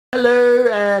Hello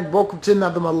and welcome to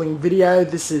another modelling video.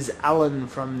 This is Alan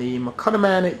from the Mokana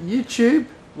Man at YouTube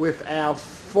with our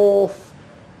fourth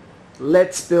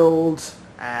Let's Build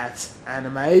at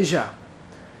Animasia.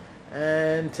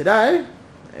 And today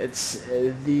it's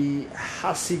the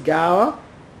Hasegawa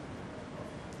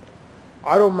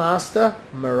Idolmaster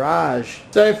Mirage.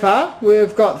 So far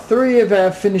we've got 3 of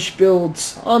our finished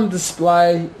builds on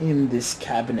display in this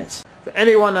cabinet. For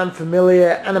anyone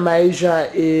unfamiliar,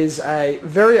 Animasia is a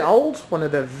very old, one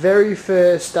of the very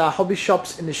first hobby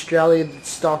shops in Australia that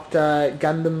stocked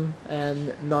Gundam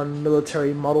and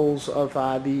non-military models of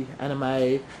the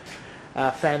anime,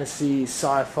 fantasy,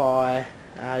 sci-fi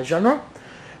genre.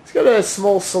 It's got a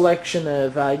small selection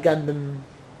of Gundam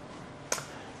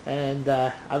and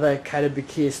other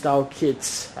Katabaki style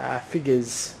kits,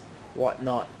 figures,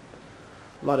 whatnot.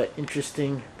 A lot of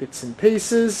interesting bits and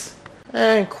pieces,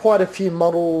 and quite a few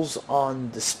models on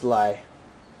display.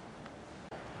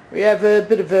 We have a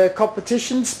bit of a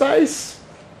competition space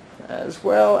as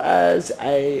well as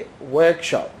a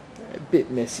workshop. A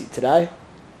bit messy today.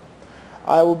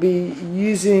 I will be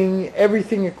using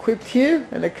everything equipped here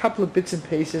and a couple of bits and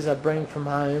pieces I bring from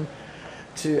home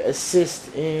to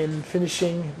assist in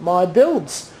finishing my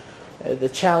builds. The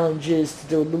challenge is to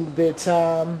do a little bit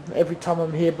every time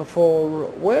I'm here before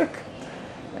work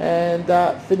and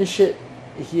finish it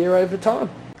here over time.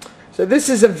 So this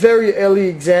is a very early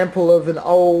example of an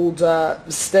old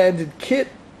standard kit.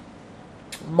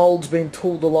 Mold's been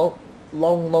tooled a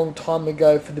long time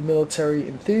ago for the military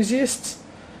enthusiasts.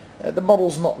 The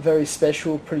model's not very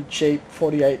special, pretty cheap,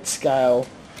 48 scale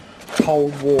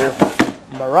Cold War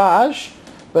Mirage,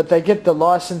 but they get the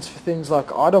license for things like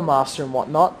Idolmaster and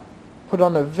whatnot. Put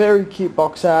on a very cute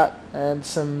box art and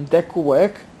some decal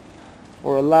work,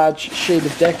 or a large sheet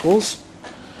of decals,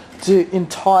 to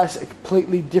entice a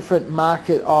completely different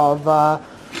market of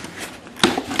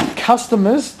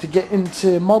customers to get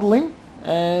into modelling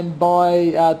and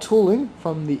buy tooling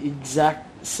from the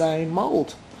exact same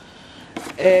mould.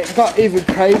 It got even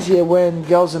crazier when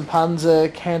Girls and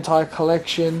Panzer, Kantai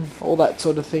Collection, all that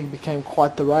sort of thing became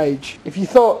quite the rage. If you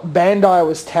thought Bandai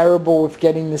was terrible with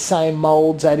getting the same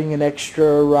moulds, adding an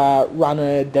extra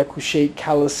runner, decal sheet,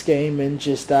 colour scheme and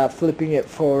just flipping it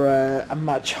for a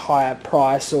much higher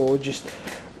price, or just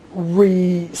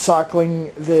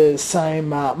recycling the same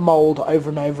mould over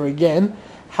and over again,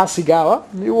 Hasegawa,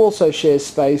 who also shares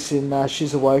space in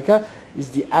Shizuoka,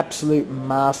 is the absolute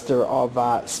master of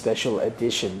special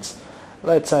editions.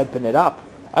 Let's open it up.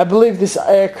 I believe this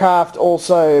aircraft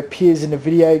also appears in a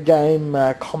video game,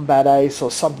 Combat Ace or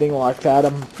something like that.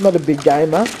 I'm not a big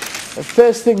gamer. The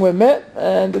first thing we met,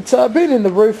 and it's been in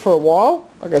the roof for a while.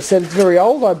 Like I said, it's very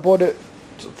old. I bought it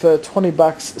for 20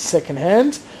 bucks second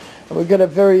hand. And we've got a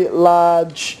very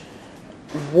large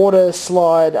water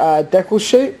slide decal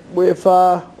sheet with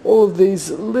all of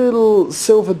these little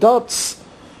silver dots,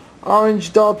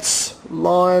 orange dots,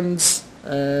 lines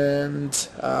and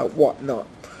whatnot.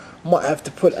 Might have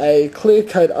to put a clear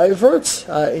coat over it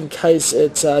in case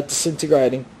it's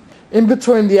disintegrating. In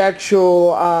between the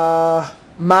actual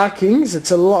markings,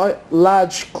 it's a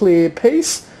large clear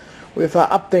piece with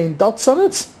updating dots on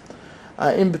it.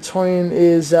 In between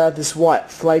is this white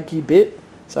flaky bit.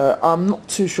 So I'm not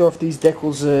too sure if these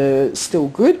decals are still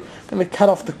good. I'm going to cut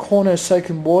off the corner, soak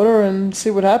in water and see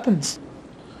what happens.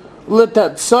 Let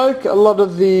that soak. A lot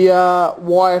of the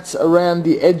white around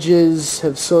the edges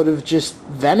have sort of just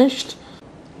vanished.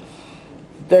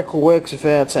 The decal works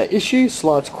without issue,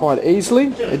 slides quite easily.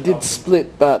 It did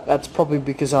split, but that's probably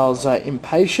because I was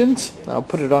impatient. I'll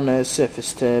put it on a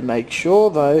surface to make sure,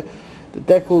 though the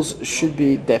decals should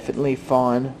be definitely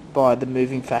fine by the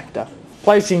moving factor.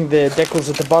 Placing the decals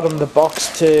at the bottom of the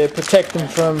box to protect them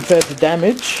from further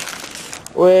damage.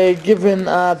 We're given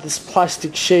this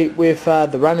plastic sheet with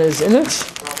the runners in it,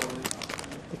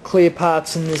 the clear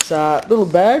parts in this little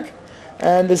bag,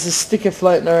 and there's a sticker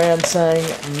floating around saying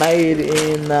made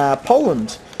in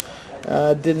Poland.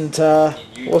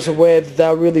 Was aware that they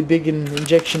were really big in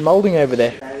injection moulding over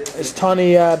there. This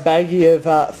tiny baggie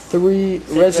of 3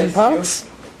 resin parts.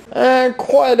 And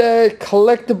quite a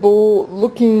collectible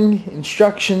looking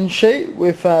instruction sheet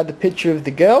with the picture of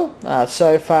the girl.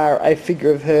 So far a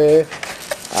figure of her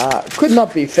could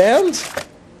not be found.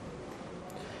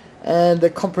 And a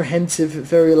comprehensive,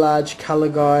 very large colour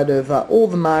guide of all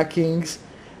the markings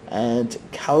and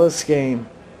colour scheme.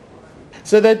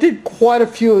 So they did quite a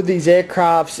few of these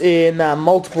aircrafts in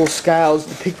multiple scales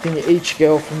depicting each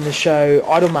girl from the show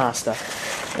Idolmaster.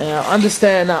 Now,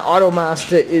 understand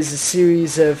Idolmaster is a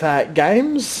series of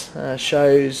games,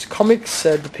 shows comics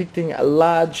depicting a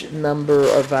large number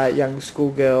of young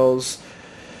schoolgirls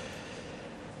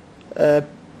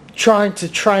trying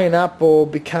to train up or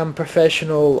become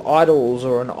professional idols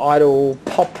or an idol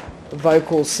pop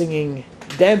vocal singing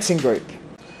dancing group.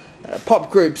 Pop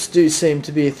groups do seem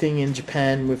to be a thing in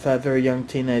Japan with very young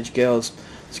teenage girls.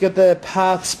 It's got the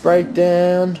parts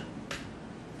breakdown,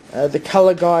 the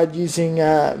colour guide using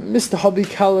Mr. Hobby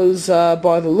colours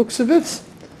by the looks of it,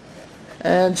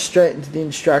 and straight into the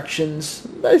instructions.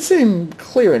 They seem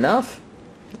clear enough.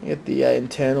 You get the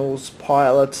internals,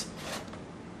 pilot,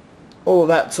 all of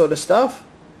that sort of stuff.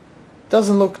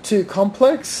 Doesn't look too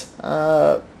complex.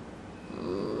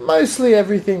 Mostly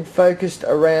everything focused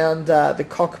around the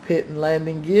cockpit and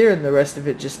landing gear, and the rest of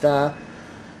it just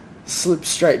slips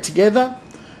straight together.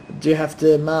 Do have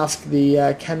to mask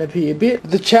the canopy a bit.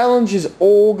 The challenge is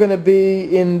all going to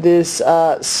be in this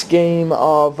scheme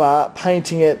of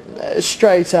painting it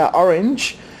straight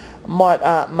orange.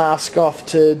 Might mask off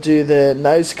to do the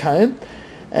nose cone,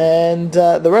 and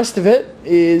the rest of it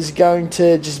is going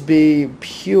to just be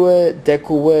pure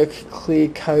decal work, clear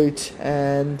coat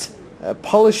and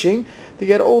polishing to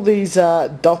get all these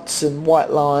dots and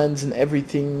white lines and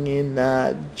everything in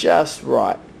just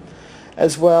right,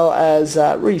 as well as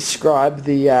rescribe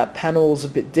the panels a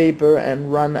bit deeper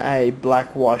and run a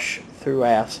black wash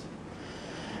throughout.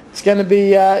 It's going to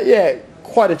be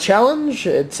quite a challenge.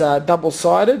 It's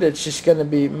double-sided. It's just going to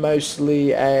be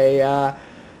mostly a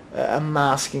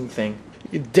masking thing.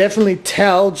 You can definitely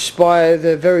tell just by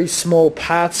the very small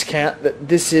parts count that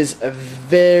this is a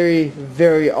very,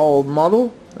 very old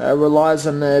model. Relies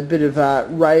on a bit of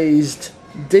raised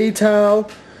detail.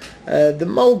 The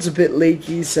mold's a bit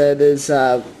leaky, so there's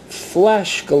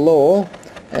flash galore,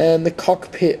 and the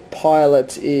cockpit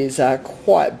pilot is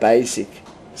quite basic,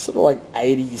 sort of like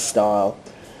 80s style.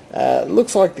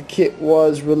 Looks like the kit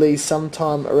was released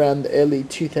sometime around the early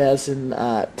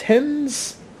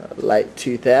 2010s, late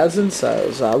 2000s, so it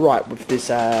was right with this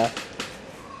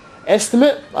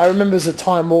estimate. I remember as a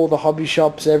time all the hobby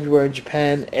shops everywhere in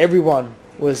Japan, everyone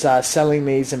was selling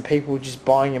these and people just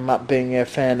buying them up, being a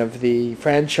fan of the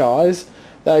franchise.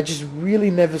 Though I just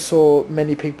really never saw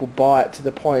many people buy it to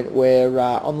the point where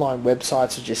online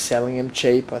websites are just selling them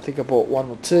cheap. I think I bought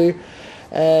one or two.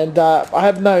 And I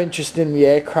have no interest in the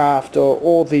aircraft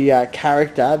or the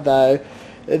character, though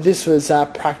this was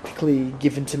practically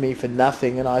given to me for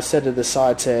nothing, and I set it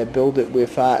aside to build it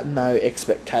with no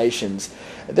expectations.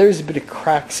 There is a bit of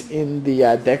cracks in the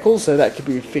decal, so that could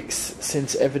be fixed,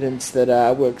 since evidence that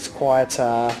works quite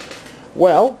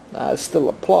well still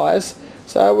applies.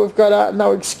 So we've got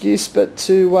no excuse but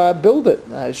to build it.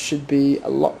 It should be a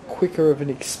lot quicker of an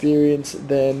experience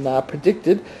than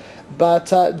predicted.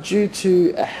 But due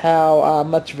to how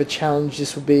much of a challenge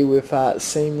this will be with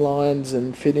seam lines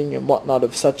and fitting and whatnot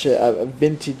of such a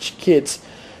vintage kit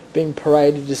being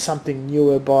paraded as something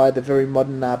newer by the very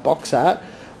modern box art,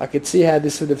 I could see how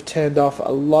this would have turned off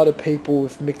a lot of people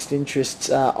with mixed interests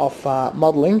off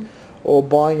modelling or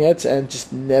buying it and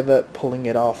just never pulling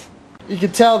it off. You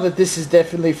can tell that this is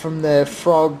definitely from the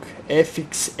Frog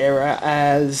Airfix era,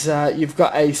 as you've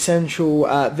got a central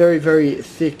very, very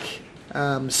thick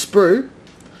sprue,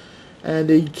 and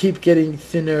you keep getting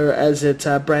thinner as it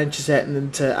branches out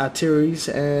into arteries,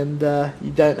 and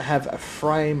you don't have a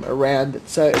frame around it,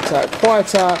 so it's quite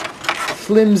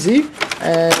flimsy,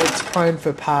 and it's prone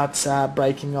for parts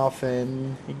breaking off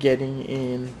and getting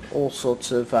in all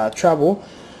sorts of trouble.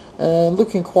 And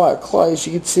looking quite close,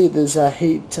 you can see there's a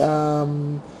heat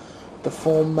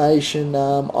deformation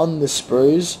on the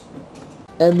sprues.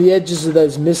 And the edges of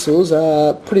those missiles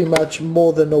are pretty much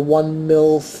more than a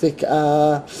 1mm thick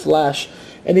flash.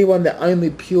 Anyone that only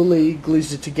purely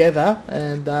glues it together,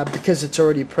 and because it's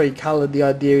already pre-coloured, the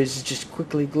idea is to just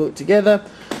quickly glue it together,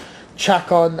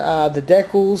 chuck on the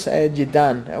decals, and you're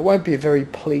done. It won't be a very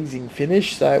pleasing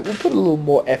finish, so we'll put a little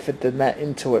more effort than that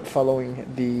into it following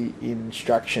the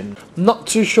instruction. Not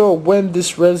too sure when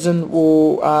this resin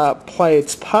will play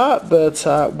its part, but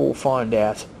we'll find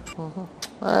out.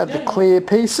 The clear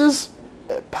pieces,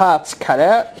 parts cut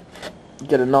out,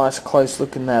 get a nice close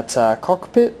look in that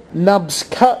cockpit, nubs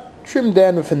cut, trimmed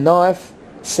down with a knife,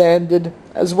 sanded,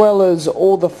 as well as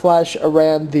all the flash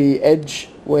around the edge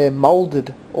where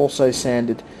moulded, also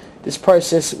sanded. This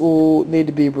process will need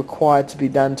to be required to be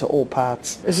done to all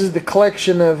parts. This is the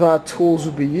collection of tools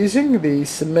we'll be using. The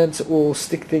cement will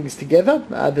stick things together.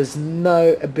 There's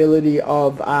no ability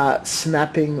of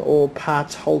snapping or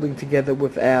parts holding together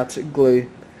without glue.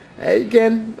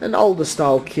 Again, an older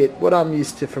style kit, what I'm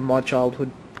used to from my childhood.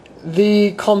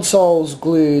 The console's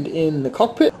glued in the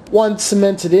cockpit. Once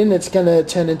cemented in, it's going to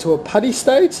turn into a putty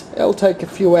state. It'll take a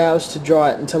few hours to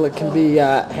dry it until it can be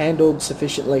handled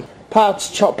sufficiently.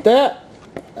 Parts chopped out,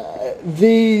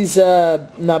 these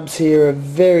nubs here are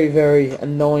very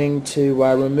annoying to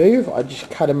remove. I just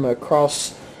cut them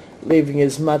across, leaving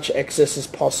as much excess as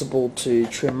possible to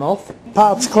trim off.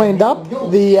 Parts cleaned up.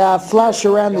 The flash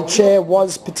around the chair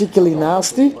was particularly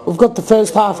nasty. We've got the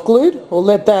first half glued. We'll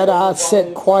let that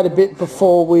set quite a bit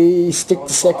before we stick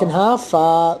the second half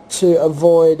to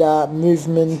avoid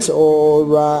movement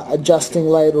or adjusting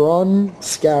later on,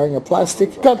 scouring of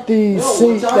plastic. Got the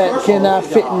seat that can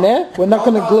fit in there. We're not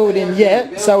going to glue it in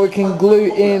yet, so we can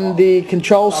glue in the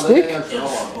control stick.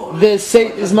 The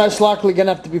seat is most likely going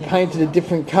to have to be painted a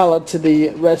different colour to the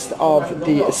rest of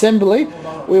the assembly.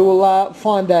 We will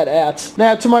find that out.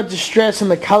 Now, to my distress, in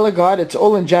the colour guide, it's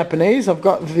all in Japanese. I've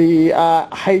got the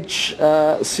H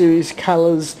series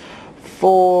colours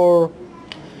for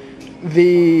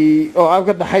the... Oh, I've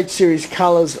got the H series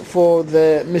colours for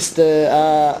the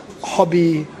Mr.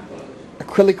 Hobby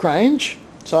acrylic range.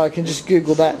 So I can just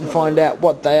Google that and find out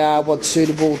what they are, what's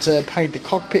suitable to paint the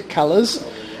cockpit colours.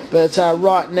 But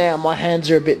right now my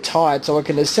hands are a bit tired, so I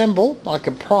can assemble, I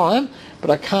can prime, but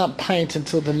I can't paint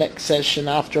until the next session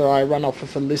after I run off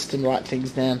with a list and write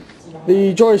things down.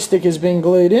 The joystick has been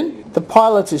glued in, the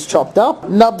pilot is chopped up,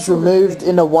 nubs removed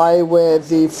in a way where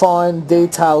the fine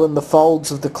detail in the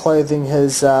folds of the clothing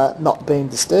has not been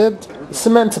disturbed.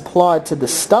 Cement applied to the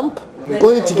stump.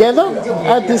 Glued together.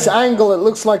 At this angle it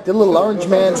looks like the little orange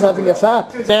man's having a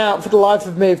fap. Now, for the life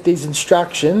of me with these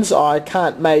instructions, I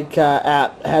can't make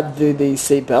out how to do these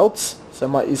seat belts, so I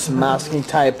might use some masking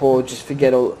tape or just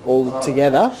forget all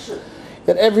together.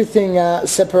 Got everything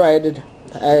separated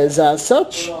as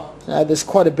such. There's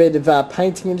quite a bit of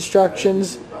painting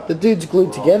instructions. The dude's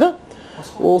glued together.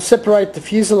 We'll separate the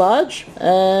fuselage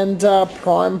and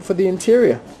prime for the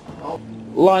interior.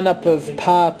 Lineup of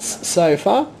parts so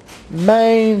far.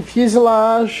 Main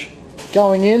fuselage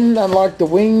going in. Unlike the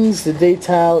wings, the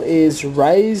detail is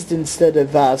raised instead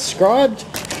of scribed.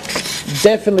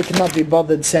 Definitely cannot be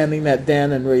bothered sanding that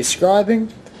down and rescribing.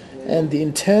 And the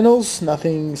internals,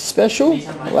 nothing special.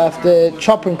 We'll have to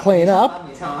chop and clean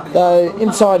up. Though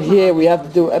inside here we have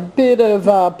to do a bit of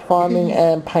priming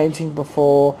and painting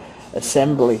before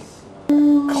assembly.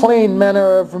 Clean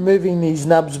manner of removing these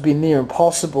nubs would be near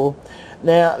impossible.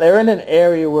 Now, they're in an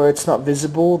area where it's not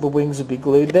visible, the wings would be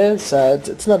glued there, so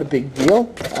it's not a big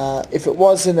deal. If it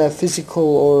was in a physical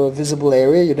or a visible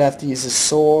area, you'd have to use a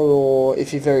saw, or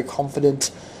if you're very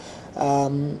confident,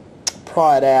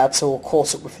 pry it out or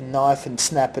course it with a knife and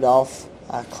snap it off,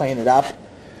 clean it up.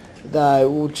 Though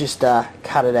we'll just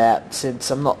cut it out, since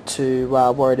I'm not too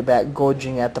worried about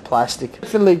gorging out the plastic.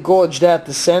 Definitely gorged out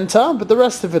the centre, but the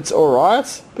rest of it's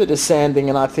alright. Bit of sanding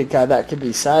and I think that could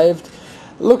be saved.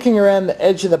 Looking around the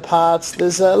edge of the parts,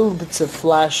 there's little bits of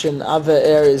flash and other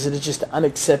areas that are just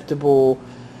unacceptable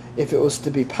if it was to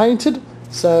be painted.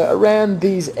 So around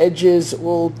these edges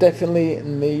will definitely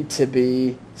need to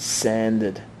be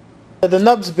sanded. The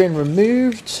nubs have been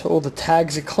removed, all the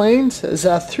tags are cleaned. There's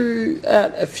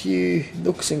throughout a few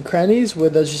nooks and crannies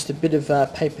where there's just a bit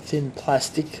of paper thin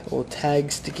plastic or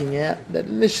tag sticking out that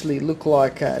initially look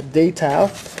like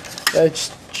detail.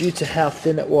 Just due to how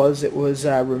thin it was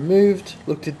removed,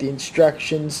 looked at the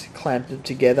instructions, clamped them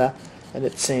together, and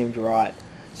it seemed right.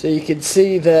 So you can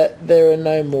see that there are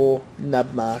no more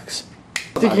nub marks.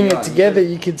 Sticking it together,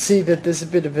 you can see that there's a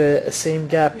bit of a seam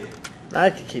gap. I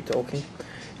can keep talking.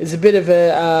 There's a bit of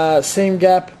a seam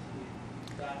gap.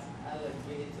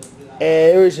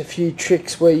 There is a few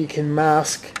tricks where you can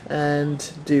mask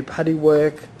and do putty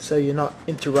work so you're not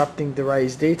interrupting the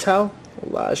raised detail.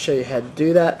 I'll show you how to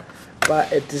do that.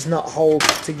 But it does not hold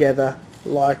together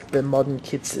like the modern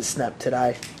kits that snap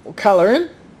today. We'll colour in.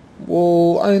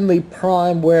 We'll only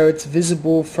prime where it's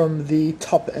visible from the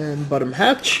top and bottom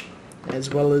hatch, as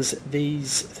well as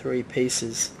these three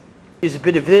pieces. Use a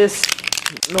bit of this.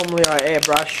 Normally I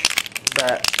airbrush,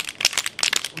 but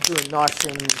do a nice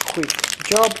and quick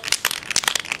job.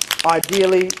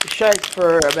 Ideally shake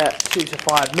for about 2 to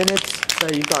 5 minutes so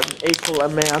you've got an equal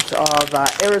amount of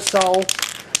aerosol,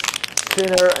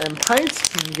 thinner and paint.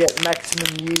 You can get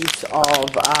maximum use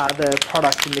of the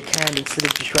product in the can instead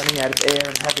of just running out of air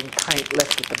and having paint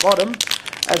left at the bottom,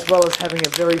 as well as having a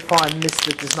very fine mist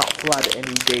that does not flood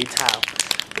any detail.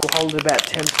 We'll hold it about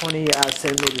 10-20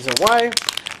 centimeters away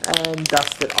and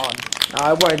dust it on.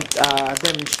 Now, I won't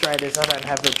demonstrate as I don't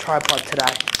have a tripod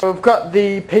today. We've got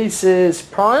the pieces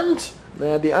primed.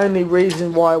 Now the only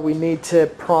reason why we need to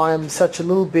prime such a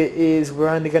little bit is we're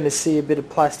only going to see a bit of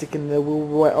plastic in the wheel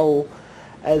well,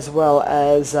 as well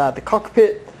as the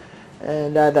cockpit,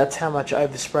 and that's how much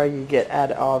overspray you get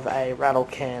out of a rattle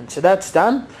can. So that's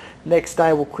done. Next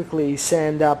day we'll quickly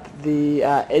sand up the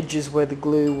edges where the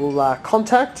glue will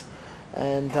contact,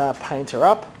 and paint her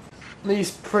up.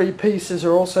 These three pieces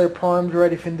are also primed,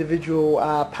 ready for individual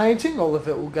painting. All of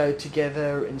it will go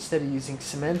together. Instead of using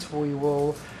cement, we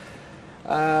will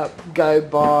go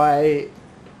by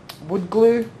wood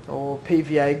glue or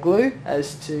PVA glue,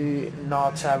 as to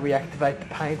not reactivate the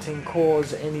paint and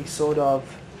cause any sort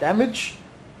of damage.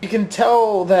 You can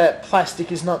tell that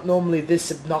plastic is not normally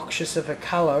this obnoxious of a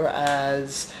colour,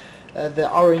 as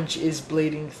the orange is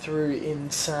bleeding through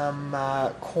in some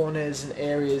corners and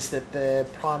areas that the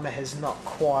primer has not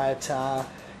quite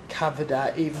covered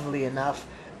evenly enough.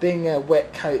 Being a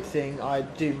wet coat thing, I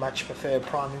do much prefer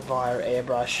priming via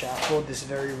airbrush for this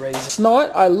very reason. Last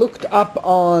night I looked up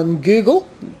on Google,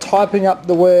 typing up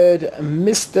the word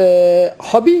Mr.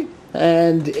 Hobby,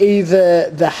 and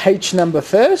either the H number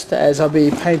first, as I'll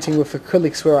be painting with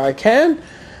acrylics where I can,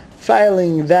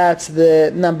 failing that,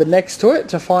 the number next to it,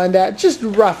 to find out just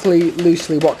roughly,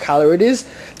 loosely what colour it is.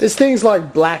 There's things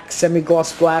like black,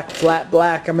 semi-gloss black, flat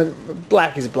black. I mean,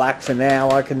 black is black for now.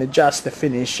 I can adjust the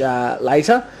finish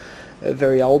later. A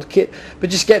very old kit, but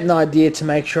just get an idea to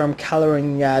make sure I'm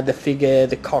colouring the figure,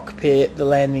 the cockpit, the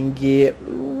landing gear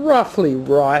roughly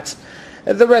right.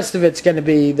 The rest of it's going to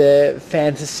be the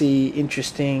fantasy,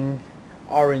 interesting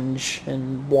orange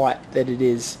and white that it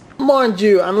is. Mind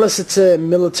you, unless it's a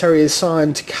military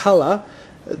assigned colour,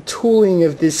 tooling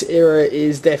of this era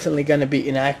is definitely going to be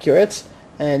inaccurate.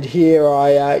 And here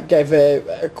I gave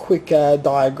a quick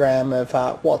diagram of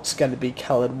what's going to be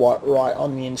coloured what right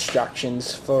on the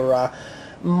instructions for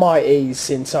my ease,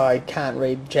 since I can't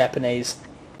read Japanese.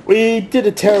 We did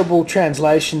a terrible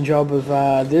translation job of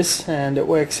this, and it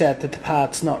works out that the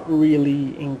part's not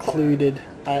really included,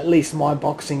 at least my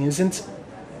boxing isn't.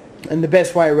 And the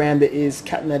best way around it is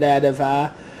cutting it out of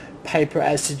paper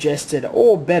as suggested,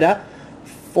 or better,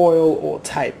 foil or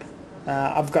tape.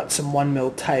 I've got some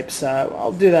 1mm tape, so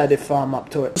I'll do that if I'm up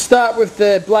to it. Start with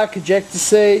the black ejector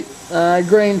seat,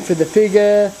 green for the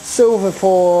figure, silver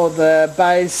for the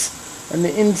base, and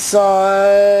the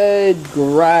inside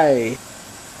grey.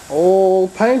 All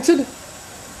painted.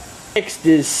 Next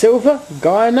is silver,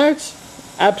 Gaia Notes.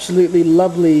 Absolutely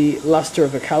lovely luster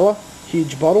of a colour,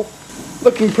 huge bottle.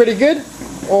 Looking pretty good,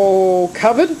 all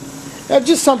covered. Now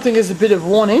just something as a bit of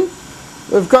warning.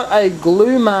 We've got a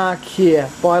glue mark here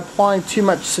by applying too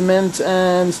much cement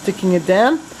and sticking it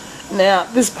down. Now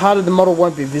this part of the model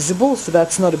won't be visible, so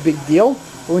that's not a big deal.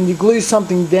 But when you glue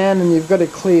something down and you've got a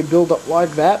clear build-up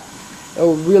like that, it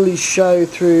will really show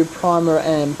through primer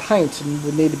and paint and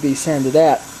would need to be sanded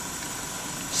out.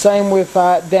 Same with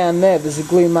down there, there's a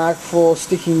glue mark for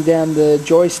sticking down the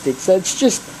joystick, so it's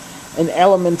just an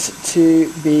element to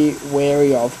be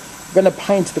wary of. I'm going to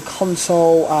paint the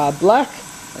console black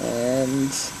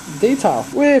and detail.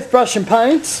 With brush and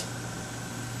paint,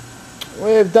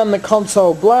 we've done the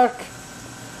console black.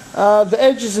 The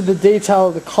edges of the detail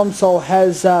of the console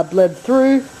has bled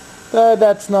through, though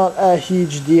that's not a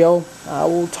huge deal.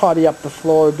 We'll tidy up the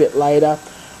floor a bit later.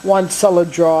 Once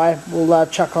solid dry, we'll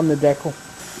chuck on the decal.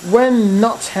 When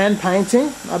not hand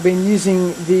painting, I've been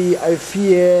using the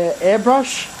Ophir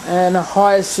airbrush and a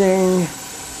Hyacinth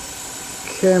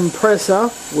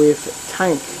compressor with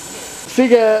tank.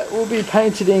 Figure will be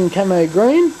painted in camo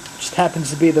green, just happens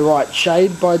to be the right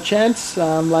shade by chance,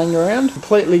 laying around.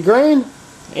 Completely green,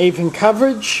 even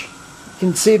coverage. You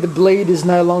can see the bleed is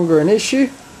no longer an issue.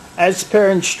 As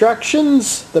per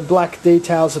instructions, the black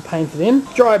details are painted in.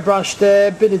 Dry brushed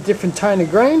a bit of different tone of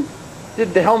green.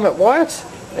 Did the helmet white.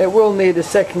 It will need a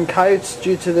second coat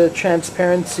due to the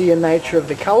transparency and nature of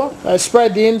the colour. I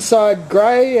sprayed the inside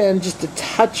grey and just a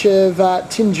touch of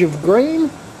tinge of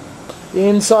green. The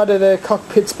inside of the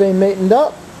cockpit's been neatened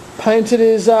up. Painted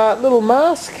his little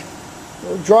mask,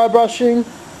 dry brushing,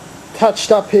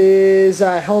 touched up his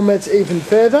helmet even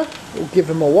further. We'll give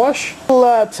him a wash.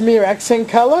 Tamir accent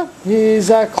colour.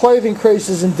 His clothing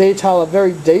creases and detail are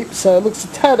very deep, so it looks a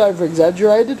tad over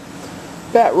exaggerated.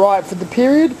 About right for the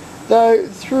period. Though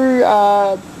through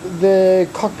the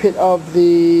cockpit of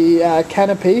the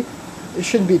canopy, it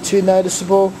shouldn't be too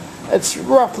noticeable. It's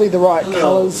roughly the right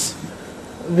colours.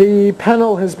 The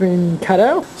panel has been cut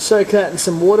out, soak that in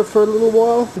some water for a little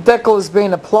while. The decal has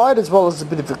been applied, as well as a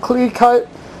bit of a clear coat.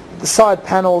 The side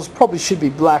panels probably should be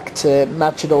black to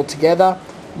match it all together.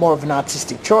 More of an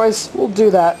artistic choice. We'll do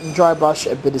that and dry brush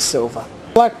a bit of silver.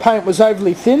 Black paint was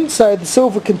overly thin, so the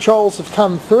silver controls have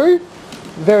come through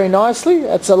very nicely.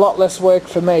 It's a lot less work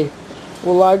for me.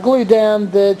 We'll glue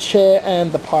down the chair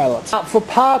and the pilot. For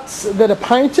parts that are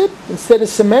painted, instead of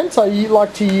cement, I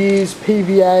like to use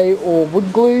PVA or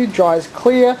wood glue. Dries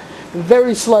clear,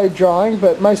 very slow drying,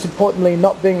 but most importantly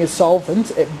not being a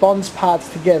solvent. It bonds parts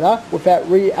together without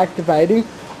reactivating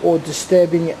or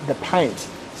disturbing the paint.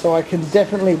 So I can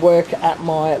definitely work at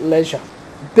my leisure.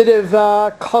 Bit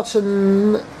of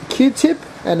cotton Q-tip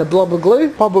and a blob of glue.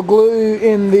 Blob of glue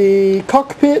in the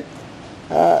cockpit,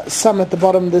 some at the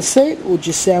bottom of the seat. We'll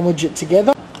just sandwich it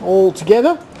together, all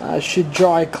together. Should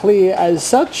dry clear as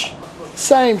such.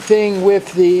 Same thing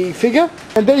with the figure.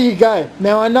 And there you go.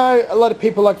 Now I know a lot of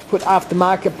people like to put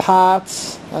aftermarket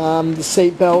parts, the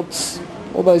seat belts,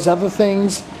 all those other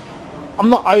things. I'm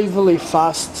not overly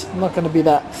fussed. I'm not going to be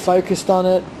that focused on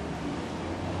it.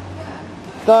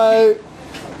 Though,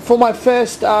 for my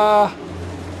first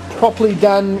properly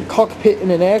done cockpit in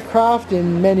an aircraft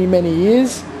in many, many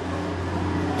years,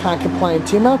 can't complain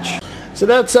too much. So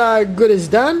that's good as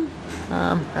done.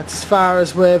 That's as far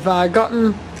as we've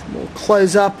gotten. We'll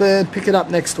close up and pick it up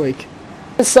next week.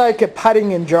 For the sake of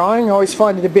putting and drying, I always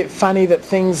find it a bit funny that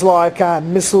things like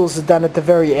missiles are done at the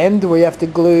very end, where you have to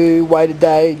glue, wait a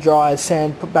day, dry,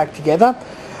 sand, put back together.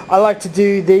 I like to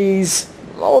do these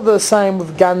all the same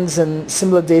with guns and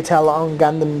similar detail on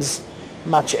Gundams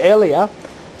much earlier.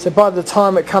 So by the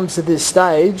time it comes to this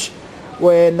stage,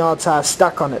 we're not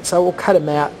stuck on it. So we'll cut them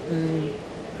out and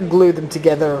glue them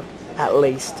together at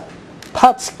least.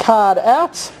 Putts card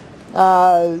out.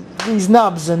 These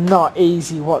nubs are not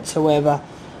easy whatsoever.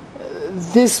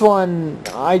 This one,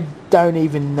 I don't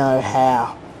even know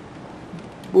how.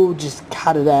 We'll just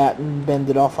cut it out and bend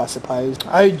it off, I suppose.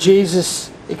 Oh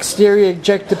Jesus, exterior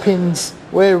ejector pins.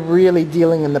 We're really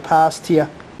dealing in the past here.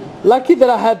 Lucky that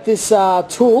I had this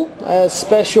tool, a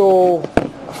special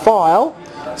file.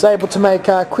 I was able to make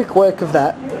quick work of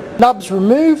that. Nubs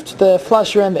removed, the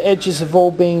flush around the edges have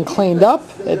all been cleaned up.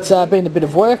 It's been a bit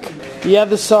of work. The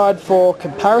other side for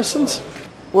comparisons.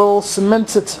 We'll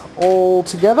cement it all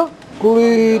together.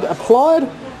 Glued, applied,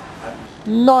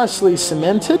 nicely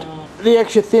cemented. The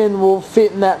extra thin will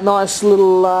fit in that nice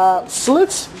little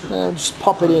slit and just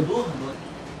pop it in.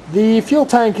 The fuel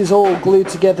tank is all glued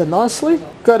together nicely.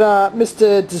 Got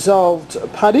Mr. Dissolved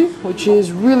putty, which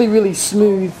is really, really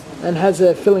smooth and has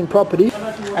a filling property.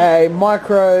 A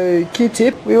micro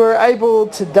Q-tip. We were able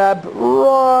to dab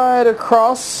right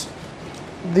across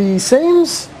the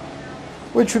seams,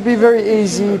 which would be very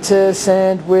easy to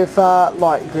sand with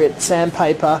light grit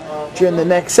sandpaper during the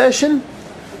next session.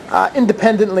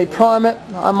 Independently prime it.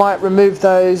 I might remove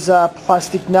those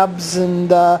plastic nubs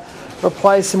and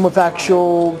replace them with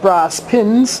actual brass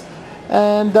pins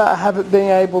and have it being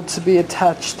able to be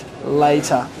attached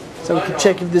later. So we can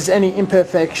check if there's any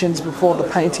imperfections before the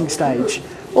painting stage,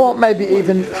 or maybe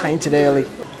even paint it early.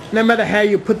 No matter how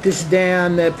you put this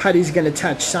down, the putty's going to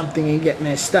touch something and get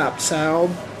messed up, so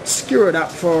I'll skewer it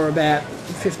up for about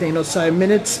 15 or so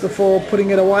minutes before putting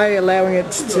it away, allowing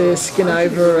it to skin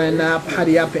over and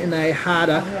putty up in a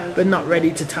harder but not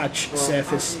ready to touch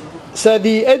surface. So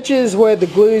the edges where the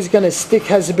glue is going to stick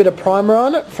has a bit of primer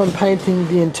on it from painting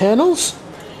the internals.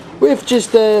 With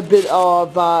just a bit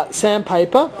of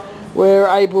sandpaper, we're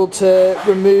able to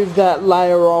remove that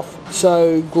layer off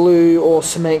so glue or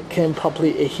cement can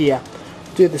properly adhere.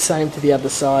 Do the same to the other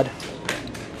side.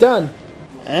 Done.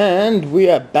 And we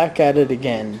are back at it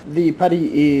again. The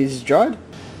putty is dried.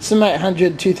 Some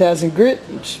 800 2000 grit,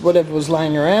 which is whatever was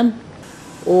laying around.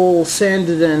 All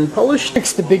sanded and polished.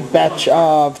 Next, a big batch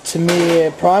of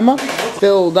Tamir primer,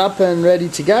 filled up and ready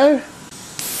to go.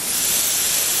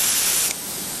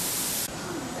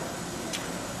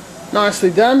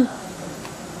 Nicely done.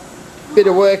 Bit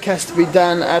of work has to be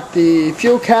done at the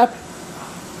fuel cap,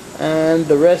 and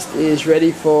the rest is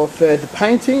ready for further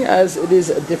painting as it is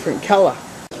a different colour.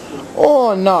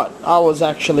 Or not, I was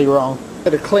actually wrong. Got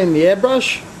to clean the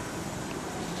airbrush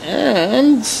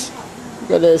and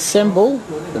got to assemble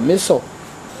the missile.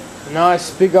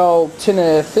 Nice big old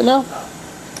tinner thinner.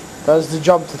 Does the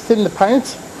job to thin the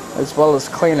paint as well as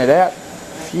clean it out. A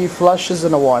few flushes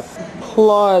and a wipe.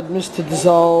 Applied Mr.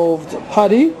 Dissolved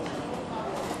putty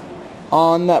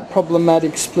on that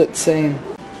problematic split seam.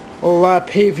 We'll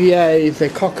PVA the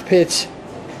cockpit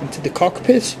into the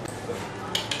cockpit.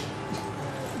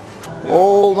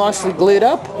 All nicely glued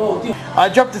up. I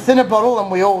dropped a thinner bottle and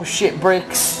we all shit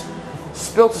bricks.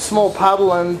 Spilt a small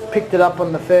puddle and picked it up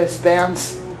on the first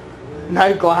bounce.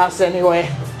 No glass anywhere.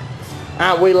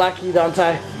 Aren't we lucky,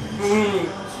 Dante?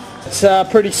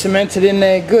 It's pretty cemented in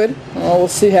there good. We'll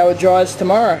see how it dries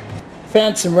tomorrow.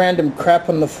 Found some random crap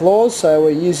on the floor, so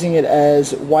we're using it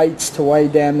as weights to weigh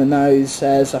down the nose,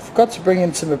 as I forgot to bring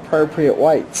in some appropriate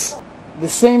weights. The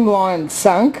seam line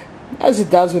sunk, as it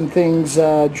does when things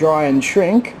dry and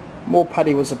shrink. More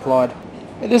putty was applied.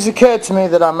 It has occurred to me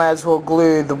that I may as well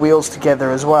glue the wheels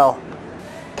together as well.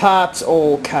 Parts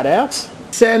all cut out.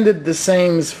 Sanded the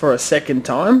seams for a second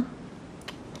time.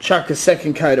 Chuck a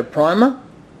second coat of primer.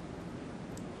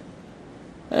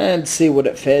 and see what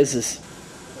it fares us.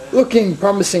 Looking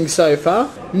promising so far.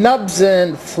 Nubs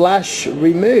and flash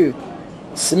removed.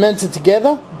 Cemented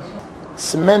together.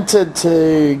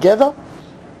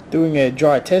 Doing a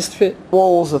dry test fit.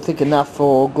 Walls are thick enough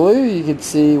for glue. You can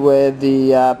see where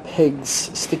the pegs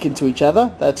stick into each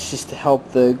other. That's just to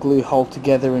help the glue hold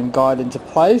together and guide into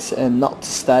place and not to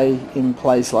stay in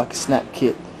place like a snap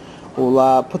kit.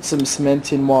 We'll put some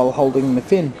cement in while holding the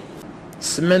fin.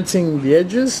 Cementing the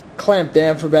edges. Clamp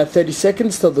down for about 30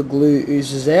 seconds till the glue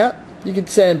oozes out. You can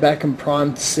sand back and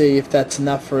prime to see if that's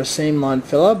enough for a seam line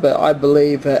filler, but I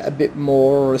believe a bit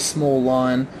more or a small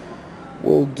line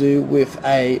will do with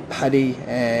a putty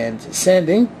and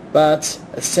sanding, but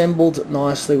assembled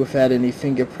nicely without any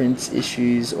fingerprints,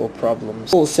 issues or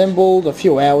problems. All assembled, a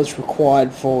few hours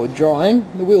required for drying.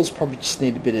 The wheels probably just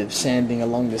need a bit of sanding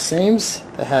along the seams.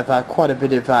 They have quite a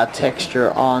bit of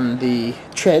texture on the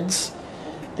treads.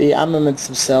 The armaments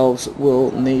themselves will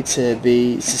need to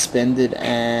be suspended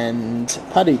and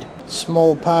puttied.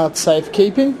 Small parts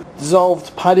safekeeping,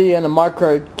 dissolved putty and a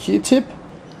micro Q-tip,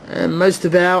 and most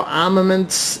of our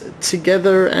armaments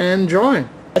together and drying.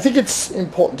 I think it's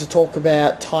important to talk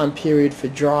about time period for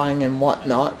drying and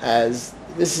whatnot, as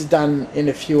this is done in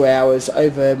a few hours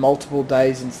over multiple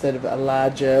days instead of a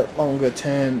larger, longer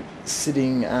term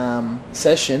sitting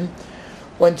session.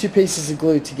 When two pieces are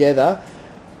glued together,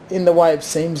 in the way of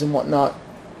seams and whatnot,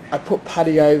 I put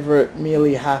putty over it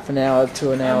merely half an hour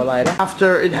to an hour later.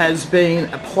 After it has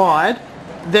been applied,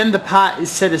 then the part is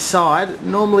set aside,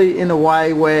 normally in a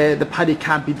way where the putty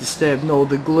can't be disturbed nor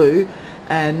the glue,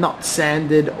 and not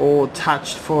sanded or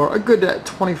touched for a good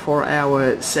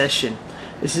 24-hour session.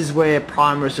 This is where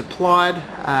primer is applied,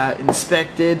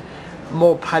 inspected,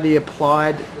 more putty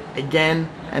applied again,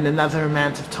 and another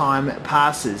amount of time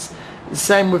passes. The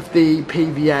same with the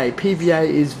PVA. PVA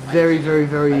is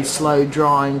very slow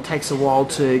drying, takes a while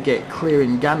to get clear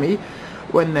and gummy.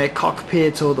 When the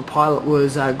cockpit or the pilot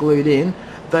was glued in,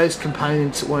 those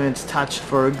components weren't touched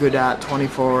for a good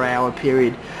 24-hour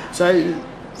period. So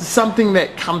something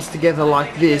that comes together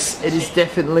like this, it is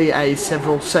definitely a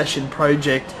several session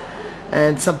project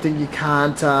and something you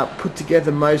can't put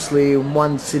together mostly in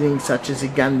one sitting, such as a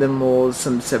Gundam or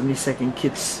some 70-second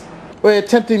kits. We're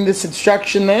attempting this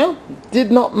instruction now.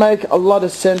 Did not make a lot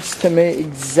of sense to me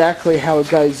exactly how it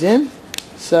goes in,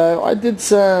 so I did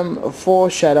some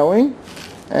foreshadowing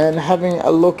and having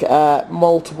a look at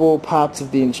multiple parts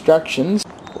of the instructions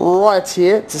right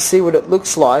here to see what it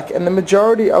looks like, and the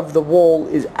majority of the wall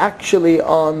is actually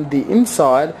on the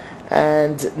inside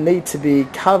and need to be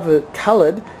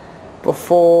coloured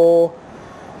before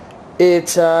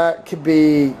it could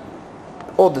be,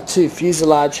 or the two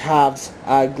fuselage halves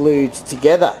are glued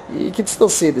together. You can still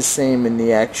see the seam in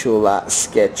the actual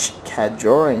sketch CAD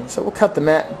drawing. So we'll cut them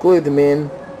out, glue them in,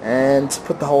 and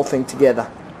put the whole thing together.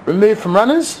 Remove from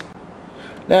runners.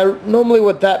 Now normally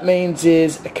what that means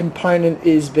is a component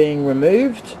is being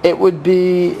removed. It would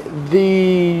be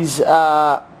these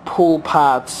pull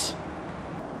parts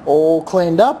all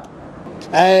cleaned up.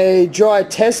 A dry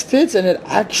test fit, and it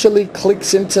actually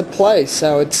clicks into place,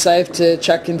 so it's safe to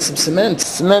chuck in some cement.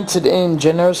 Cemented in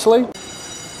generously.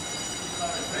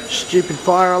 Stupid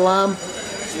fire alarm.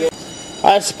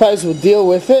 I suppose we'll deal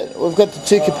with it. We've got the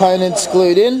two components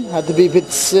glued in. Had to be a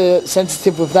bit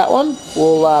sensitive with that one.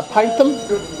 We'll paint them.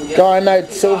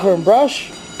 Gynote silver and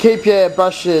brush. Keep your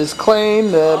brushes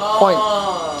clean. The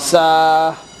points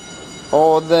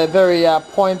or the very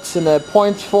points in a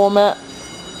points format.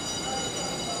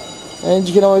 And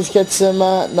you can always get some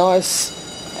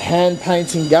nice hand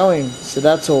painting going. So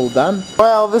that's all done.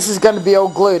 Well, this is going to be all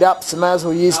glued up, so may as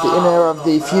well use the inner of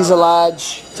the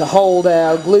fuselage to hold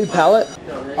our glue palette.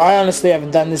 I honestly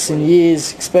haven't done this in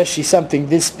years, especially something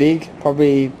this big,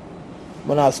 probably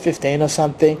when I was 15 or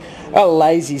something. I got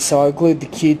lazy, so I glued the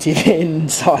Q-tip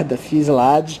inside the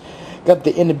fuselage. Got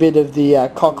the inner bit of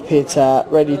the cockpit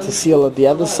ready to seal at the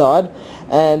other side,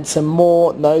 and some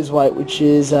more nose weight, which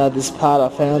is this part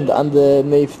I found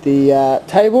underneath the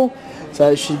table,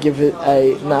 so it should give it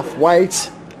enough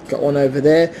weight. Got one over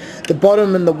there. The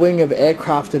bottom and the wing of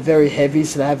aircraft are very heavy,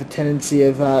 so they have a tendency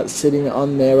of sitting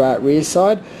on their rear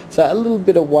side, so a little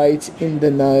bit of weight in the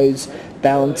nose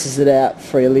balances it out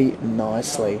fairly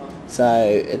nicely. So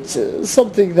it's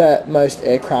something that most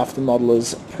aircraft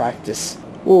modelers practice.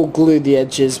 We'll glue the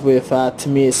edges with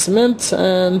Tamiya cement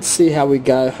and see how we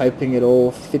go, hoping it all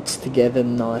fits together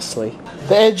nicely.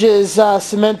 The edges are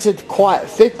cemented quite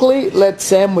thickly. Let's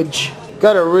sandwich.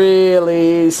 Got to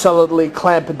really solidly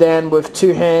clamp it down with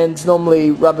two hands. Normally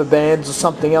rubber bands or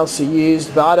something else are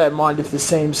used, but I don't mind if the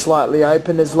seam's slightly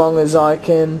open as long as I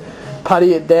can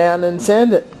putty it down and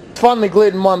sand it. finally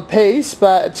glued in one piece,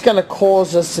 but it's going to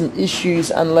cause us some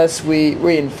issues unless we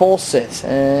reinforce it.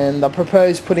 And I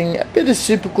propose putting a bit of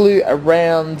super glue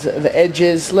around the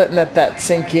edges, letting that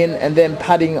sink in, and then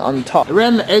putting on top.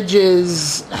 Around the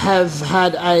edges have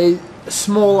had a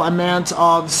small amount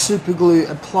of super glue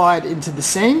applied into the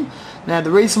seam. Now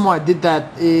the reason why I did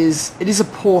that is it is a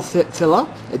poor fit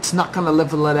filler. It's not going to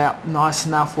level it out nice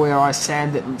enough where I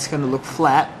sand it and it's going to look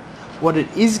flat. What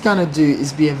it is going to do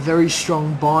is be a very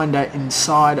strong binder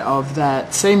inside of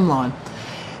that seam line.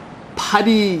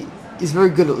 Putty is very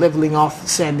good at leveling off,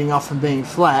 sanding off and being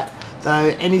flat,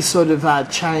 though any sort of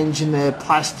change in the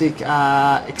plastic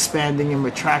expanding and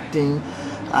retracting,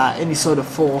 any sort of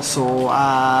force or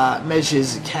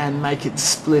measures can make it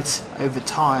split over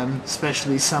time,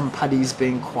 especially some putties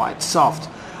being quite soft.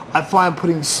 I find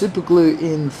putting super glue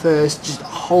in first just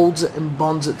holds it and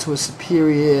bonds it to a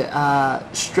superior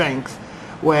strength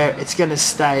where it's going to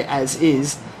stay as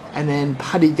is, and then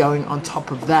putty going on top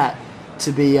of that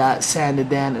to be sanded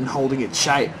down and holding its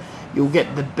shape. You'll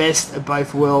get the best of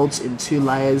both worlds in 2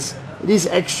 layers. It is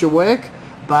extra work,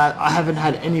 but I haven't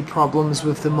had any problems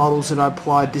with the models that I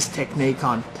applied this technique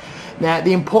on. Now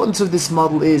the importance of this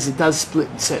model is it does split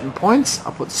at certain points. I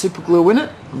put super glue in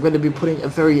it. I'm going to be putting a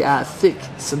very thick,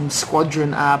 some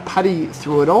squadron putty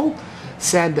through it all,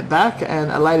 sand it back,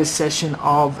 and a later session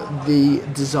of the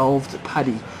dissolved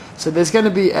putty. So there's going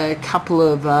to be a couple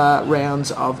of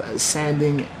rounds of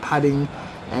sanding, putting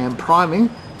and priming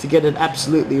to get it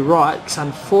absolutely right, because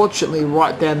unfortunately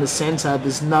right down the centre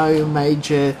there's no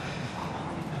major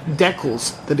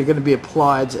decals that are going to be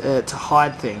applied to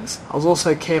hide things. I was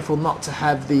also careful not to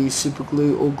have the super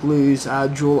glue or glues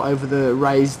drool over the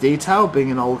raised detail.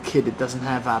 Being an old kid, it doesn't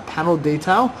have panel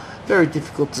detail. Very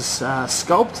difficult to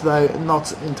sculpt, though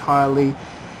not entirely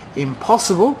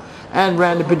impossible. And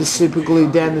ran a bit of super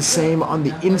glue down the seam on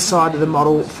the inside of the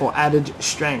model for added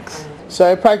strength.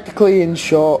 So practically, in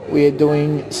short, we are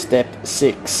doing step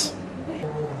 6.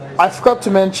 I forgot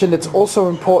to mention it's also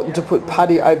important to put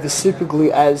putty over super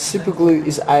glue, as super glue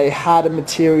is a harder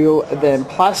material than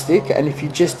plastic, and if you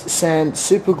just sand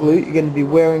super glue you're going to be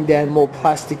wearing down more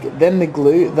plastic than the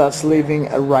glue, thus leaving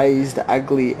a raised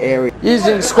ugly area.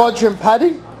 Using squadron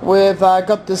putty, we've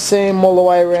got the seam all the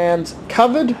way around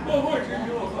covered,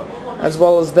 as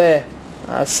well as there.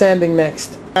 Sanding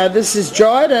next. This is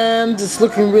dried and it's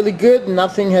looking really good,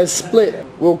 nothing has split.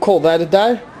 We'll call that a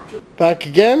day. Back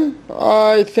again.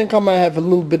 I think I may have a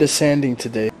little bit of sanding to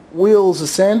do. Wheels are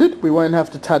sanded. We won't have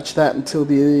to touch that until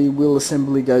the wheel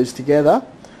assembly goes together.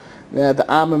 Now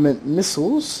the armament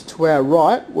missiles to our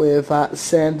right, we've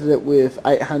sanded it with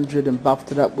 800 and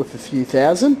buffed it up with a few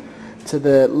thousand. To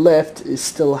the left it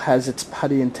still has its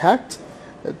putty intact.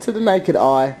 To the naked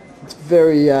eye it's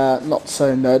very not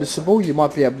so noticeable. You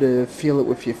might be able to feel it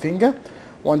with your finger.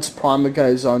 Once primer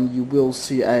goes on, you will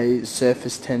see a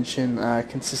surface tension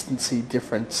consistency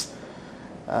difference,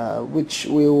 which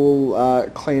we will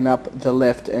clean up the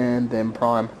left and then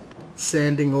prime.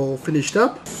 Sanding all finished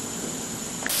up.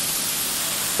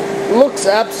 Looks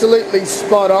absolutely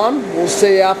spot on. We'll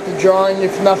see after drying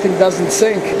if nothing doesn't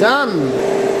sink. Done!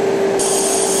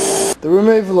 The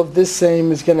removal of this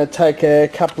seam is going to take a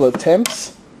couple of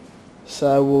attempts.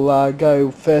 So we'll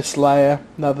go first layer,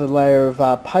 another layer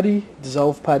of putty,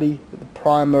 dissolved putty, with the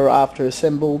primer after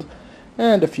assembled,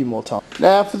 and a few more times.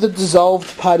 Now for the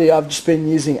dissolved putty, I've just been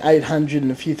using 800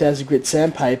 and a few thousand grit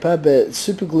sandpaper, but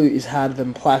super glue is harder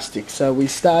than plastic. So we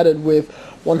started with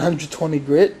 120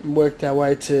 grit and worked our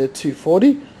way to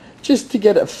 240, just to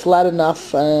get it flat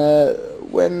enough.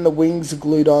 When the wings are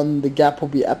glued on, the gap will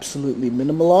be absolutely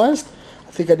minimalised.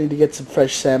 I think I need to get some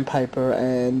fresh sandpaper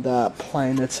and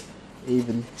plane it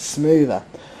even smoother.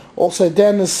 Also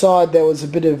down the side there was a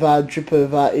bit of drip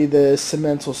of either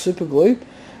cement or super glue.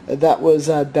 That was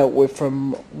dealt with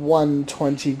from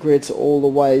 120 grit all the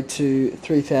way to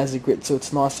 3000 grit, so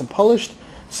it's nice and polished.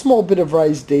 Small bit of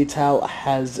raised detail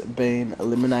has been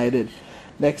eliminated.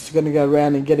 Next we're going to go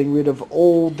around and getting rid of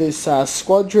all this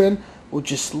squadron. We'll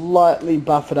just lightly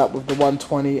buff it up with the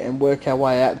 120 and work our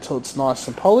way out until it's nice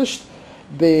and polished.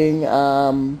 Being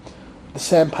the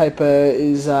sandpaper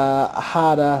is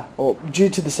harder, or due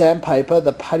to the sandpaper,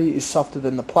 the putty is softer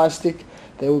than the plastic.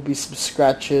 There will be some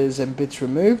scratches and bits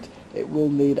removed. It will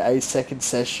need a second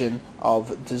session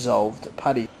of dissolved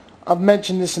putty. I've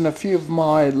mentioned this in a few of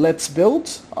my Let's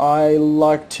builds. I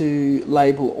like to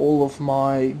label all of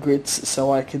my grits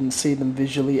so I can see them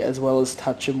visually as well as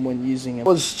touch them when using it. I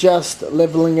was just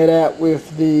leveling it out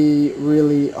with the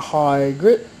really high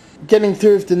grit. Getting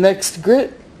through with the next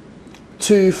grit,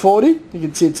 240. You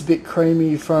can see it's a bit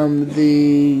creamy from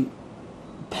the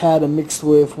powder mixed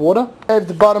with water. Gave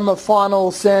the bottom a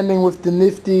final sanding with the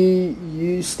nifty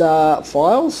U-Star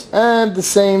files, and the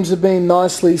seams have been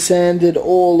nicely sanded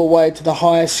all the way to the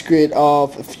highest grit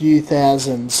of a few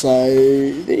thousand, so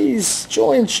these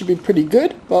joints should be pretty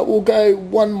good, but we'll go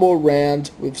one more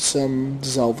round with some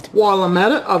dissolved. While I'm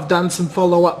at it, I've done some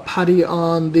follow-up putty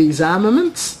on these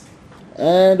armaments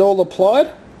and all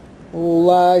applied.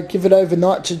 We'll give it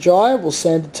overnight to dry, we'll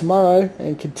sand it tomorrow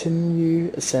and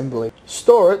continue assembly.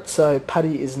 Store it so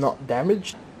putty is not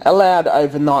damaged. Allowed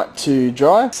overnight to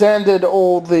dry. Sanded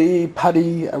all the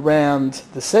putty around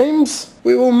the seams.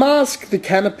 We will mask the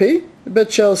canopy,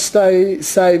 but shall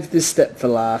save this step for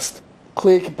last.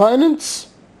 Clear components.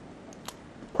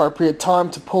 Appropriate time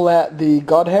to pull out the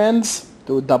god hands.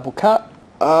 Do a double cut.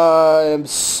 I am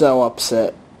so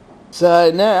upset. So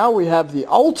now we have the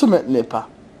ultimate nipper.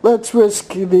 Let's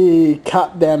risk the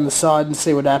cut down the side and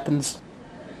see what happens.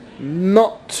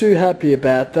 Not too happy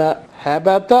about that. How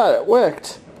about that? It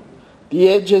worked. The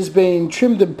edge has been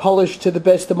trimmed and polished to the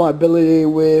best of my ability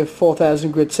with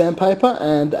 4000 grit sandpaper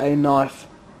and a knife.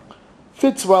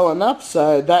 Fits well enough,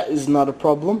 so that is not a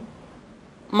problem.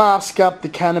 Mask up the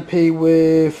canopy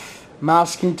with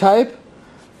masking tape.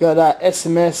 Got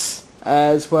SMS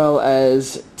as well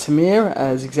as Tamir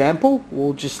as example.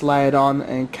 We'll just lay it on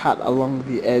and cut along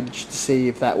the edge to see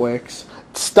if that works.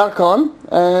 It's stuck on,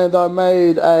 and I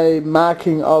made a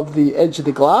marking of the edge of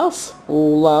the glass.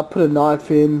 We'll put a knife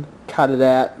in, cut it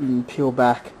out and peel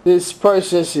back. This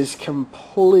process is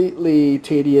completely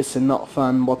tedious and not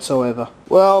fun whatsoever.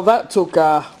 Well, that took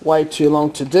way too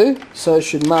long to do, so I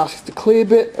should mask the clear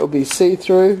bit. It'll be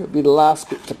see-through, it'll be the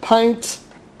last bit to paint,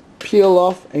 peel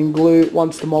off and glue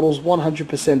once the model's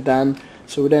 100% done,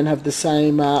 so we don't have the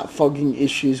same fogging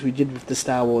issues we did with the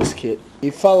Star Wars kit.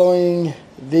 Following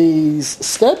these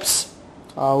steps,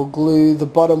 I'll glue the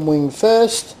bottom wing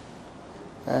first,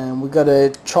 and we've got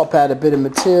to chop out a bit of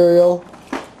material.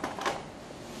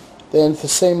 Then for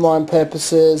seam line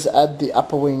purposes, add the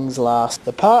upper wings last.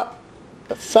 The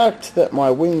fact that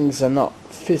my wings are not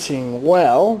fitting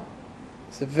well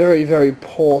is a very, very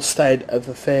poor state of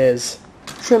affairs.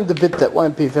 Trimmed a bit that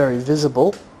won't be very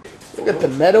visible. Look at the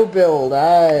metal build,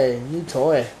 hey, new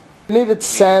toy. We needed to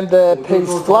sand the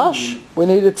piece flush. We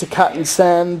needed to cut and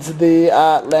sand the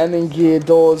landing gear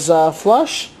doors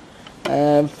flush.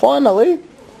 And finally,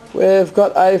 we've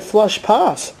got a flush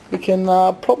pass. We can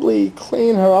probably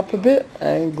clean her up a bit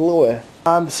and glue her.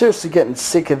 I'm seriously getting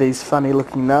sick of these funny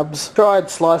looking nubs.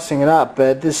 Tried slicing it up,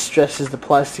 but this stresses the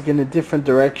plastic in a different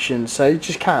direction, so you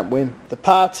just can't win. The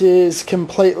part is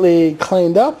completely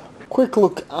cleaned up. Quick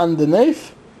look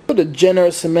underneath. Put a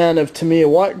generous amount of Tamiya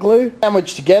white glue.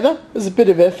 Sandwiched together. There's a bit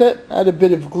of effort. Had a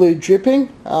bit of glue dripping.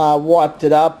 Wiped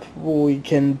it up. We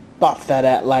can buff that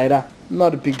out later.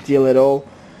 Not a big deal at all.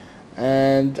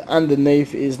 And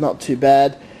underneath is not too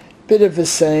bad. Bit of a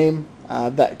seam.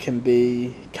 That can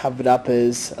be covered up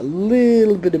as a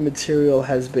little bit of material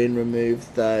has been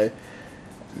removed, though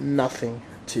nothing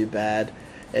too bad.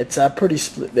 It's pretty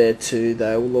split there too,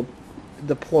 though. We'll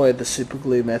deploy the super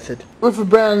glue method. With a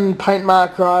brown paint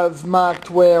marker, I've marked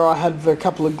where I have a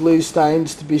couple of glue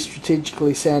stains to be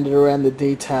strategically sanded around the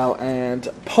detail and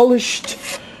polished.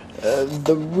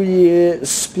 The rear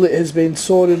split has been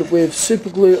sorted with super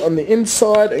glue on the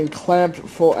inside and clamped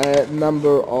for a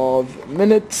number of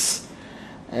minutes.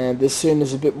 And as soon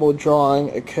as a bit more drying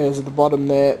occurs at the bottom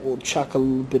there, we'll chuck a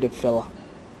little bit of filler.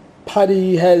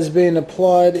 Putty has been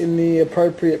applied in the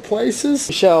appropriate places.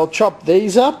 We shall chop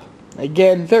these up.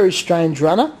 Again, very strange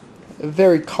runner.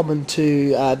 Very common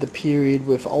to the period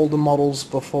with older models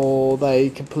before they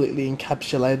completely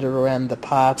encapsulated around the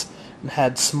part and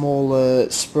had smaller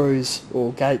sprues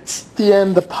or gates. At the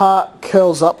end, the part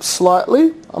curls up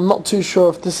slightly. I'm not too sure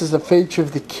if this is a feature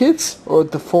of the kit or a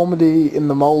deformity in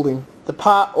the moulding. The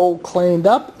part all cleaned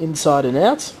up inside and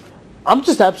out. I'm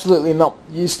just absolutely not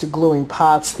used to gluing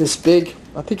parts this big.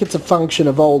 I think it's a function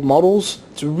of old models.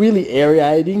 It's really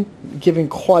aerating, giving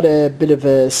quite a bit of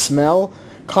a smell.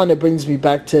 Kind of brings me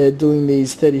back to doing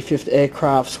these 35th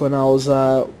aircrafts when I was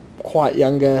quite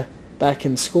younger back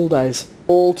in school days.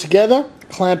 All together,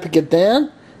 clamping it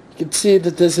down. You can see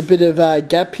that there's a bit of a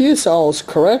gap here, so I was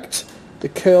correct. The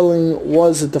curling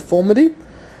was a deformity.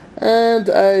 And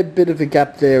a bit of a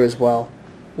gap there as well.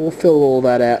 We'll fill all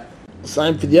that out.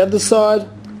 Same for the other side.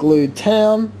 Glued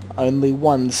down, only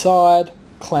one side,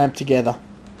 clamped together.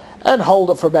 And hold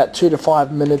it for about 2 to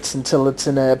 5 minutes until it's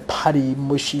in a putty,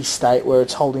 mushy state where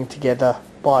it's holding together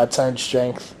by its own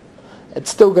strength.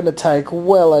 It's still going to take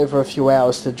well over a few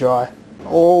hours to dry.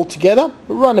 All together,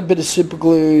 run a bit of super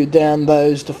glue down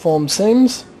those deformed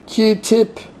seams.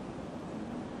 Q-tip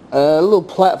a little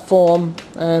platform,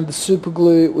 and the super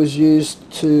glue was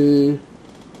used to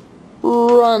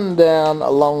run down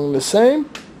along the seam.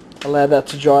 Allow that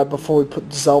to dry before we put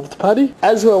dissolved putty.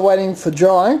 As we're waiting for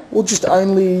drying, we'll just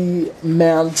only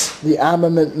mount the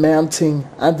armament mounting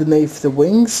underneath the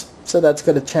wings, so that's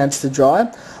got a chance to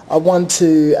dry. I want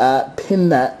to pin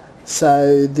that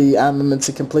so the armaments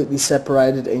are completely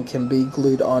separated and can be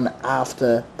glued on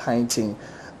after painting,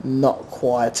 not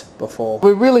quite before.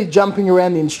 We're really jumping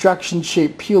around the instruction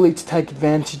sheet purely to take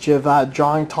advantage of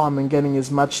drying time and getting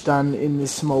as much done in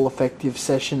this small effective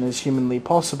session as humanly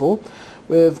possible.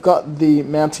 We've got the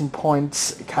mounting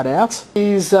points cut out.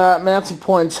 These mounting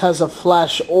points has a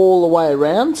flash all the way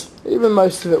around. Even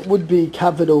most of it would be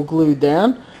covered or glued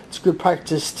down. It's good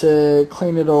practice to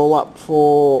clean it all up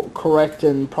for correct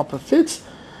and proper fit.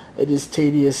 It is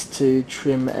tedious to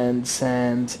trim and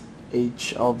sand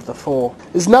each of the four.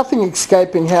 There's nothing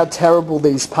escaping how terrible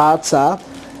these parts are.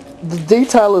 The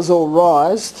detail is all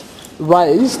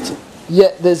raised,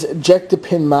 yet there's ejector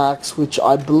pin marks which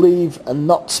I believe are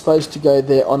not supposed to go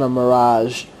there on a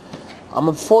Mirage. I'm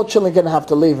unfortunately going to have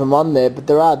to leave them on there, but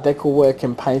there are decal work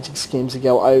and painting schemes that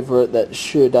go over it that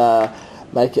should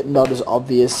make it not as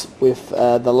obvious with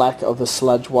the lack of a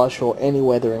sludge wash or any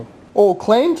weathering. All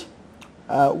cleaned.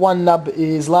 One nub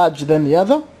is larger than the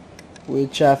other,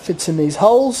 which fits in these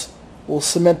holes. We'll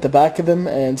cement the back of them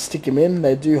and stick them in.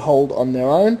 They do hold on their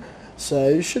own, so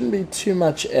it shouldn't be too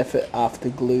much effort after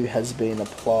glue has been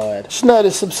applied. Just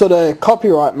notice some sort of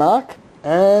copyright mark,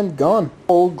 and gone.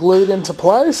 All glued into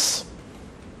place,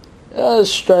 as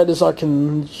straight as I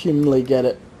can humanly get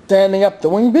it. Standing up the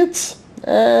wing bits,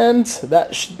 and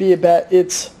that should be about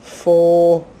it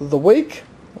for the week.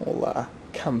 We'll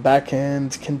come back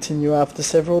and continue after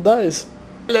several days.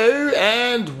 Hello,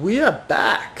 and we are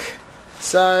back.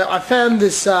 So I found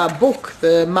this book,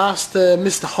 the Master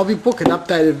Mr. Hobby book, an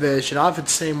updated version. I haven't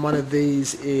seen one of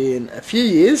these in a few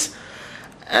years,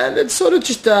 and it sort of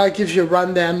just gives you a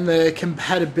rundown, the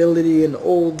compatibility and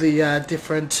all the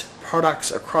different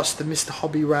products across the Mr.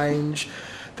 Hobby range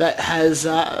that has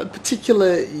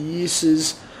particular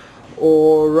uses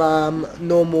or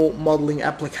normal modelling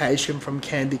application, from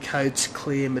candy coats,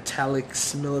 clear,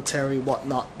 metallics, military,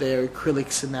 whatnot, their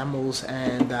acrylics, enamels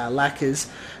and lacquers.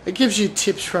 It gives you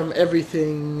tips from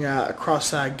everything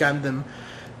across Gundam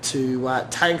to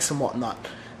tanks and whatnot.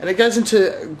 And it goes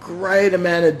into a great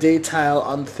amount of detail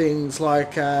on things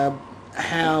like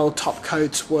how top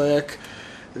coats work,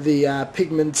 the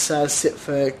pigments sit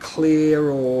for clear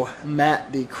or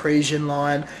matte, the accretion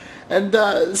line, and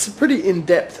it's a pretty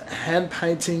in-depth hand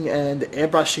painting and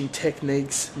airbrushing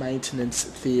techniques, maintenance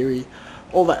theory,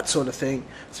 all that sort of thing.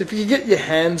 So if you get your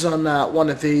hands on one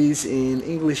of these in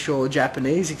English or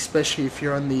Japanese, especially if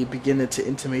you're on the beginner to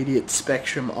intermediate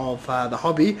spectrum of the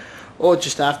hobby, or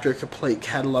just after a complete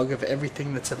catalogue of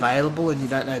everything that's available and you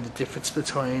don't know the difference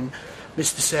between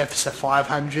Mr. Surfacer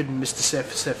 500 and Mr.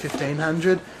 Surfacer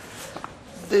 1500,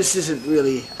 this isn't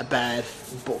really a bad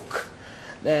book.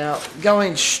 Now,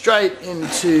 going straight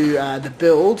into the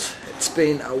build, it's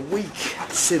been a week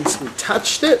since we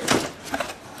touched it.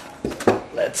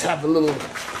 Let's have a little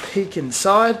peek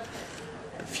inside.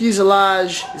 The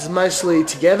fuselage is mostly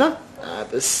together.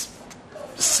 The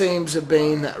seams have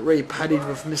been re-puttied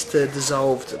with Mr.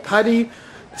 Dissolved Putty.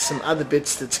 There's some other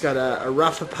bits that's got a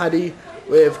rougher putty.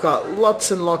 We've got lots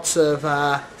and lots of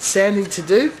sanding to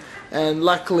do, and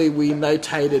luckily we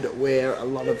notated where a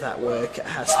lot of that work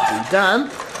has to be done.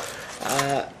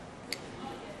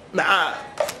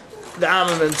 The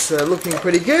armaments are looking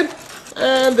pretty good,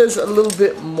 and there's a little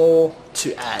bit more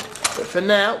to add. But for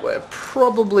now, we're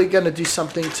probably going to do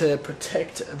something to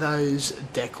protect those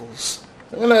decals.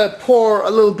 I'm going to pour a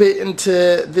little bit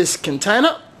into this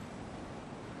container.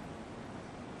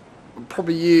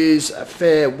 Probably use a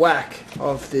fair whack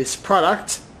of this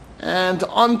product, and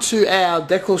onto our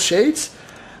decal sheets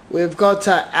we've got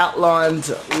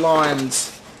outlined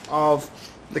lines of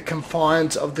the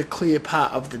confines of the clear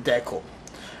part of the decal.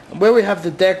 And where we have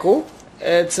the decal,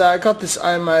 it's got this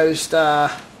almost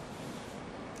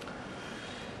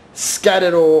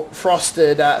scattered or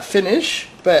frosted finish,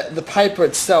 but the paper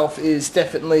itself is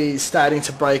definitely starting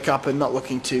to break up and not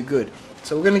looking too good.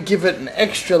 So we're going to give it an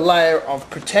extra layer of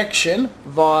protection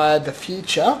via the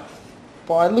future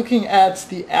by looking at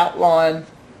the outline,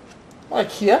 like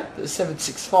here, the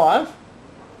 765,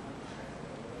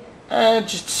 and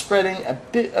just spreading a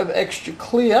bit of extra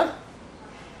clear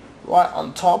right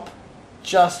on top,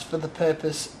 just for the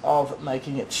purpose of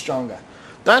making it stronger.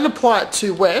 Don't apply it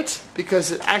too wet,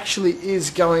 because it actually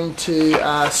is going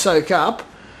to soak up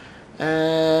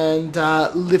and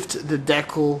lift the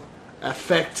decal,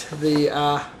 affect the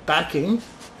backing,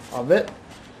 of it,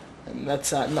 and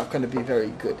that's not going to be very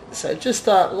good. So just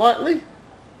lightly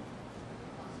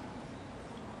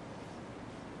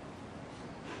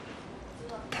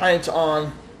paint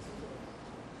on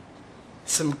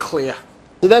some clear.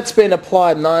 So that's been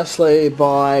applied nicely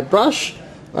by brush.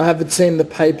 I haven't seen the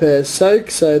paper soak,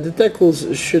 so the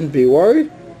decals shouldn't be worried.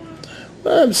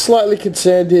 What I'm slightly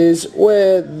concerned is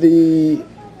where the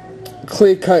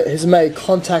clear coat has made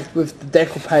contact with the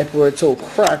decal paper where it's all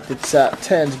cracked, it's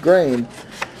turned green.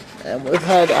 And we've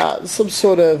had some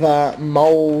sort of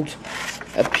mould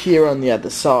appear on the other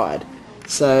side.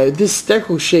 So this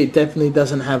decal sheet definitely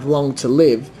doesn't have long to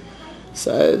live.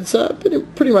 So it's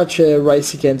pretty much a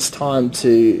race against time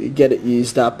to get it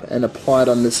used up and applied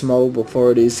on this mould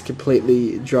before it is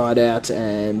completely dried out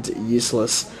and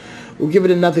useless. We'll give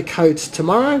it another coat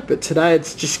tomorrow, but today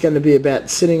it's just going to be about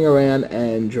sitting around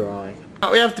and drying.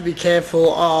 We have to be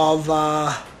careful of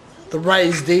the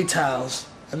raised details,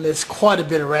 and there's quite a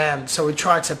bit around, so we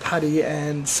try to putty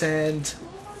and sand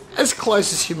as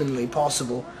close as humanly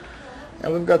possible.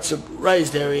 And we've got some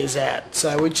raised areas out,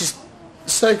 so we just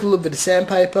soak a little bit of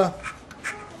sandpaper.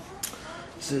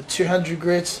 This is a 200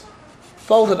 grit,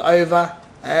 fold it over,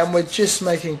 and we're just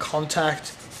making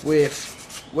contact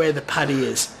with where the putty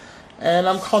is. And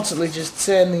I'm constantly just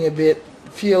sanding a bit,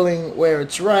 feeling where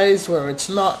it's raised, where it's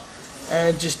not,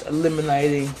 and just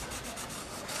eliminating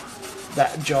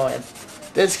that joint.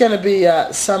 There's going to be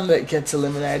some that gets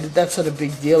eliminated. That's not a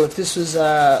big deal. If this was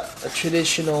a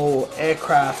traditional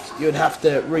aircraft, you would have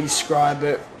to re-scribe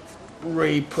it,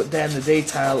 re-put down the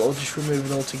detail, or just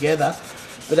remove it altogether.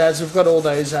 But as we've got all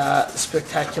those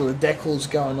spectacular decals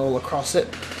going all across it,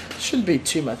 it shouldn't be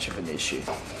too much of an issue.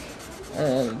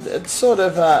 And it's sort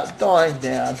of dying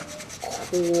down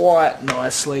quite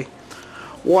nicely.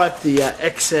 Wipe the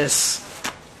excess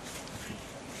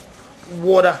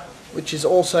water, which is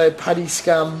also putty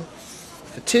scum,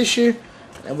 for tissue,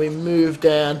 and we move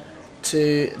down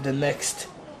to the next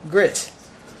grit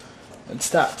and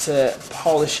start to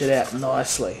polish it out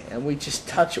nicely. And we just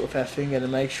touch it with our finger to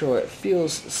make sure it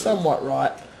feels somewhat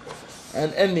right.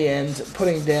 And in the end,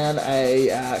 putting down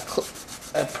a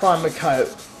primer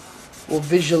coat will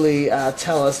visually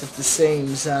tell us if the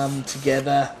seams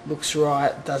together looks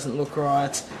right, doesn't look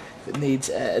right, if it needs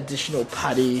additional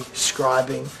putty,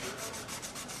 scribing,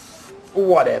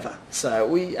 whatever. So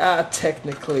we are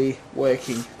technically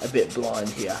working a bit blind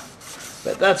here.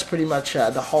 But that's pretty much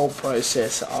the whole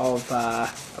process of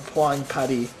applying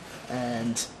putty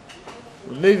and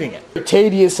removing it.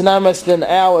 Tedious and almost an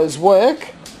hour's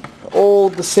work. All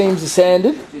the seams are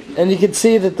sanded, and you can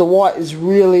see that the white is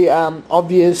really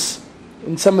obvious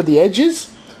in some of the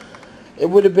edges. It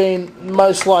would have been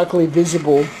most likely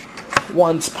visible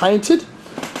once painted,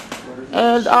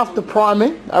 and after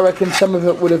priming I reckon some of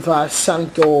it would have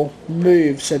sunk or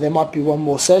moved, so there might be one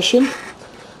more session.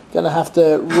 Gonna have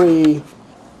to redo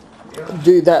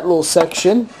that little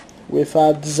section with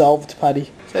dissolved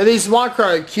putty. So these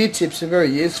micro Q-tips are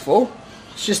very useful.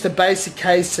 It's just a basic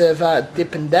case of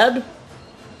dip and dab,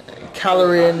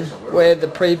 colour in where the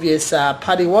previous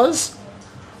putty was,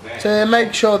 to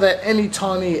make sure that any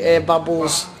tiny air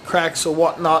bubbles, cracks or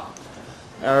whatnot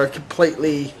are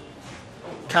completely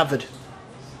covered.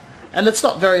 And it's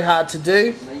not very hard to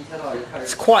do.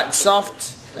 It's quite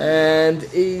soft and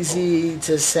easy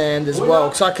to sand as well,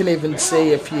 because I can even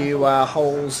see a few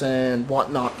holes and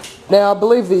whatnot. Now I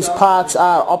believe these parts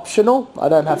are optional. I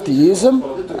don't have to use them.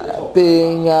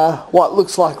 Being what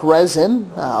looks like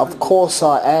resin, of course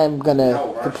I am going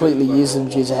to completely use them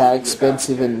due to how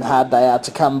expensive and hard they are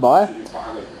to come by.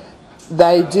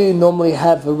 They do normally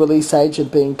have a release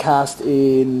agent being cast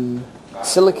in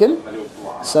silicon,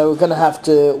 so we're going to have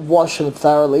to wash them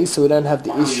thoroughly so we don't have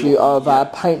the issue of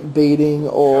paint beading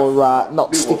or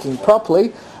not sticking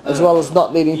properly, as well as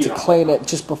not needing to clean it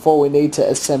just before we need to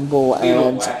assemble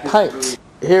and paint.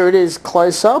 Here it is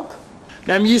close up.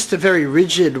 Now I'm used to a very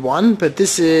rigid one, but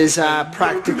this is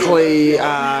practically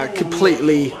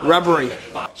completely rubbery.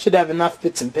 Should have enough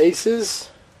bits and pieces.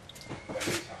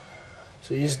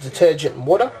 So use detergent and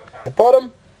water at the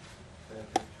bottom.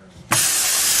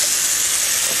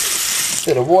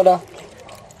 Bit of water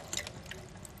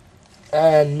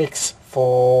and mix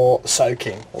for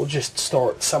soaking. We'll just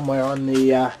store it somewhere on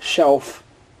the shelf.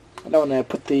 I don't want to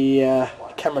put the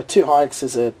camera too high because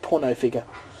there's a porno figure.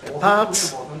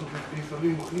 Parts,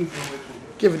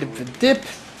 give it a dip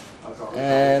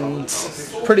and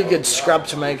pretty good scrub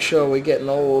to make sure we're getting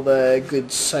all the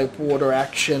good soap water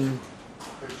action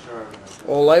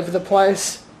all over the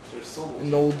place,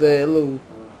 and all the little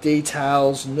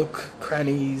details, nook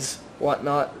crannies,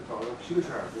 whatnot.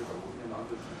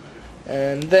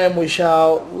 And then we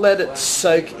shall let it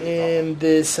soak in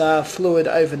this fluid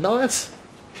overnight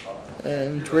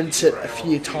and rinse it a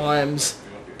few times,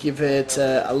 give it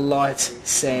a light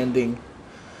sanding.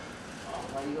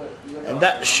 And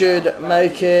that should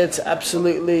make it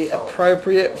absolutely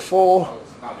appropriate for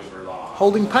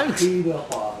holding paint.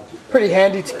 Pretty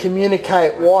handy to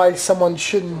communicate why someone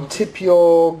shouldn't tip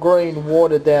your green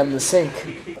water down the sink.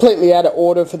 Completely out of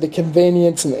order for the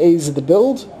convenience and ease of the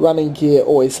build. Running gear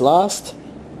always last.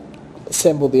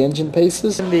 Assemble the engine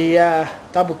pieces. In the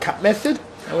double cut method,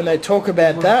 and when they talk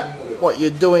about that, what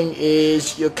you're doing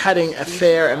is you're cutting a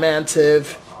fair amount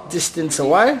of distance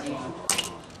away.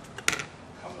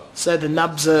 So the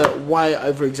nubs are way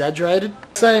over exaggerated.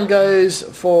 Same goes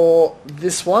for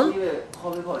this one.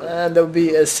 And there will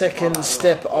be a second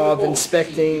step of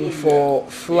inspecting for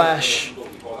flash,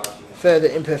 further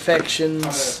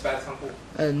imperfections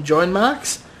and join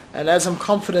marks. And as I'm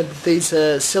confident that these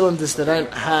are cylinders that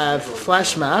don't have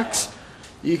flash marks,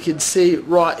 you can see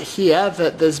right here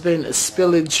that there's been a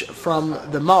spillage from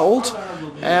the mould,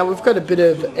 and we've got a bit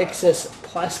of excess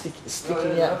plastic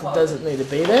sticking out that doesn't need to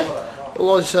be there. We'll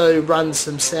also run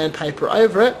some sandpaper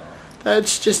over it.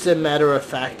 It's just a matter of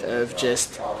fact of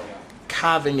just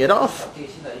carving it off,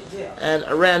 and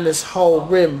around this whole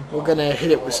rim we're going to hit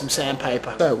it with some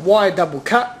sandpaper. So why double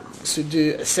cut? So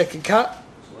do a second cut,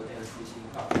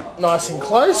 nice and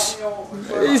close.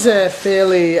 These are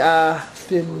fairly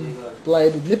thin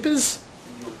bladed nippers.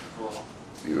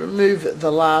 You remove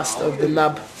the last of the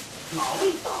nub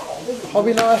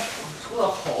hobby knife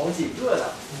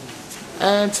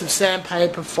and some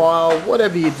sandpaper file,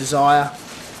 whatever you desire.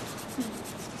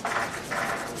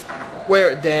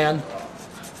 Wear it down,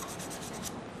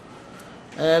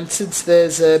 and since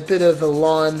there's a bit of a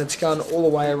line that's going all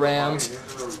the way around,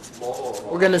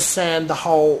 we're going to sand the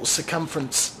whole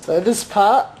circumference. So this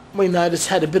part we noticed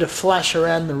had a bit of flash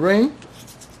around the ring,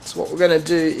 so what we're going to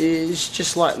do is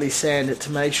just lightly sand it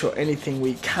to make sure anything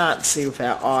we can't see with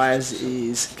our eyes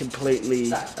is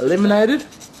completely eliminated.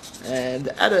 And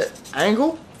at an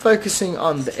angle, focusing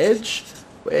on the edge,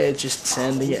 we're just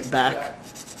sanding it back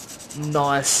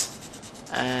nice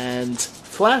and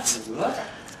flat.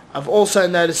 I've also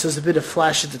noticed there's a bit of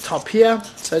flash at the top here,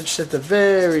 so just at the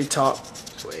very top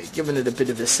we're giving it a bit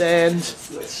of a sand,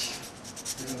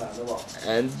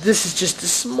 and this is just a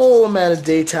small amount of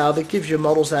detail that gives your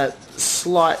models that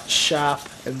slight sharp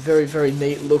and very, very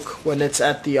neat look when it's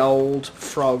at the old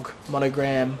frog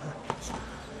monogram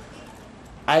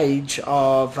age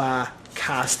of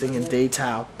casting and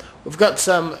detail. We've got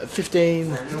some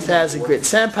 15,000 grit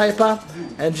sandpaper,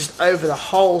 and just over the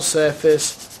whole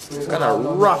surface we're going to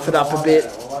rough it up a bit,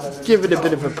 give it a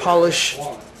bit of a polish,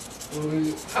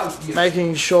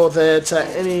 making sure that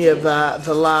any of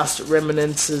the last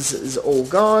remnants is all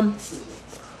gone,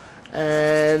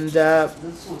 and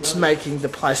just making the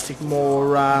plastic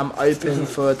more open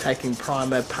for taking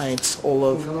primer, paints, all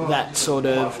of that sort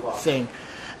of thing.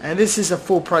 And this is a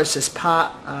full process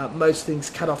part. Most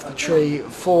things cut off the tree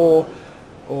for,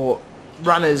 or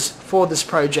runners for this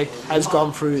project, has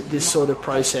gone through this sort of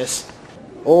process.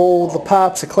 All the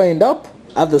parts are cleaned up.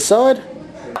 Other side.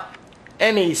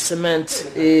 Any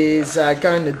cement is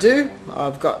going to do.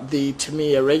 I've got the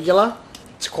Tamiya regular.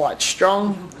 It's quite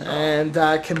strong and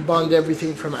can bond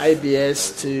everything from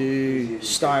ABS to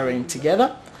styrene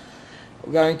together.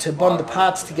 We're going to bond the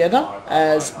parts together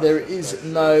as there is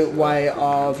no way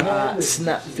of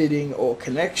snap fitting or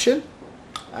connection.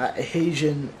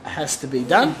 Adhesion has to be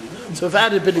done. So we've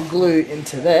added a bit of glue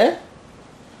into there.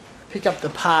 Pick up the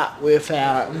part with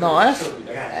our knife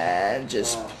and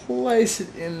just place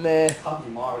it in there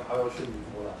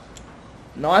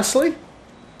nicely.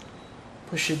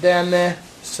 Push it down there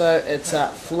so it's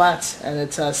flat and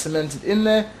it's cemented in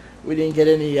there. We didn't get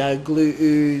any glue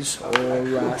ooze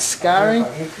or scarring.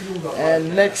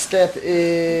 And next step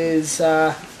is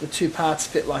the two parts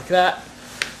fit like that.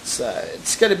 So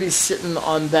it's going to be sitting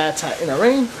on that inner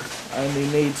ring. Only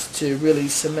needs to really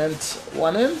cement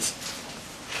one end.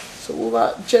 So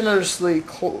we'll generously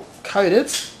coat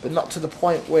it, but not to the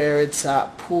point where it's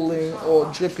pooling or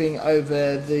dripping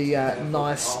over the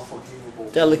nice,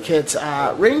 delicate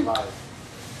ring.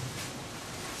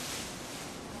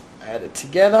 Add it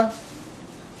together,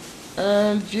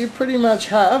 and you pretty much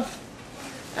have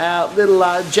our little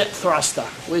jet thruster,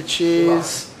 which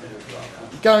is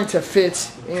going to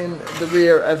fit in the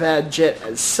rear of our jet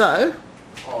as so.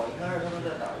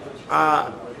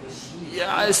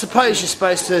 Yeah, I suppose you're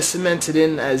supposed to cement it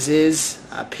in as is.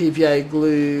 PVA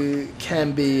glue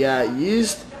can be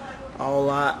used. I'll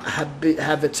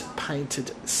have it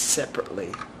painted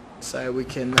separately so we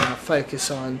can focus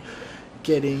on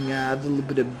getting a little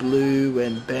bit of blue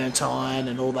and burnt iron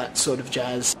and all that sort of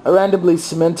jazz. I randomly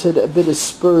cemented a bit of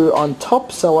sprue on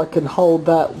top so I can hold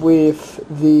that with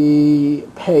the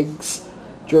pegs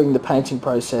during the painting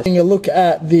process. Taking a look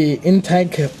at the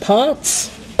intake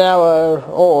parts. An hour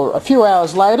or a few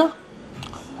hours later,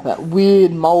 that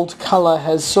weird mould colour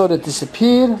has sort of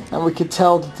disappeared, and we could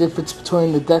tell the difference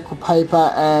between the decal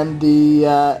paper and the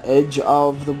edge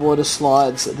of the water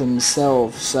slides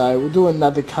themselves. So we'll do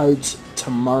another coat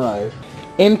tomorrow.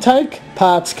 Intake,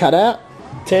 parts cut out,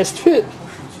 test fit,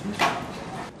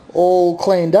 all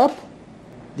cleaned up.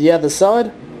 The other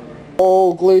side,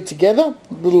 all glued together.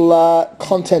 Little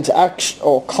contact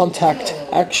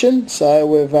action, so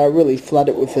we've really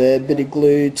flooded it with a bit of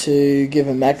glue to give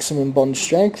a maximum bond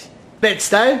strength. Next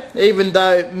day, even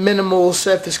though minimal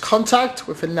surface contact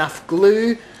with enough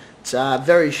glue, it's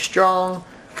very strong.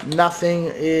 Nothing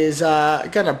is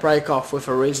going to break off with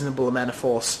a reasonable amount of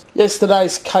force.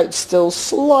 Yesterday's coat's still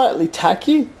slightly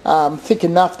tacky, thick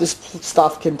enough this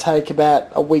stuff can take about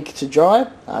a week to dry.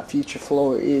 Future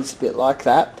floor is a bit like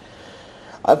that.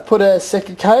 I've put a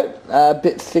second coat, a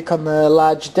bit thick on the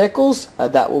large decals,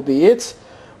 that will be it.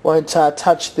 Won't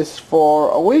touch this for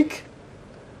a week,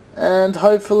 and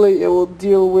hopefully it will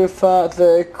deal with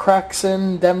the cracks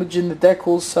and damage in the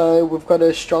decals, so we've got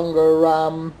a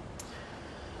stronger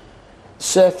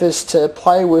surface to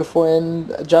play with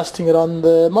when adjusting it on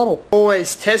the model.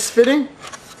 Always test fitting.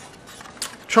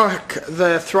 Chuck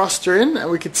the thruster in and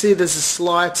we can see there's a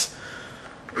slight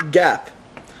gap.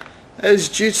 That is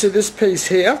due to this piece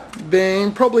here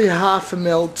being probably half a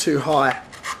mil too high.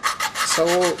 So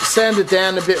we'll sand it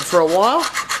down a bit for a while.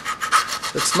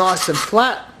 It's nice and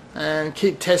flat, and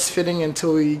keep test fitting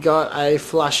until we got a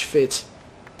flush fit.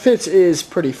 Fit is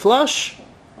pretty flush.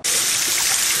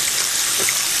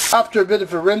 After a bit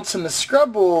of a rinse and a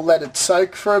scrub, we'll let it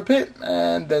soak for a bit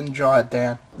and then dry it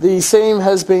down. The seam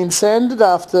has been sanded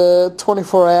after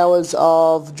 24 hours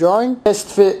of drying. Test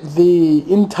fit the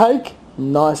intake,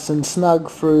 nice and snug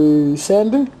through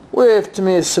sanding. With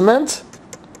Tamiya cement,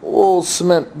 we'll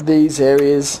cement these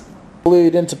areas.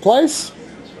 Glued into place,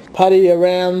 putty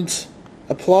around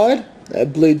applied,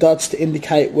 blue dots to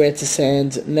indicate where to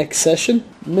sand next session.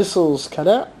 Missiles cut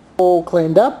out, all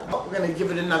cleaned up. We're going to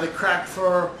give it another crack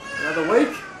for another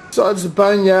week. Besides the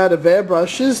boneyard of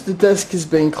airbrushes, the desk has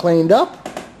been cleaned up,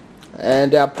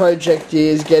 and our project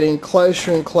is getting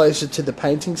closer and closer to the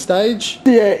painting stage.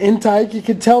 The intake, you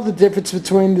can tell the difference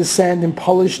between the sand and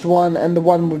polished one and the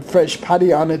one with fresh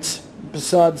putty on it,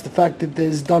 besides the fact that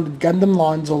there's dotted Gundam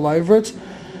lines all over it.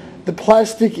 The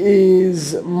plastic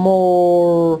is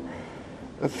more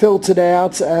filtered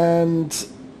out and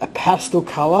a pastel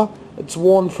colour. It's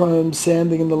worn from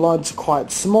sanding and the lines are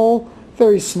quite small,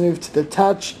 very smooth to the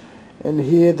touch, and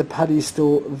here the putty is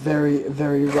still very,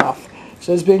 very rough.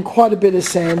 So there's been quite a bit of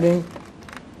sanding.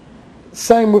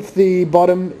 Same with the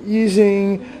bottom,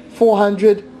 using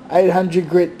 400, 800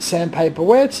 grit sandpaper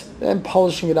wet, and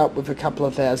polishing it up with a couple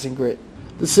of thousand grit.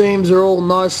 The seams are all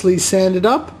nicely sanded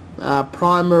up.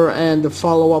 Primer and the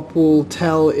follow-up will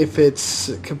tell if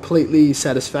it's completely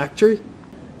satisfactory.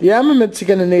 The armaments are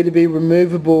going to need to be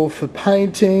removable for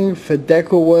painting, for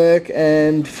decal work,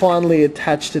 and finally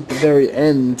attached at the very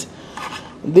end.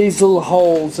 These little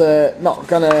holes are not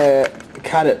going to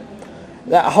cut it.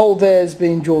 That hole there has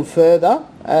been drilled further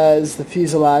as the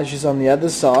fuselage is on the other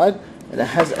side, and it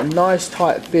has a nice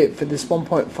tight fit for this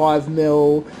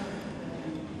 1.5mm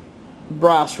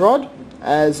brass rod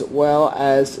as well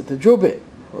as the drill bit.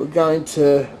 We're going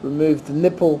to remove the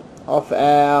nipple off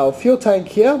our fuel tank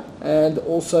here and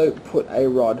also put a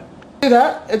rod. To do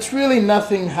that, it's really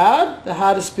nothing hard. The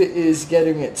hardest bit is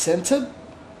getting it centered.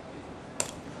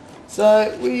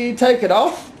 So we take it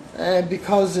off, and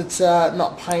because it's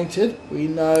not painted, we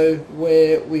know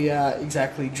where we are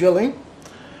exactly drilling.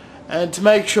 And to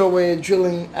make sure we're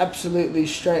drilling absolutely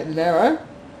straight and narrow,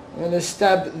 I'm going to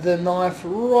stab the knife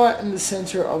right in the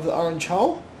center of the orange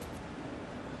hole,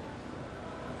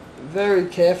 very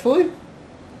carefully,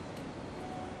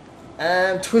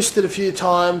 and twist it a few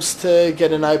times to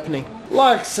get an opening,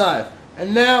 like so.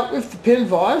 And now with the pin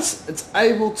vise, it's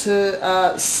able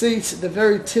to seat the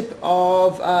very tip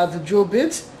of the drill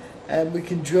bit, and we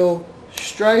can drill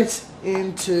straight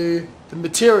into the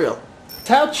material.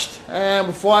 Attached, and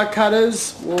with wire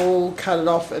cutters, we'll cut it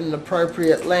off at an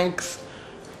appropriate length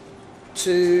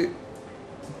to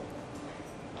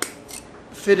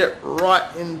fit it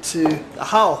right into the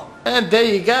hull. And there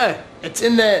you go. It's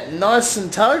in there nice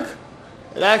and tug.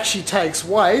 It actually takes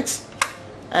weight,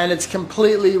 and it's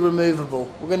completely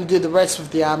removable. We're going to do the rest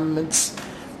with the armaments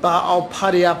but I'll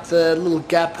putty up the little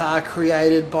gap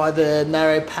created by the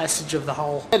narrow passage of the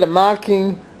hole. Get a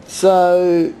marking,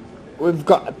 so we've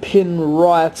got a pin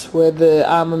right where the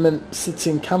armament sits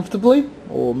in comfortably,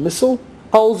 or missile.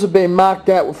 Holes have been marked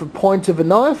out with a point of a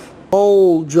knife,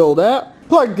 all drilled out,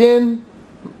 plugged in,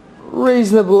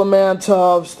 reasonable amount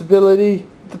of stability.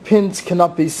 The pins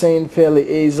cannot be seen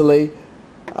fairly easily.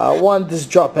 One does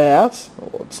drop out,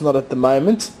 or it's not at the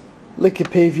moment. Liquor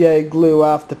PVA glue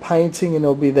after painting and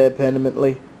it'll be there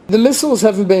permanently. The missiles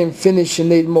haven't been finished and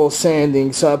need more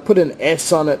sanding, so I put an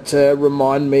S on it to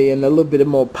remind me and a little bit of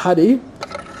more putty.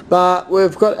 But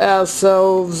we've got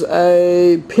ourselves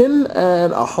a pin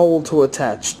and a hole to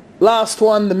attach. Last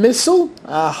one, the missile,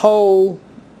 a hole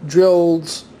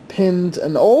drilled, pinned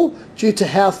and all. Due to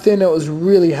how thin it was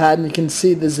really hard, and you can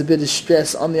see there's a bit of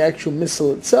stress on the actual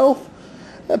missile itself.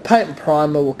 A paint and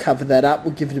primer will cover that up.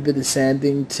 We'll give it a bit of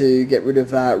sanding to get rid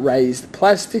of raised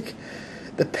plastic.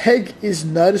 The peg is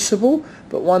noticeable,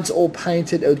 but once all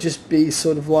painted it'll just be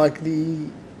sort of like the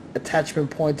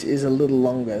attachment point is a little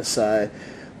longer, so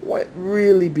won't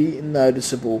really be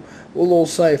noticeable. We'll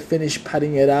also finish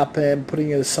putting it up and putting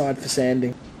it aside for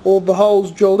sanding. All the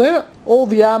holes drilled out, all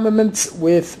the armaments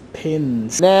with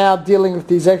pins. Now dealing with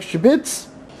these extra bits,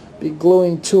 be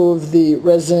gluing 2 of the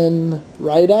resin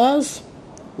radars,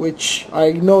 which I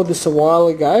ignored this a while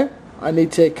ago. I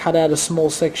need to cut out a small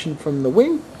section from the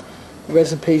wing. The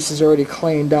resin piece is already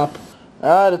cleaned up.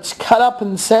 Alright, it's cut up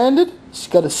and sanded. Just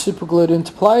got to super glue it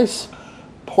into place.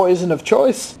 Poison of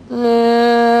choice.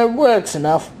 Works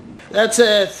enough. That's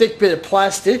a thick bit of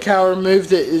plastic. How I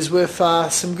removed it is with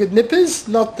some good nippers,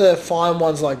 not the fine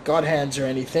ones like God hands or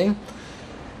anything,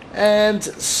 and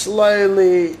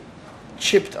slowly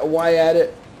chipped away at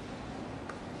it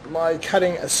by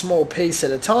cutting a small piece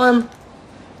at a time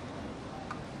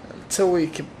until we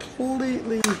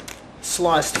completely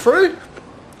sliced through.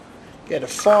 Get a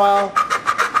file,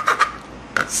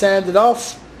 sand it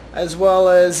off, as well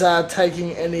as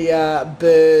taking any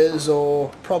burrs or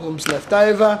problems left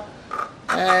over,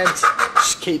 and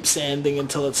just keep sanding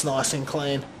until it's nice and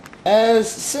clean.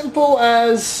 As simple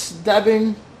as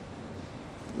dabbing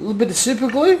a little bit of super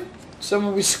glue, so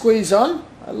when we squeeze on,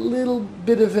 a little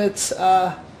bit of it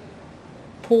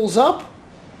pulls up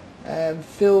and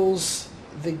fills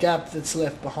the gap that's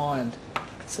left behind.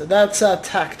 So that's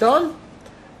tacked on.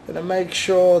 Gonna make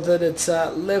sure that it's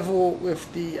level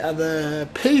with the other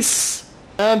piece,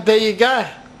 and there you go,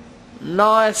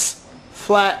 nice,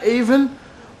 flat, even.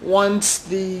 Once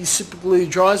the super glue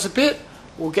dries a bit,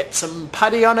 we'll get some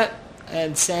putty on it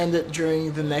and sand it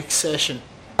during the next session.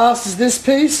 Last is this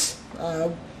piece,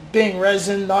 being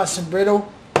resin, nice and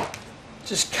brittle,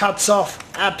 just cuts off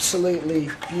absolutely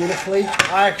beautifully.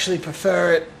 I actually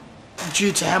prefer it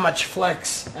due to how much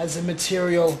flex as a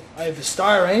material over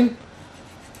styrene.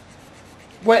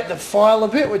 Wet the file a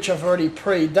bit, which I've already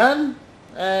pre-done,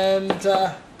 and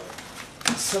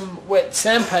some wet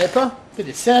sandpaper, bit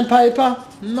of sandpaper,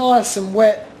 nice and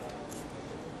wet,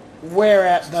 wear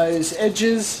out those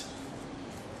edges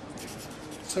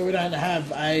so we don't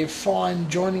have a fine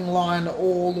joining line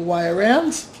all the way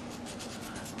around.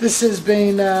 This has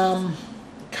been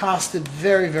casted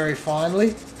very, very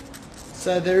finely,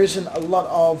 so there isn't a lot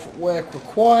of work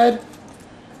required.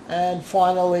 And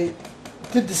finally,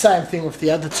 did the same thing with the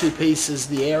other 2 pieces,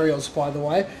 the aerials, by the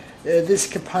way. This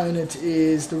component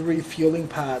is the refueling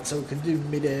part, so we can do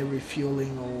mid-air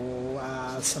refueling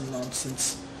or some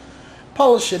nonsense.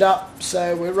 Polish it up,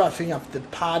 so we're roughing up the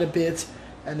part a bit,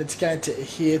 and it's going to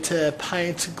adhere to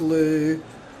paint, glue,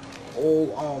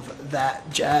 all of that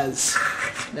jazz.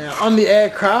 Now on the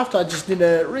aircraft, I just need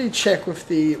to recheck with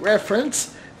the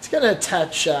reference. It's going to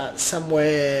attach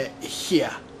somewhere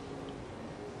here.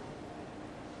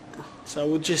 So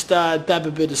we'll just dab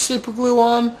a bit of super glue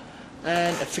on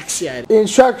and asphyxiate it. The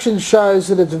instruction shows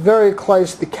that it's very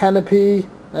close to the canopy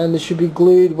and it should be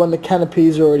glued when the canopy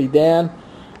is already down.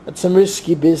 It's some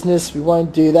risky business, we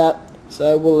won't do that,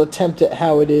 so we'll attempt it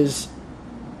how it is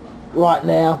right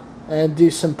now and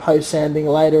do some post sanding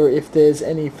later if there's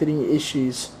any fitting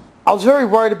issues. I was very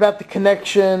worried about the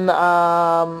connection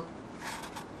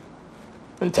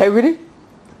integrity,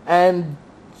 and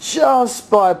just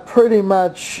by pretty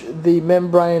much the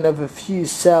membrane of a few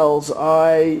cells,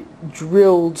 I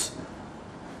drilled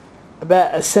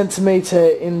about 1 centimeter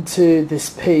into this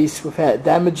piece without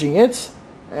damaging it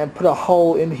and put a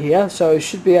hole in here, so it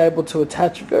should be able to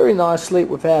attach very nicely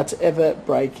without ever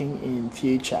breaking in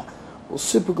future. We'll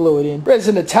super glue it in.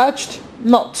 Resin attached,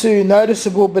 not too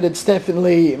noticeable, but it's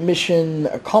definitely mission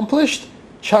accomplished.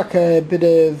 Chuck a bit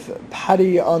of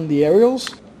putty on the aerials.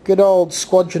 Good old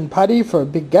squadron putty for a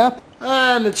big gap.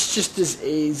 And it's just as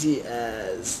easy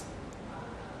as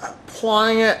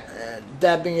applying it,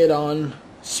 dabbing it on,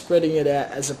 spreading it out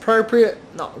as appropriate,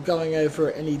 not going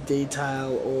over any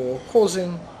detail or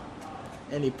causing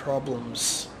any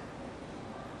problems.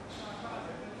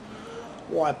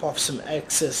 Wipe off some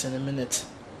excess in a minute.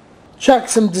 Chuck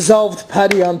some dissolved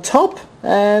putty on top,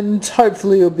 and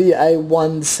hopefully it'll be a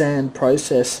one sand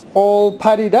process. All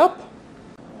puttied up.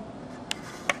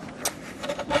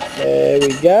 There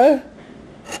we go.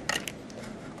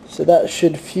 So that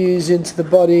should fuse into the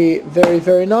body very,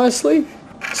 very nicely.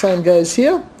 Same goes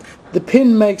here. The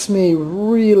pin makes me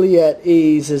really at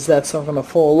ease, as that's not going to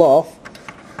fall off.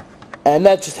 And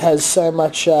that just has so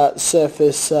much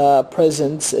surface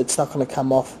presence, it's not going to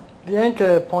come off. The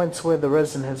anchor points where the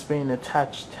resin has been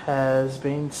attached has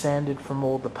been sanded from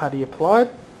all the putty applied.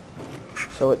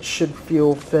 So it should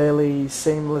feel fairly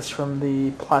seamless from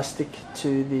the plastic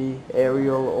to the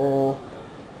aerial or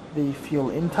the fuel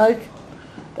intake.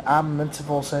 The armaments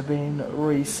have also been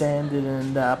resanded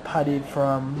and puttied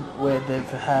from where they've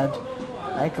had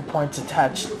anchor points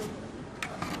attached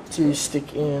to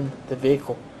stick in the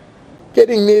vehicle.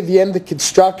 Getting near the end of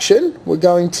construction, we're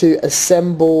going to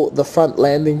assemble the front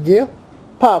landing gear.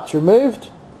 Parts removed,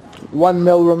 1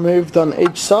 mil removed on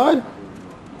each side.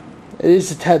 It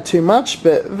is a tad too much,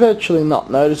 but virtually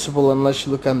not noticeable unless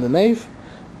you look underneath.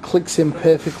 Clicks in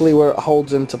perfectly where it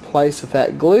holds into place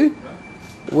without glue.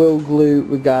 Will glue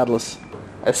regardless.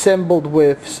 Assembled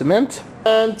with cement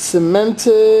and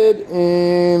cemented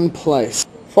in place.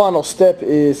 Final step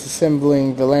is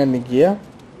assembling the landing gear.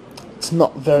 It's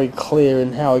not very clear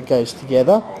in how it goes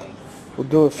together. We'll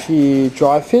do a few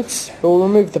dry fits, but we'll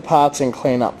remove the parts and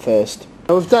clean up first.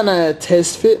 Now we've done a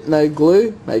test fit, no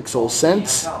glue, makes all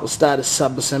sense. We'll start a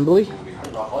sub-assembly.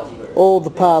 All the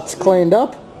parts cleaned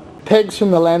up. Pegs from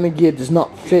the landing gear does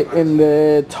not fit in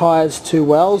the tyres too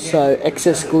well, so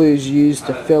excess glue is used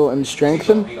to fill and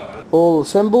strengthen. All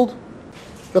assembled.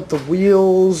 Got the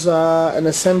wheels and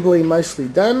assembly mostly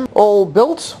done. All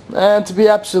built, and to be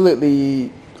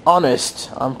absolutely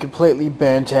honest, I'm completely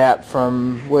burnt out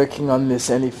from working on this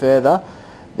any further.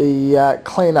 The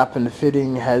cleanup and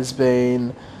fitting has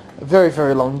been a very,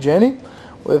 very long journey.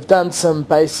 We've done some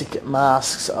basic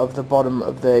masks of the bottom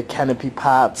of the canopy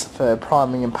parts for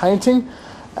priming and painting,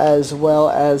 as well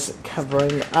as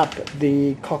covering up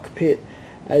the cockpit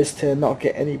as to not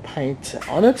get any paint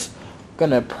on it.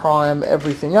 Going to prime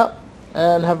everything up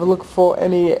and have a look for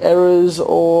any errors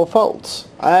or faults.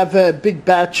 I have a big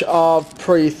batch of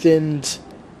pre-thinned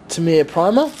Tamiya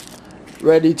primer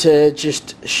ready to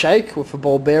just shake with a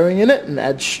ball bearing in it and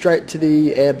add straight to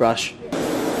the airbrush.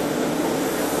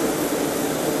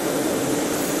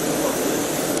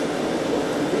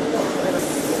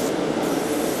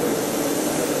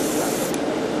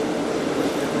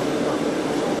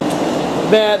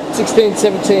 About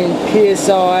 16-17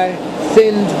 psi,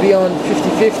 thinned beyond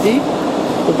 50-50.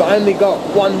 We've only got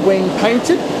one wing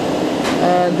painted,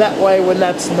 and that way when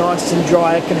that's nice and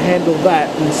dry I can handle that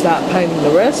and start painting the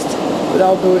rest, but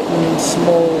I'll do it in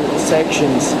small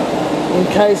sections. In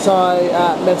case I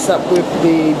mess up with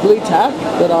the blue tack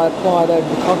that I applied over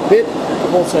the cockpit,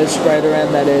 I've also sprayed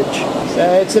around that edge.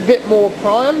 So it's a bit more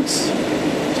primed,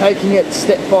 taking it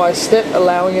step by step,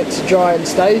 allowing it to dry in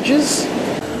stages.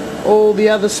 All the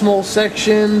other small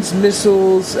sections,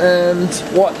 missiles and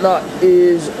whatnot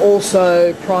is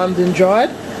also primed and dried.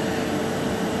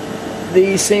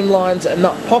 The seam lines are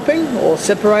not popping or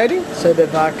separating, so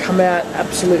they've come out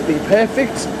absolutely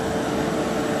perfect.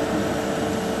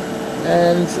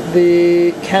 And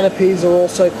the canopies are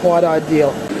also quite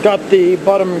ideal. Got the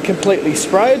bottom completely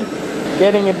sprayed,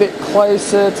 getting a bit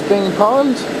closer to being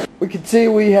primed. We can see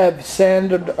we have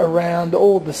sanded around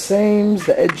all the seams,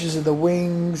 the edges of the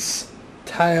wings,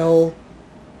 tail,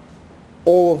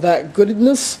 all of that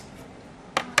goodness.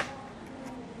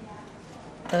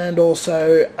 And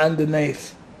also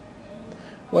underneath.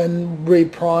 When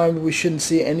re-primed, we shouldn't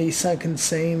see any sunken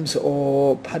seams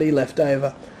or putty left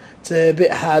over. It's a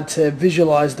bit hard to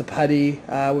visualize the putty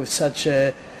with such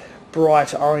a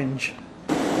bright orange.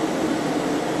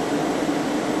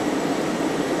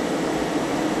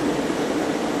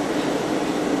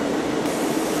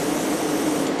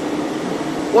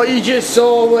 What you just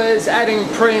saw was adding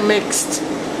pre-mixed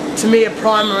Tamiya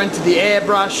primer into the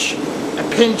airbrush,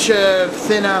 a pinch of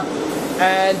thinner,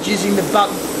 and using the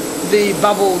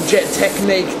bubble jet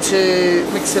technique to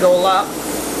mix it all up.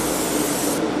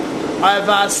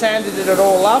 I've sanded it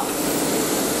all up,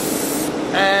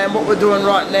 and what we're doing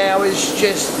right now is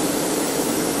just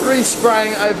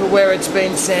respraying over where it's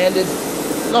been sanded,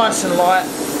 nice and light.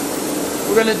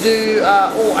 We're going to do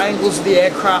all angles of the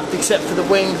aircraft except for the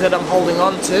wing that I'm holding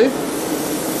on to.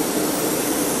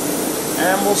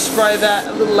 and we'll spray that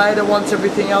a little later once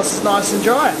everything else is nice and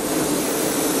dry.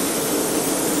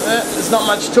 There's not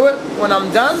much to it. When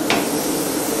I'm done,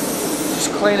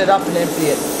 just clean it up and empty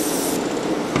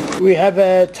it. We have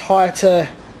a tighter,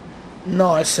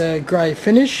 nice grey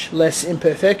finish, less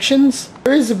imperfections.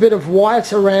 There is a bit of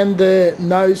white around the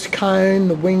nose cone,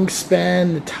 the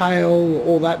wingspan, the tail,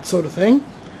 all that sort of thing.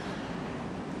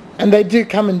 And they do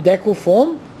come in decal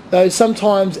form, though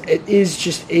sometimes it is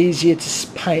just easier to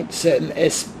paint certain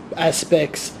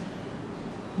aspects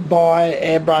by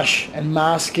airbrush and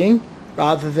masking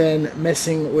rather than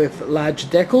messing with larger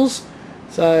decals.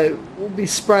 So we'll be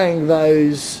spraying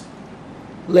those,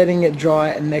 letting it dry,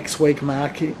 and next week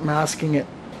masking it.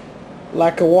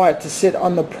 Lacquer white to sit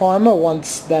on the primer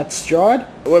once that's dried.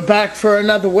 We're back for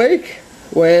another week.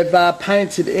 We've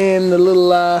painted in the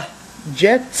little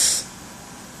jets,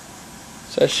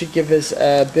 so it should give us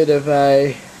a bit of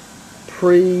a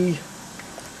pre-shade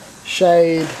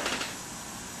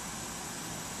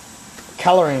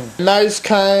colouring. Nose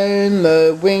cone,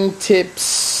 the wing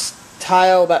tips,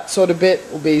 tail, that sort of bit,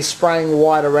 will be spraying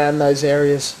white around those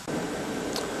areas.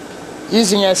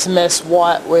 Using SMS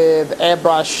white, we've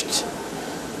airbrushed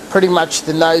pretty much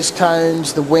the nose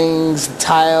cones, the wings, the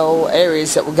tail,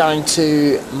 areas that we're going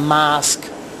to mask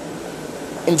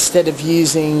instead of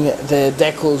using the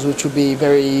decals, which would be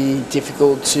very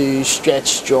difficult to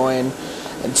stretch, join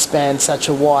and span such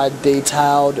a wide,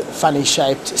 detailed, funny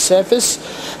shaped surface.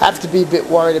 I have to be a bit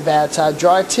worried about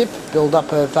dry tip, build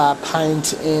up of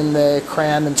paint in the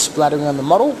crown and splattering on the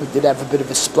model. We did have a bit of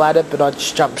a splatter, but I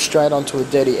just jumped straight onto a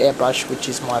dirty airbrush, which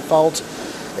is my fault.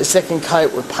 The second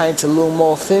coat with paint a little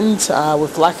more thinned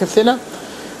with lacquer thinner,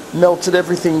 melted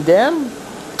everything down.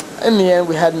 In the end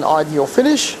we had an ideal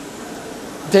finish.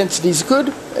 Density's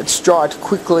good, it's dried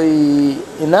quickly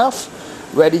enough,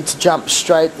 ready to jump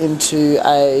straight into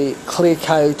a clear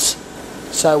coat,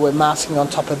 so we're masking on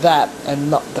top of that and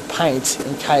not the paint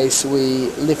in case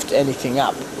we lift anything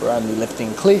up. We're only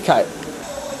lifting clear coat.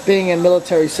 Being a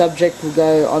military subject, we'll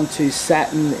go onto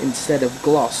satin instead of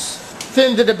gloss.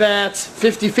 Thinned at about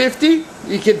 50-50.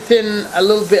 You can thin a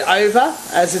little bit over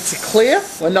as it's a clear.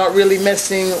 We're not really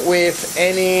messing with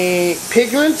any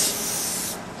pigment,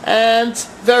 and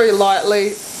very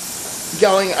lightly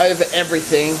going over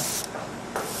everything.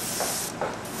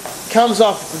 Comes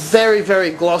off very, very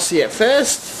glossy at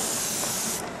first,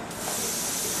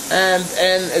 and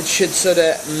it should sort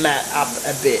of matte up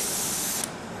a bit.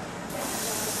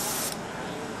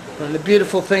 And the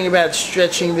beautiful thing about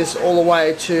stretching this all the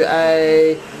way to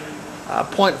a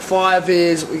 0.5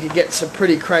 is we can get some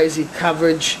pretty crazy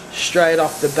coverage straight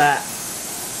off the bat.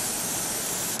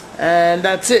 And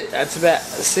that's it. That's about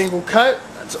a single coat.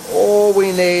 That's all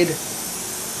we need.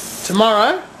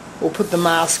 Tomorrow we'll put the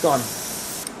mask on.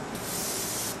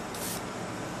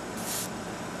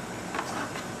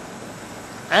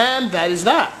 And that is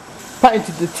that.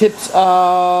 Painted the tips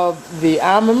of the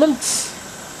armaments,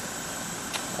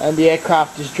 and the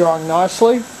aircraft is drying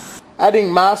nicely.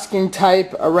 Adding masking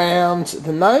tape around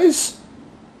the nose.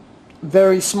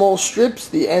 Very small strips,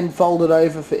 the end folded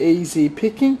over for easy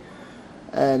picking,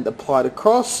 and applied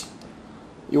across.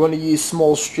 You want to use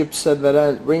small strips so they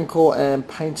don't wrinkle and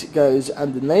paint goes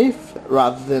underneath,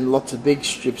 rather than lots of big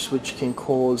strips which can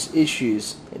cause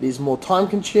issues. It is more time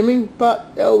consuming, but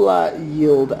it'll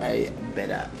yield a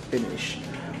better finish.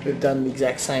 We've done the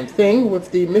exact same thing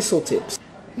with the missile tips.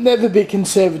 Never be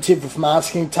conservative with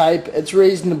masking tape. It's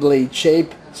reasonably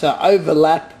cheap, so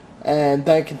overlap and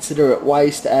don't consider it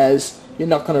waste, as you're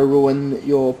not going to ruin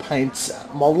your paint's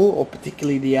model, or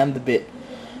particularly the underbit.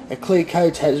 A clear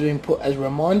coat has been put as a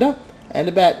reminder, and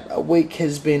about a week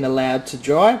has been allowed to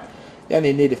dry. You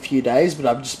only need a few days, but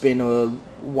I've just been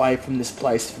away from this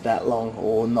place for that long,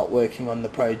 or not working on the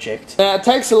project. Now, it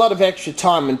takes a lot of extra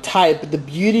time and tape, but the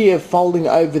beauty of folding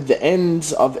over the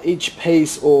ends of each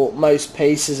piece, or most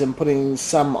pieces, and putting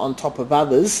some on top of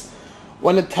others,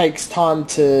 when it takes time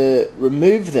to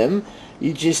remove them,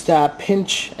 you just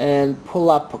pinch and pull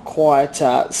up quite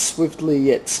swiftly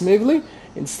yet smoothly,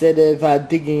 instead of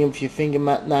digging with your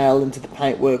fingernail into the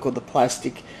paintwork or the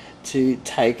plastic to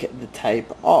take the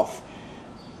tape off.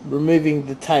 Removing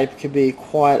the tape can be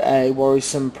quite a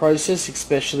worrisome process,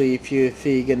 especially if you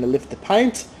fear you're going to lift the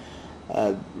paint.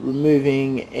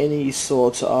 Removing any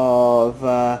sort of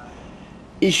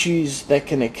issues that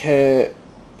can occur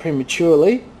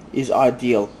prematurely is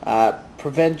ideal.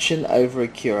 Prevention over a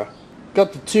cure.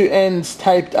 Got the two ends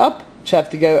taped up, which have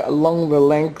to go along the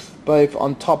length, both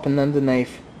on top and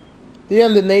underneath. The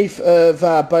underneath of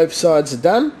both sides are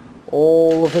done.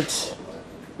 All of it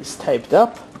is taped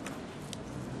up.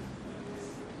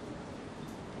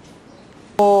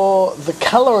 For the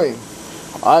colouring,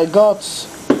 I got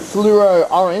fluoro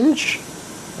orange,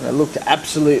 and it looked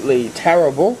absolutely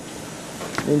terrible.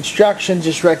 The instructions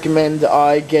just recommend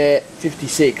I get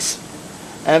 56,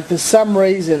 and for some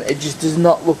reason it just does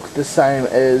not look the same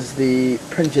as the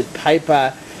printed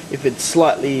paper if it's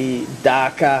slightly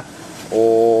darker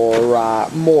or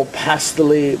more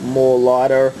pastel-y, more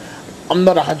lighter. I'm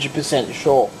not 100%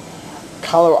 sure.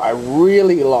 Colour I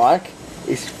really like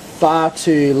is far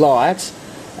too light,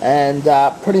 and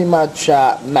pretty much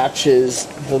matches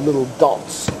the little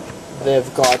dots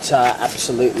they've got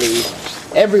absolutely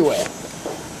everywhere.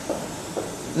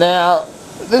 Now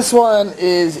this one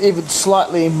is even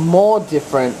slightly more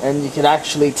different, and you can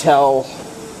actually tell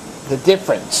the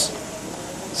difference.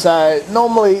 So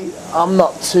normally I'm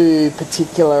not too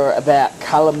particular about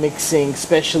colour mixing,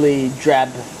 especially drab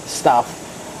stuff.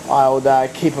 I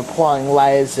would keep applying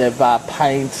layers of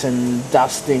paint and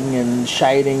dusting and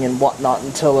shading and whatnot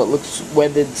until it looks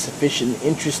weathered, sufficient,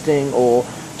 interesting, or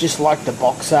just like the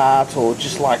box art or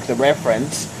just like the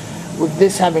reference. With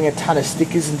this having a ton of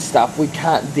stickers and stuff, we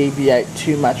can't deviate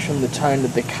too much from the tone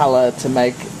of the colour to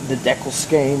make the decal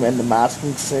scheme and the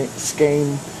masking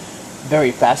scheme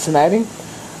very fascinating.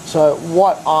 So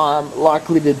what I'm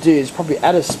likely to do is probably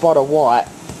add a spot of white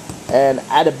and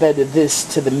add a bit of this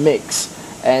to the mix,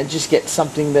 and just get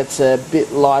something that's a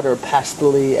bit lighter,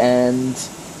 pastel-y and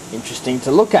interesting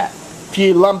to look at. A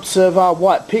few lumps of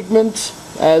white pigment,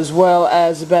 as well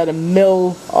as about a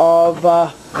mil of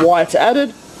white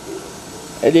added.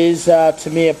 It is to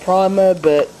me a primer,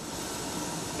 but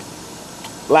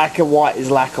lacquer white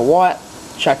is lacquer white.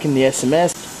 Chuck in the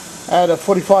SMS. At a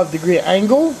 45-degree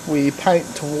angle, we paint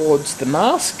towards the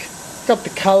mask. Got the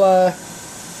colour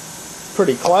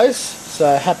pretty close,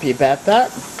 so happy about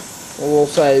that. We'll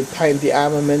also paint the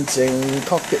armaments and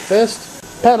cockpit first.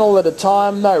 Panel at a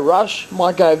time, no rush.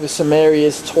 Might go over some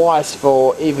areas twice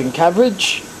for even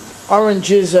coverage.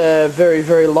 Oranges are very,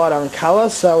 very light on colour,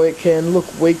 so it can look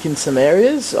weak in some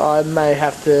areas. I may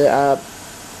have to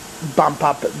bump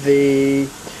up the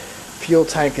fuel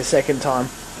tank a second time.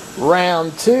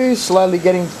 Round 2, slowly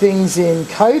getting things in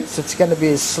coats. It's going to be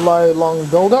a slow, long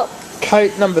build-up.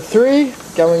 Coat number 3,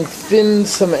 going thin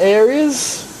some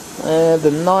areas, and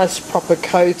a nice proper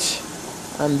coat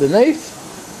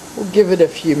underneath. We'll give it a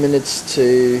few minutes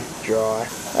to dry.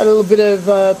 A little bit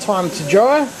of time to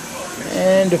dry,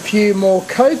 and a few more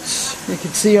coats. You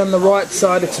can see on the right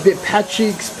side it's a bit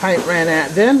patchy because paint ran out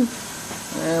then,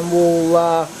 and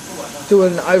we'll do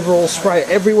an overall spray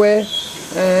everywhere,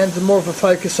 and more of a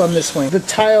focus on this wing. The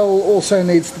tail also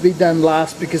needs to be done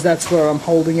last because that's where I'm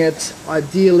holding it.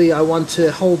 Ideally I want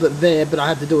to hold it there, but I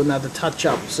had to do another touch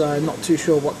up, so I'm not too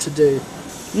sure what to do.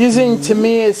 Using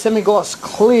Tamiya semi-gloss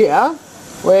clear,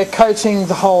 we're coating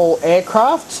the whole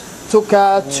aircraft. Took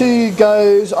 2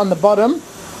 goes on the bottom,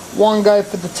 1 go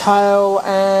for the tail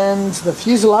and the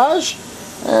fuselage,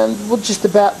 and we're just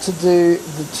about to do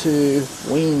the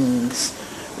 2 wings.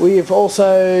 We've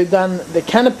also done the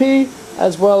canopy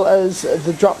as well as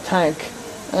the drop tank,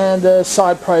 and a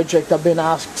side project I've been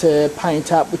asked to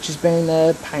paint up, which has been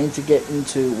a pain to get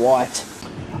into white.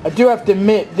 I do have to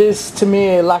admit, this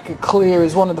Tamiya lacquer clear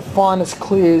is one of the finest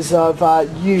clears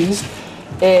I've used.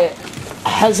 It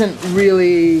hasn't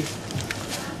really,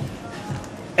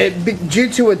 due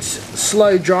to its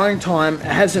slow drying time, it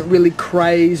hasn't really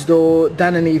crazed or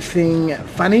done anything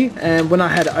funny, and when I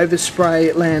had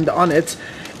overspray land on it,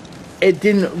 it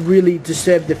didn't really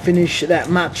disturb the finish that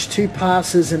much. 2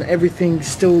 passes and everything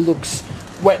still looks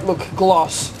wet look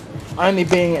gloss, only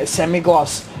being a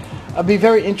semi-gloss. I'd be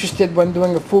very interested when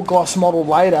doing a full gloss model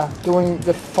later, doing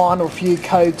the final few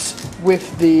coats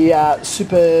with the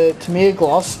Super Tamiya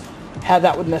gloss, how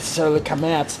that would necessarily come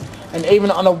out. And even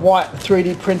on a white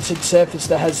 3D printed surface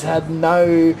that has had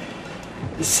no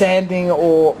sanding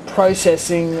or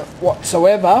processing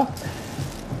whatsoever,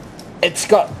 it's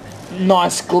got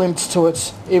nice glimpse to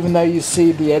it, even though you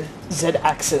see the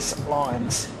Z-axis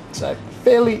lines. So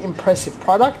fairly impressive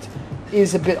product.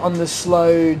 Is a bit on the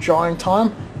slow drying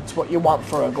time. It's what you want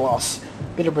for a gloss.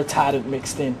 Bit of retardant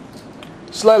mixed in.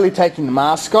 Slowly taking the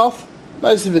mask off.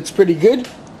 Most of it's pretty good,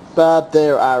 but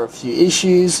there are a few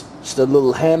issues. Just a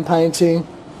little hand painting,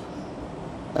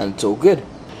 and it's all good.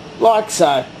 Like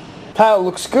so. Tail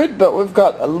looks good, but we've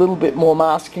got a little bit more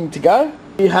masking to go.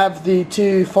 We have the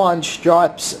 2 fine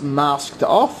stripes masked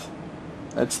off.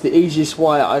 That's the easiest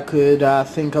way I could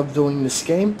think of doing the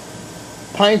scheme.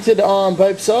 Painted on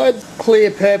both sides,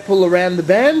 clear purple around the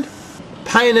band.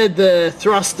 Painted the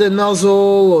thruster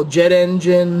nozzle or jet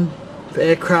engine for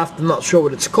aircraft, I'm not sure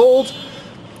what it's called.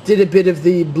 Did a bit of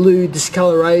the blue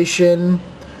discoloration.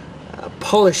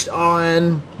 polished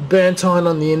iron, burnt iron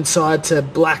on the inside to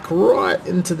black right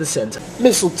into the center.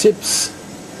 Missile tips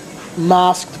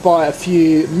masked by a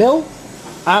few mil.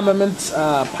 Armaments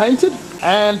are painted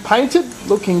and painted,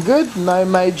 looking good, no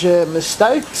major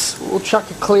mistakes. We'll chuck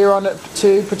a clear on it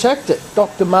to protect it.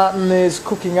 Dr. Martin is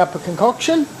cooking up a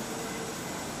concoction.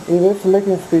 Hello,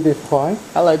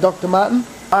 Dr. Martin.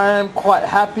 I am quite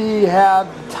happy how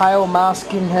the tail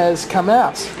masking has come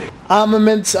out.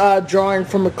 Armaments are drying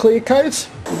from a clear coat.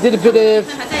 We did a bit of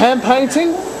hand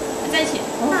painting.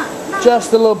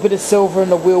 Just a little bit of silver in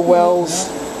the wheel wells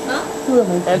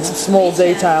and some small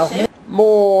detail.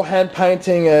 More hand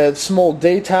painting of small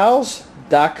details,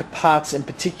 darker parts in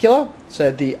particular.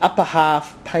 So the upper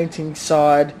half painting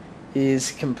side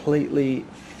is completely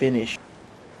finished.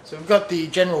 So we've got the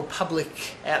general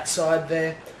public outside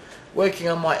there, working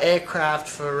on my aircraft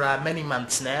for many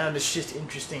months now, and it's just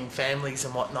interesting, families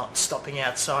and whatnot stopping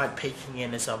outside, peeking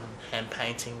in as I'm hand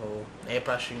painting or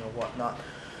airbrushing or whatnot.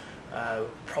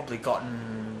 Probably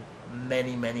gotten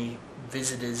many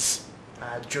visitors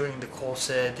during the course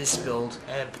of this build,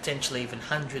 and potentially even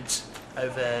hundreds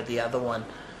over the other one.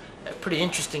 Pretty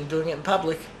interesting doing it in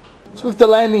public. So with the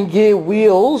landing gear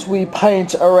wheels, we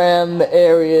paint around the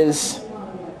areas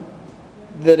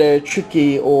that are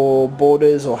tricky or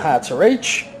borders or hard to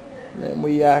reach, and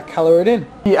we colour it in.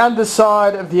 The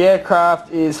underside of the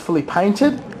aircraft is fully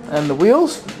painted, and the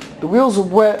wheels are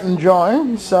wet and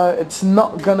drying, so it's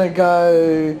not going to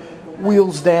go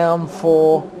wheels down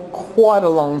for quite a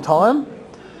long time.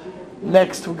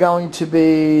 Next we're going to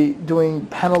be doing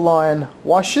panel line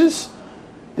washes.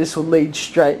 This will lead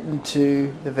straight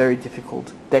into the very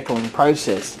difficult decaling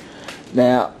process.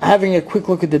 Now, having a quick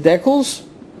look at the decals,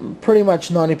 pretty much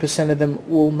 90% of them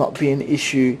will not be an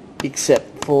issue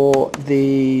except for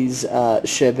these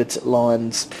sherbet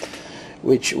lines,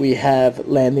 which we have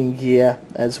landing gear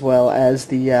as well as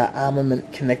the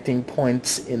armament connecting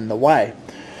points in the way.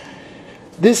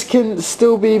 This can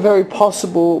still be very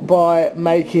possible by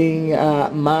making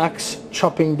marks,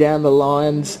 chopping down the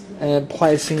lines and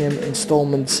placing in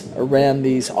installments around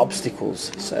these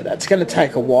obstacles. So that's going to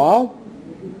take a while.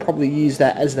 Probably use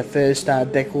that as the first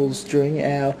decals during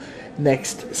our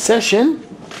next session,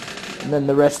 and then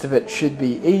the rest of it should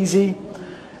be easy.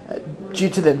 Due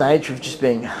to the nature of just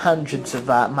being hundreds of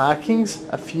markings,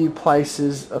 a few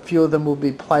of them will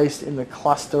be placed in the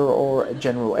cluster or a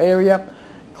general area,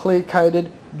 clear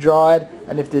coated, dried,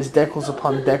 and if there's decals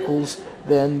upon decals,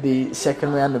 then the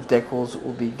second round of decals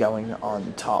will be going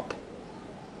on top.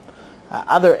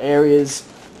 Other areas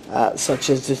such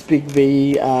as this big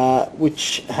V,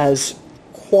 which has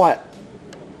quite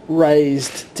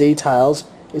raised details,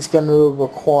 is going to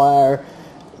require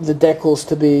the decals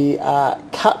to be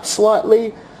cut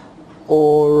slightly,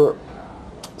 or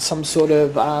some sort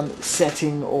of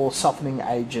setting or softening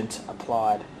agent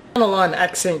applied. Panel line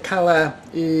accent colour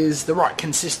is the right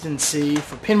consistency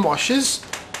for pin washes,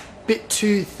 bit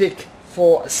too thick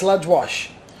for a sludge wash.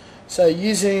 So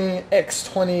using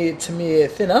X20 Tamiya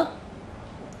thinner,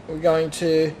 we're going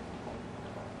to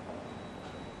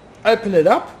open it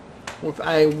up with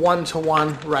a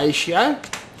 1:1 ratio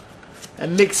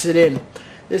and mix it in.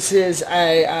 This is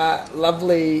a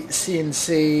lovely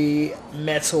CNC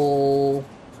metal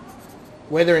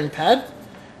weathering pad,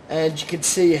 and you can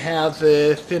see how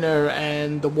the thinner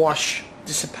and the wash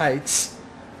dissipates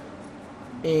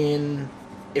in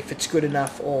if it's good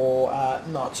enough or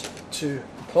not to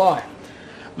apply.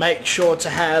 Make sure to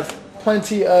have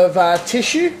plenty of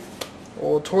tissue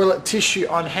or toilet tissue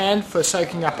on hand for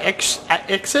soaking up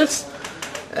excess.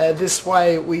 This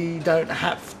way we don't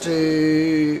have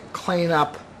to clean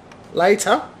up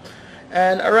later.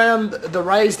 And around the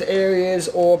raised areas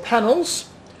or panels,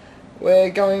 we're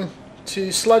going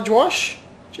to sludge wash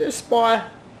just by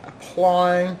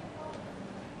applying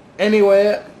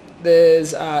anywhere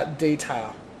there's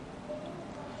detail,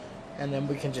 and then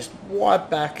we can just wipe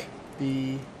back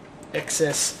the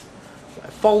excess by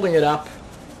folding it up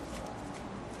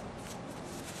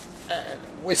and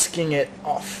whisking it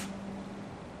off.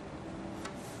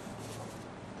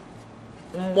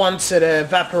 Once it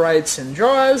evaporates and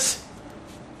dries,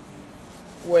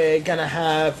 we're going to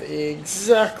have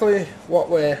exactly what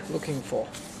we're looking for.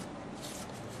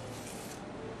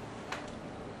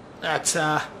 That's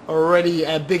already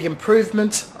a big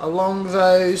improvement along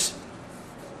those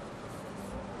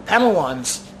panel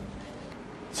lines.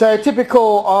 So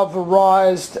typical of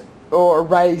a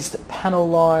raised panel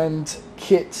lined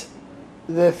kit,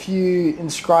 the few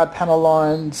inscribed panel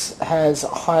lines has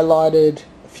highlighted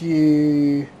a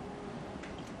few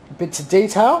bits of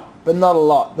detail, but not a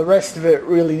lot. The rest of it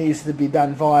really needs to be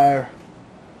done via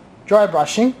dry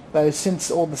brushing, though since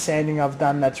all the sanding I've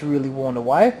done, that's really worn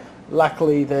away.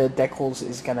 Luckily the decals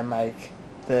is going to make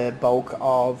the bulk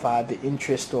of the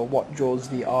interest, or what draws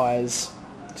the eyes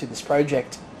to this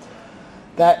project.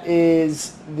 That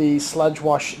is the sludge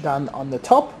wash done on the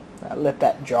top. Let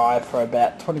that dry for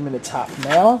about 20 minutes, half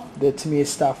an hour. The Tamiya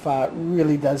stuff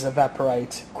really does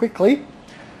evaporate quickly.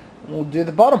 We'll do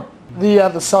the bottom. The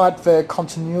other side, for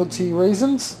continuity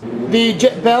reasons, the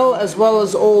jet bell as well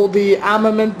as all the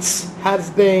armaments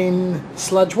have been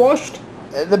sludge washed.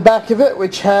 The back of it,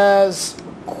 which has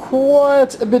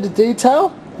quite a bit of detail,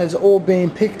 has all been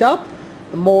picked up.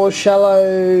 The more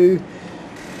shallow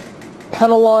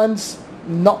panel lines,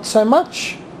 not so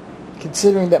much.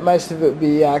 Considering that most of it would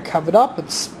be covered up,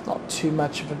 it's not too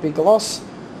much of a big loss.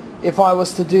 If I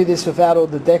was to do this without all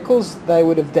the decals, they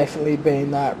would have definitely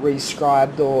been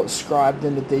rescribed or scribed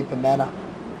in a deeper manner.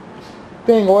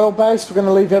 Being oil based, we're going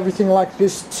to leave everything like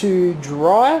this to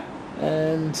dry,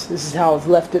 and this is how I've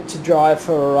left it to dry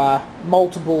for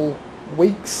multiple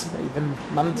weeks, even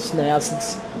months now,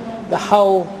 since the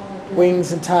hull,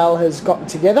 wings and tail has gotten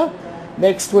together.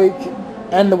 Next week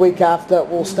and the week after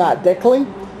we'll start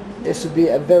decaling. This would be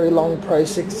a very long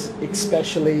process,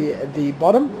 especially the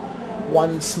bottom.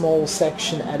 One small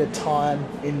section at a time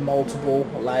in multiple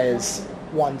layers,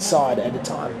 one side at a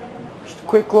time. Just a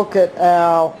quick look at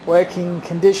our working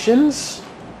conditions.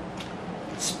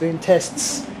 Spoon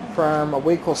tests from a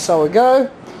week or so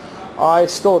ago. I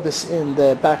stored this in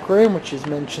the back room, which is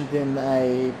mentioned in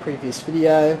a previous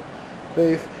video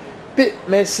booth. Bit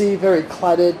messy, very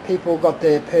cluttered. People got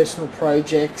their personal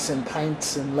projects and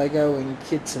paints and Lego and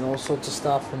kits and all sorts of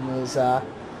stuff, and there's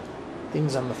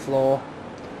things on the floor.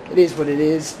 It is what it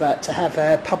is, but to have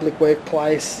a public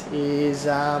workplace is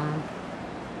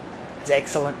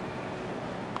excellent.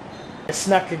 I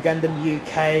snuck a Gundam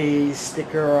UK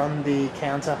sticker on the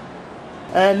counter.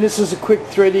 And this is a quick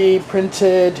 3D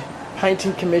printed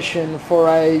painting commission for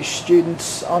a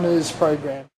student's honours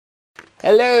program.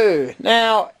 Hello!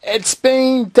 Now, it's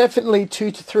been definitely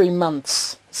 2 to 3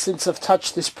 months since I've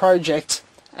touched this project,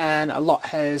 and a lot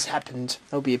has happened.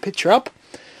 There'll be a picture up.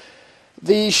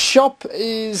 The shop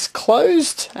is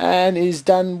closed and is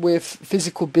done with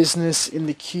physical business in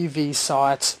the QV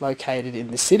site located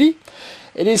in the city.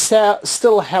 It is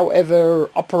still, however,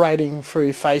 operating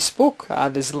through Facebook.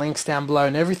 There's links down below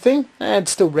and everything, and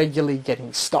still regularly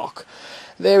getting stock.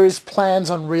 There is plans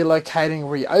on relocating,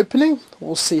 reopening.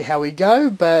 We'll see how we go,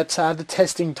 but the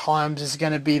testing times is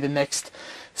going to be the next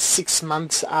 6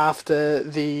 months after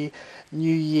the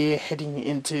new year, heading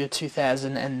into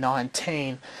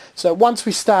 2019. So once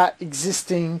we start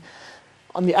existing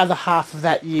on the other half of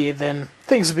that year, then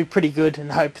things will be pretty good,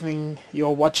 and hoping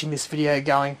you're watching this video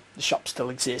going, the shop still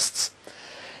exists.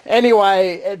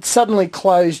 Anyway, it suddenly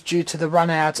closed due to the run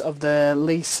out of the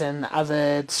lease and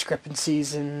other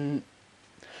discrepancies and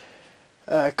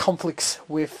conflicts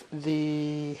with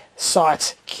the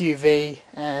site QV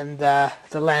and the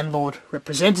landlord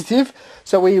representative,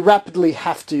 so we rapidly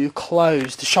have to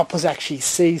close. The shop was actually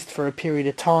seized for a period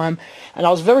of time, and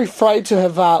I was very afraid to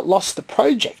have lost the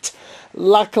project.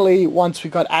 Luckily, once we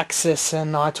got access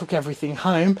and I took everything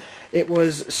home, it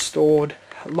was stored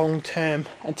long term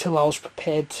until I was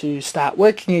prepared to start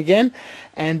working again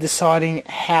and deciding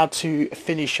how to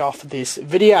finish off this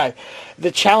video.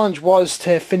 The challenge was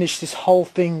to finish this whole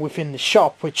thing within the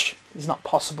shop, which is not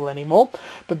possible anymore,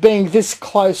 but being this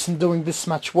close and doing this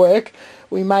much work,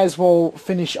 we may as well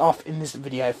finish off in this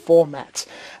video format.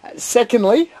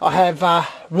 Secondly, I have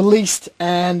released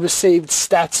and received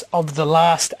stats of the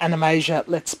last Animasia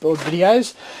Let's Build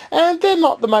videos, and they're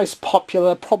not the most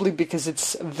popular, probably because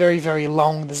it's very, very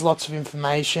long. There's lots of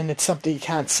information. It's something you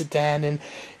can't sit down and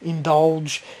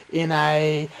indulge in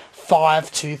a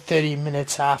 5 to 30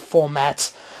 minute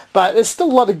format. But there's still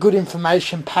a lot of good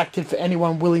information packed in for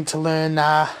anyone willing to learn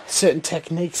certain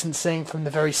techniques and seeing from the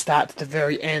very start to the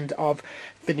very end of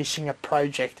finishing a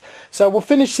project. So we'll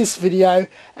finish this video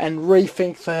and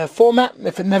rethink the format.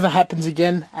 If it never happens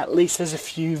again, at least there's a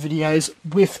few videos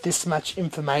with this much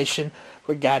information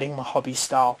regarding my hobby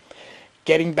style.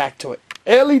 Getting back to it.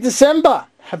 Early December.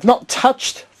 Have not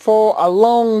touched for a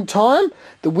long time.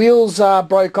 The wheels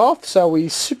broke off, so we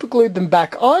super glued them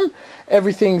back on.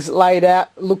 Everything's laid out,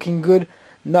 looking good,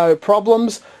 no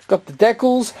problems. Got the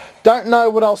decals. Don't know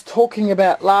what I was talking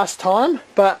about last time,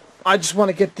 but I just want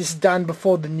to get this done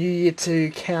before the new year to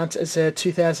count as a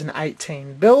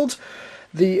 2018 build.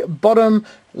 The bottom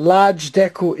large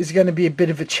decal is going to be a bit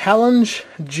of a challenge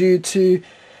due to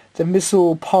the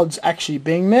missile pods actually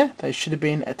being there. They should have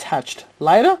been attached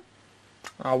later.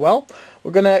 Oh well.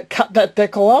 We're going to cut that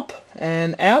decal up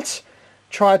and out,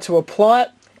 try to apply it,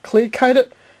 clear coat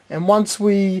it, And once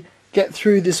we get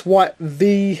through this white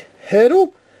V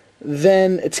hurdle,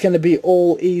 then it's going to be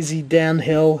all easy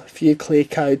downhill, a few clear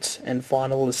coats and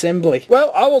final assembly.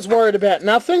 Well, I was worried about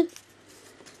nothing.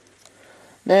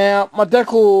 Now, my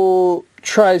decal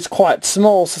tray is quite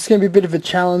small, so it's going to be a bit of a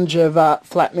challenge of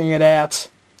flattening it out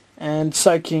and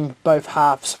soaking both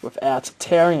halves without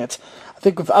tearing it. I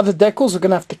think with other decals, we're going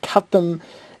to have to cut them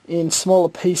in smaller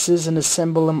pieces and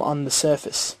assemble them on the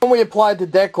surface. When we applied the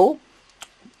decal,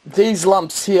 these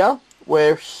lumps here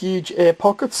were huge air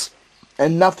pockets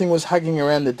and nothing was hugging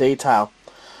around the detail.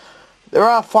 There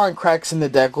are fine cracks in the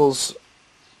decals.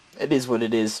 It is what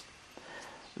it is.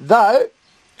 Though,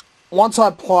 once I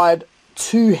applied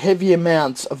 2 heavy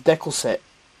amounts of decal set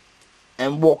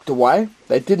and walked away,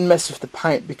 they didn't mess with the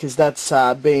paint because that's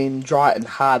been dry and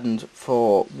hardened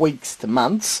for weeks to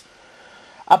months.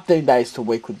 Up to days to a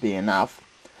week would be enough.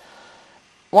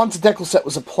 Once the decal set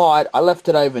was applied, I left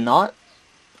it overnight.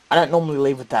 I don't normally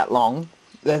leave it that long.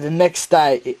 Then the next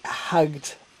day it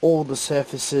hugged all the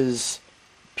surfaces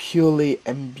purely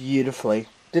and beautifully.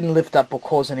 Didn't lift up or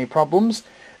cause any problems.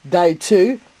 Day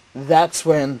 2, that's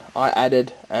when I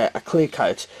added a clear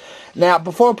coat. Now,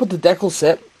 before I put the decal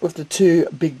set with the 2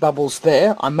 big bubbles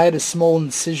there, I made a small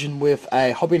incision with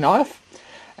a hobby knife,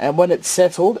 and when it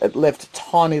settled, it left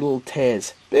tiny little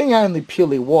tears. Being only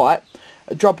purely white,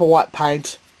 a drop of white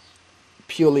paint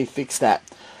purely fixed that.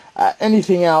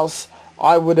 Anything else,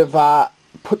 I would have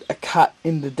put a cut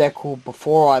in the decal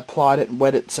before I applied it and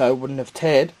wet it so it wouldn't have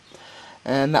teared,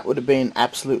 and that would have been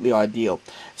absolutely ideal.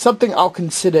 Something I'll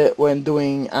consider when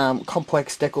doing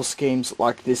complex decal schemes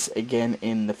like this again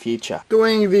in the future.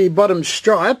 Doing the bottom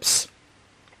stripes,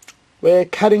 we're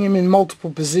cutting them in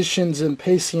multiple positions and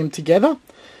piecing them together.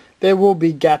 There will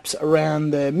be gaps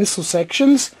around the missile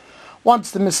sections.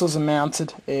 Once the missiles are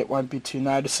mounted, it won't be too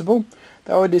noticeable,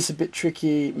 though it is a bit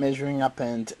tricky measuring up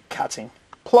and cutting.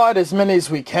 Applied as many as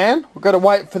we can. We've got to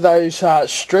wait for those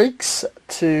streaks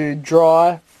to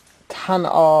dry. Ton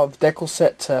of decal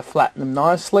set to flatten them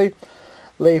nicely.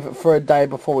 Leave it for a day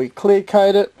before we clear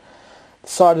coat it. The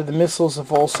side of the missiles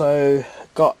have also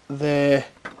got their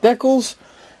decals,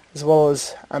 as well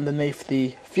as underneath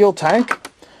the fuel tank.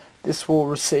 This will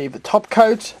receive a top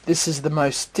coat. This is the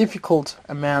most difficult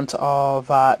amount of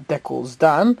decals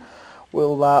done.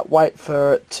 We'll wait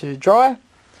for it to dry,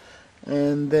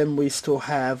 and then we still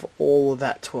have all of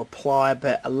that to apply,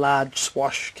 but a large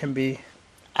swash can be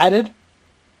added,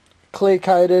 clear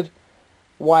coated,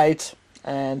 wait,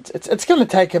 and it's going to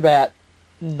take about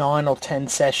 9 or 10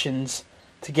 sessions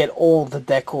to get all the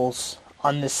decals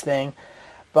on this thing.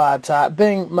 But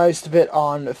being most of it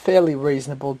on fairly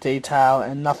reasonable detail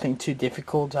and nothing too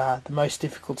difficult, the most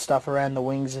difficult stuff around the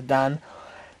wings are done,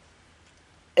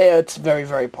 it's very,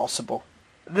 very possible.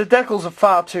 The decals are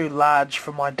far too large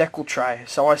for my decal tray,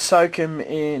 so I soak them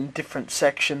in different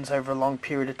sections over a long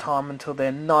period of time until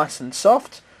they're nice and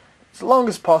soft, as long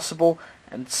as possible,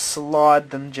 and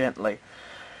slide them gently.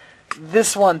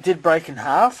 This one did break in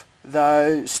half,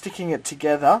 though sticking it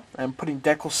together and putting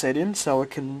decal set in so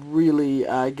it can really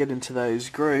get into those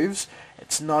grooves,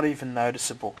 it's not even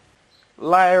noticeable.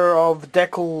 Layer of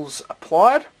decals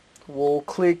applied, we'll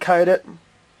clear coat it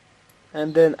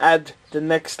and then add the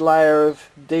next layer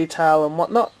of detail and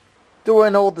whatnot.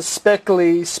 Doing all the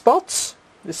speckly spots,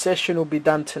 this session will be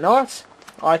done tonight.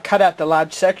 I cut out the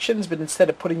large sections, but instead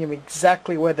of putting them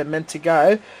exactly where they're meant to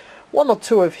go, 1 or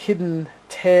 2 have hidden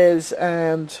tears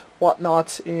and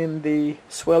whatnot in the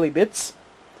swirly bits,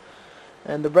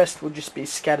 and the rest will just be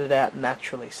scattered out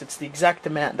naturally. So it's the exact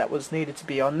amount that was needed to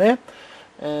be on there,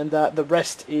 and the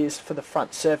rest is for the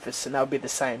front surface, and they'll be the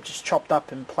same, just chopped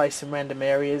up and placed in random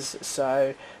areas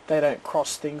so they don't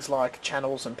cross things like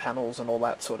channels and panels and all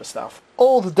that sort of stuff.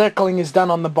 All the decaling is done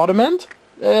on the bottom end.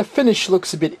 The finish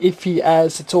looks a bit iffy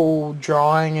as it's all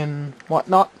drying and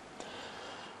whatnot.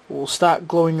 We'll start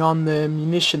gluing on the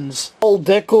munitions. All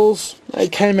decals, they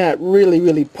came out really,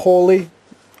 really poorly.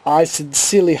 I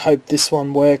sincerely hope this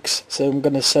one works, so I'm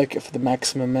going to soak it for the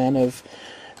maximum amount of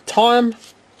time.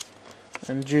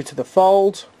 And due to the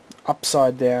fold,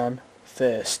 upside down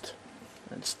first.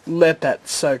 And just let that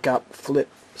soak up, flip,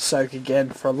 soak again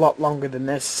for a lot longer than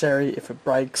necessary. If it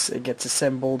breaks, it gets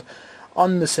assembled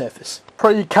on the surface.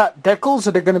 Pre-cut decals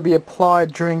that are going to be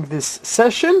applied during this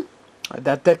session.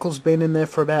 That decal's been in there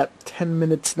for about 10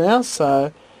 minutes now,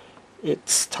 so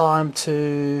it's time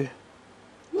to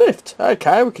lift.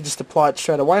 Okay, we can just apply it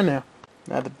straight away now.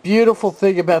 Now the beautiful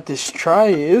thing about this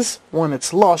tray is when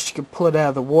it's lost you can pull it out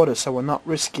of the water, so we're not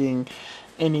risking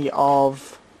any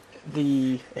of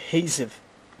the adhesive.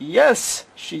 Yes,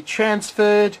 she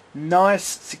transferred nice,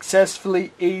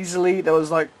 successfully, easily. There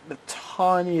was like the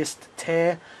tiniest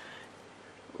tear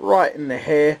right in the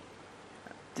hair.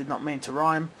 Did not mean to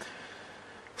rhyme.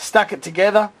 Stuck it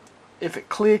together. If it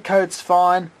clear coats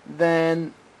fine,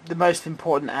 then the most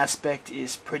important aspect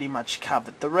is pretty much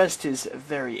covered. The rest is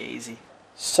very easy.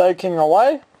 Soaking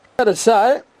away. Gotta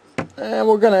say, and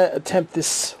we're going to attempt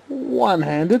this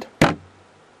one-handed.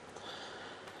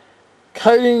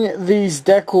 Coating these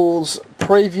decals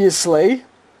previously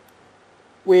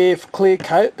with clear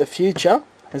coat, the future,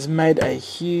 has made a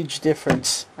huge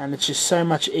difference, and it's just so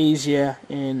much easier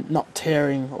in not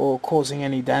tearing or causing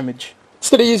any damage.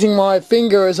 Instead of using my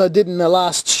finger as I did in the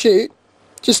last shoot,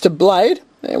 just a blade,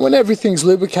 and when everything's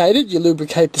lubricated, you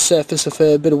lubricate the surface with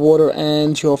a bit of water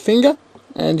and your finger,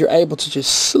 and you're able to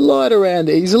just slide around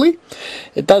easily.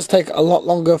 It does take a lot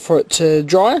longer for it to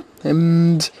dry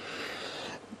and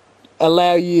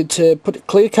allow you to put a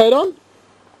clear coat on,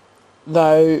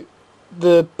 though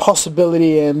the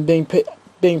possibility and being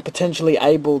potentially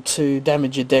able to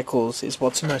damage your decals is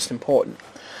what's most important.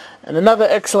 And another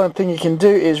excellent thing you can do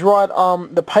is right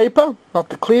on the paper, not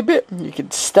the clear bit, you can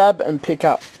stab and pick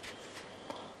up.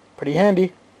 Pretty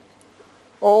handy.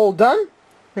 All done.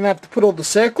 I'm going to have to put all the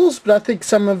circles, but I think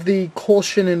some of the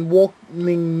caution and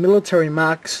warning military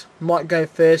marks might go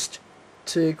first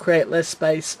to create less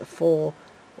space for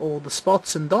all the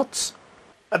spots and dots.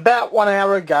 About 1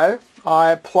 hour ago,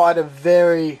 I applied a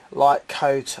very light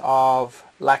coat of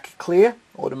lacquer clear,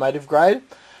 automotive grade,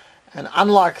 and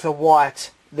unlike the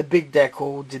white, the big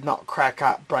decal did not crack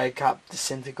up, break up,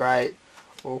 disintegrate,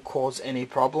 or cause any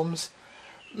problems.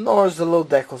 Nor as the little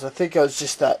decals. I think it was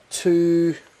just that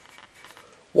 2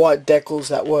 white decals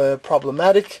that were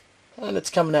problematic, and it's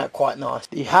coming out quite nice.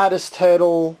 The hardest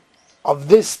hurdle of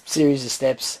this series of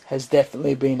steps has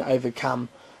definitely been overcome.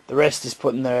 The rest is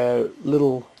putting their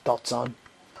little dots on.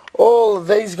 All of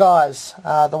these guys,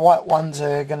 the white ones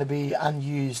are going to be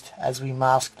unused as we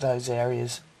mask those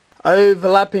areas.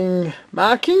 Overlapping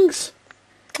markings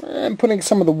and putting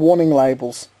some of the warning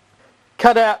labels.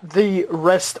 Cut out the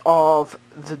rest of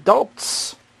the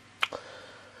dots,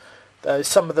 though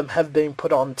some of them have been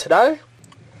put on today.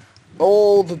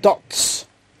 All the dots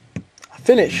are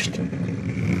finished.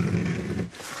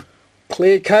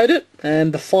 Clear coat it,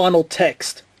 and the final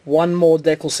text. One more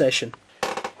decal session.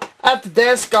 At the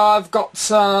desk I've got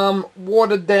some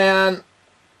watered down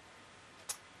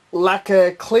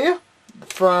lacquer clear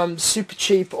from Super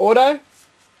Cheap Auto.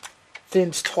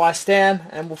 Thins twice down,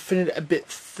 and we'll fin it a bit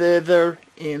further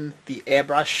in the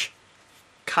airbrush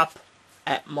cup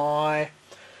at my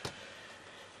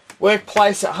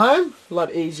workplace at home. A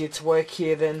lot easier to work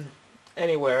here than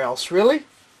anywhere else really.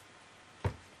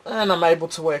 And I'm able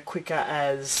to work quicker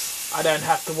as I don't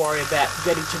have to worry about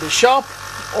getting to the shop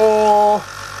or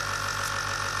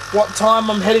what time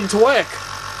I'm heading to work.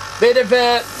 Bit of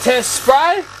a test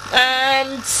spray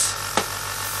and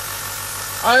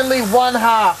only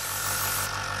 1/2.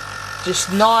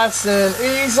 Just nice and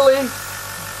easily.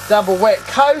 Double wet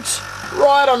coat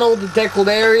right on all the deckled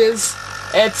areas.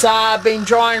 It's been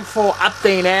drying for up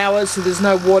to an hour, so there's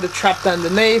no water trapped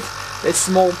underneath. They're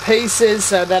small pieces,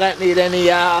 so they don't need any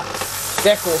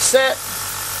decal set.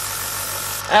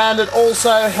 And it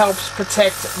also helps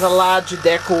protect the larger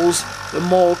decals the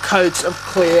more coats of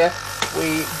clear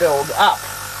we build up.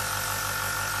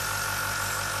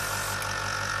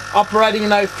 Operating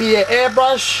an Ophir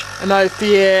airbrush, an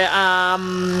Ophir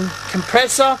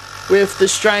compressor with the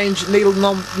strange needle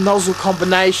nozzle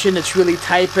combination. It's really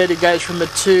tapered. It goes from a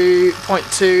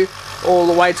 2.2 all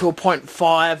the way to a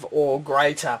 0.5 or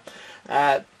greater.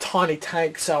 Tiny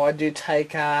tank, so I do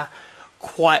take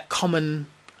quite common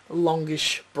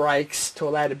longish breaks to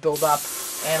allow it to build up,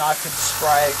 and I can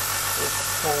spray with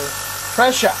full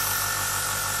pressure.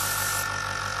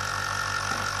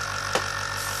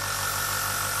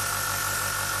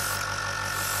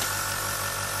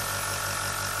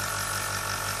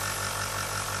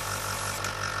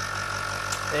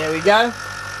 There we go.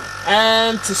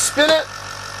 And to spin it,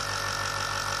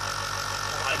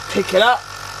 I pick it up,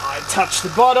 I touch the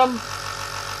bottom,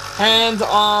 hand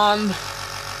on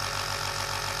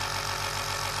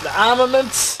the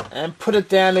armaments, and put it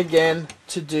down again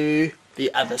to do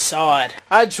the other side.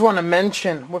 I just want to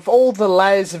mention, with all the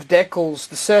layers of decals,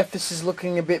 the surface is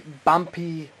looking a bit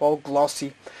bumpy or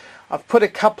glossy. I've put a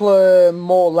couple of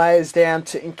more layers down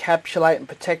to encapsulate and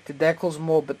protect the decals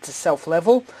more, but to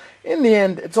self-level. In the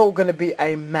end, it's all going to be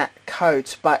a matte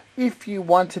coat, but if you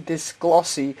wanted this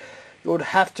glossy, you would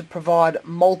have to provide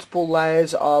multiple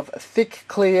layers of thick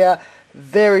clear,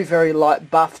 very, very light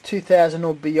buff, 2000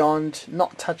 or beyond,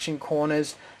 not touching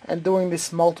corners, and doing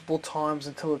this multiple times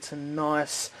until it's a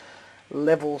nice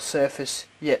level surface,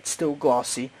 yet still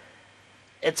glossy.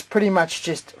 It's pretty much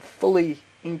just fully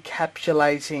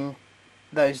encapsulating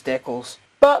those decals.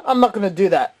 But I'm not going to do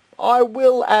that. I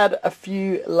will add a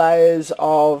few layers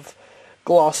of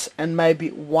gloss and maybe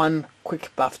one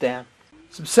quick buff down.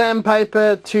 Some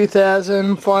sandpaper,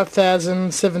 2000,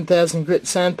 5000, 7000 grit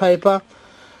sandpaper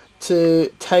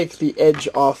to take the edge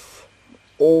off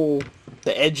all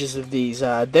the edges of these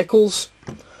decals.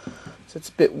 So it's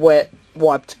a bit wet.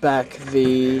 Wiped back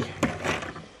the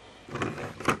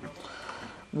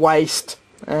waste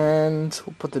and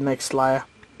we'll put the next layer.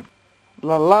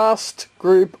 The last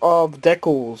group of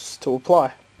decals to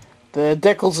apply. The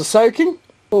decals are soaking.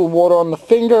 A little water on the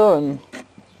finger and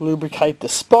lubricate the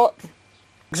spot.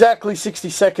 Exactly 60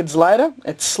 seconds later,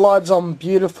 it slides on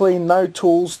beautifully, no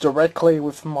tools, directly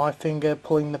with my finger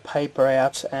pulling the paper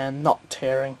out and not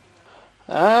tearing.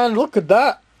 And look at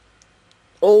that.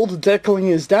 All the decaling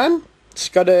is done.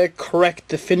 Just got to correct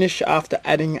the finish after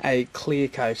adding a clear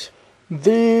coat.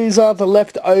 These are the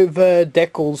leftover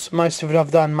decals. Most of it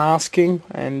I've done masking,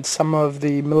 and some of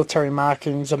the military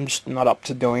markings I'm just not up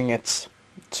to doing. It's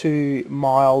too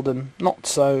mild and not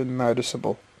so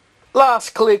noticeable. Last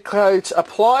clear coat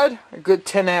applied, a good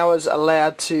 10 hours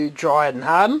allowed to dry and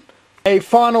harden. A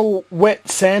final wet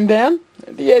sand down.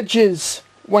 The edges,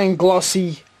 when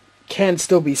glossy, can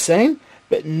still be seen,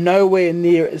 but nowhere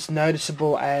near as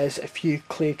noticeable as a few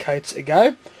clear coats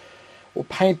ago. We'll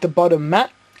paint the bottom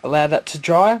matte, allow that to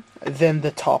dry, then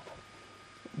the top.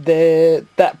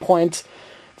 At that point,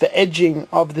 the edging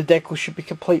of the decal should be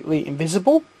completely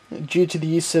invisible due to the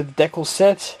use of decal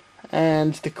set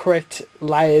and the correct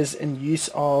layers and use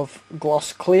of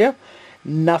gloss clear.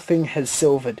 Nothing has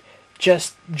silvered,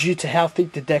 just due to how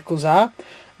thick the decals are,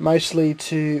 mostly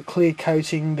to clear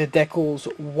coating the decals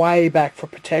way back for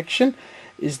protection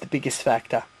is the biggest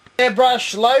factor.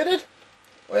 Airbrush loaded.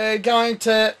 We're going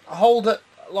to hold it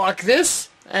like this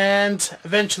and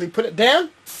eventually put it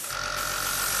down.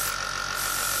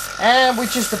 And we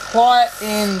just apply it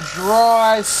in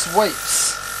dry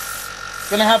sweeps.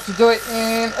 Gonna have to do it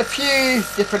in a few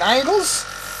different angles.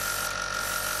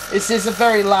 This is a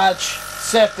very large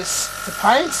surface to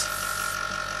paint.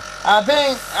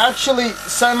 Being actually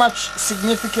so much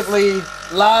significantly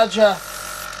larger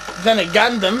than a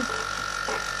Gundam,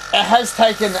 it has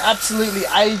taken absolutely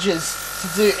ages to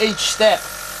do each step.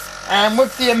 And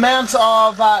with the amount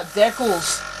of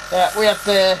decals that we have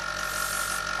to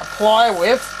apply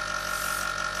with,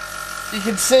 you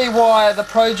can see why the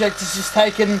project has just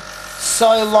taken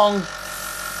so long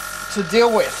to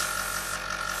deal with.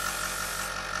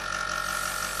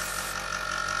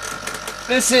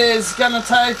 This is going to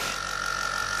take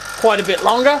quite a bit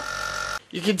longer.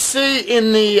 You can see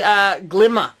in the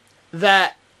glimmer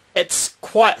that it's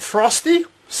quite frosty,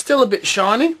 still a bit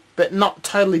shiny, but not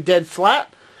totally dead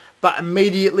flat, but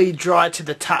immediately dry to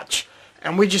the touch.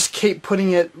 And we just keep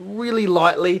putting it really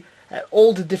lightly at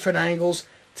all the different angles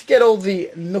to get all the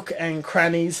nook and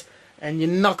crannies, and you're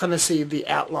not going to see the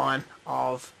outline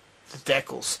of the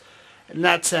decals. And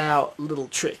that's our little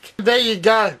trick. There you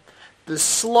go. The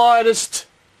slightest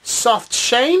soft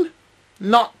sheen,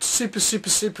 not super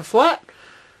flat,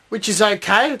 which is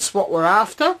okay. It's what we're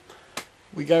after.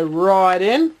 We go right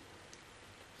in.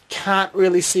 Can't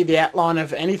really see the outline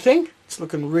of anything. It's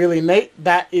looking really neat.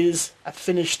 That is a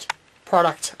finished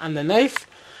product underneath.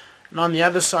 And on the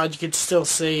other side you can still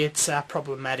see it's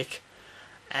problematic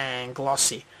and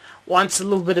glossy. Once a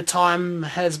little bit of time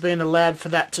has been allowed for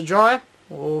that to dry,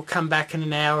 we'll come back in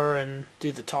an hour and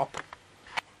do the top.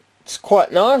 It's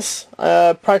quite nice.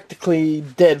 Practically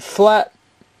dead flat.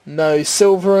 No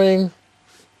silvering.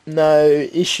 No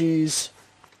issues.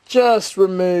 Just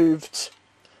removed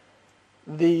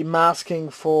the masking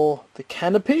for the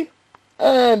canopy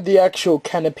and the actual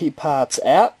canopy parts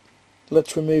out.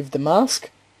 Let's remove the mask.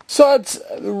 So it's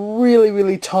a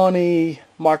really tiny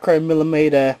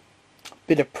micromillimeter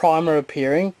bit of primer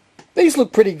appearing. These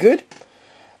look pretty good.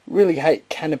 Really hate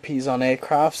canopies on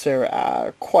aircrafts.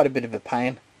 They're quite a bit of a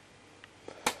pain.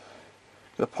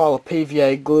 Got a pile of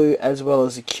PVA glue as well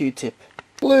as a Q-tip.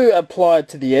 Glue applied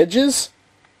to the edges.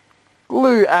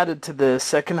 Glue added to the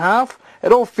second half.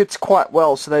 It all fits quite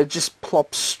well, so they just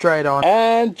plop straight on.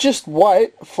 And just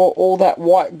wait for all that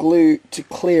white glue to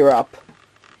clear up.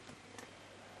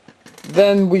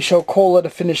 Then we shall call it a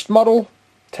finished model.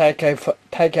 Take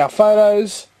our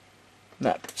photos.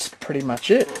 That's pretty much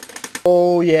it.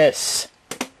 Oh yes.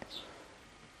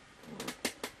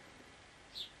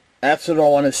 That's what I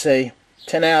want to see.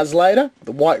 10 hours later,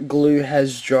 the white glue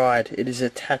has dried. It is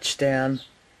attached down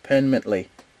permanently.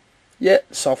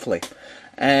 Yet softly.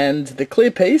 And the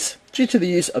clear piece, due to the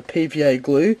use of PVA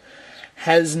glue,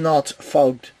 has not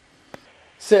fogged.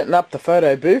 Setting up the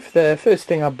photo booth, the first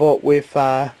thing I bought with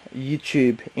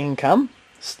YouTube income,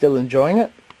 still enjoying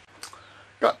it.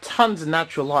 Got tons of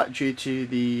natural light due to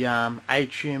the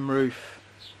atrium roof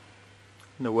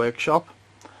in the workshop,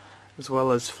 as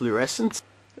well as fluorescence.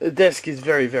 The desk is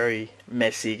very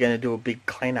messy, going to do a big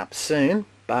cleanup soon,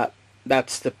 but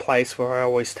that's the place where I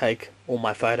always take all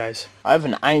my photos. I have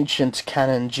an ancient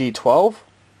Canon G12.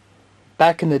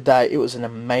 Back in the day it was an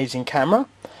amazing camera.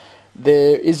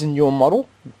 There is a newer model,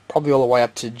 probably all the way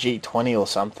up to G20 or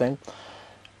something.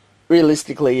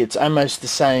 Realistically, it's almost the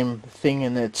same thing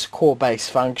in its core base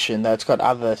function, though it's got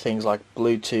other things like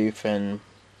Bluetooth and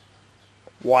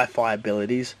Wi-Fi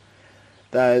abilities.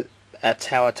 Though that's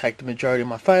how I take the majority of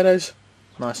my photos,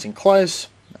 nice and close,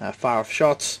 far off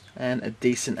shots, and a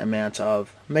decent amount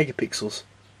of megapixels.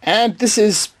 And this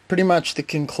is pretty much the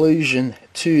conclusion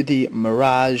to the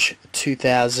Mirage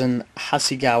 2000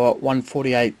 Hasegawa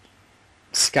 148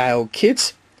 scale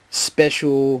kit,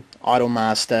 special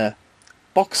Idolmaster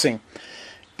boxing.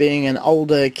 Being an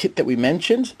older kit that we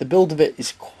mentioned, the build of it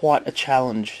is quite a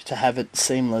challenge to have it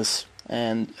seamless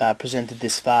and presented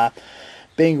this far.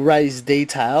 Being raised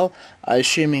detail,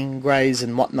 assuming greys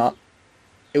and whatnot,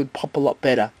 it would pop a lot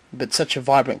better, but such a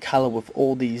vibrant colour with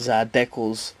all these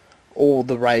decals, all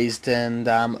the raised and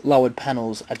lowered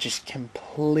panels are just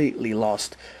completely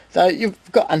lost. Though you've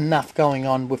got enough going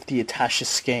on with the attache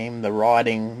scheme, the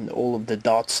writing, all of the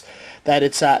dots, that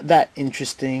it's that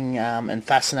interesting and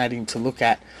fascinating to look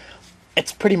at.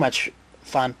 It's pretty much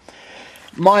fun.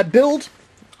 My build,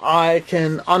 I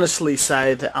can honestly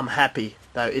say that I'm happy,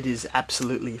 though it is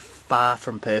absolutely far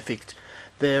from perfect.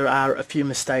 There are a few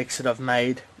mistakes that I've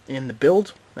made in the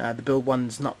build. The build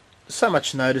one's not so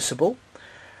much noticeable.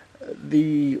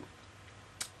 The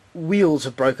wheels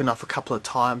have broken off a couple of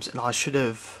times, and I should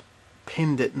have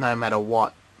pinned it no matter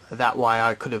what. That way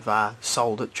I could have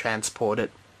sold it, transported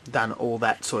it, done all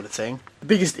that sort of thing. The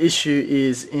biggest issue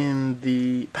is in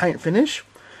the paint finish.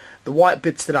 The white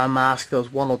bits that I masked, there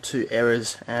was one or two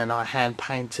errors, and I hand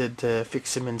painted to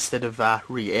fix them instead of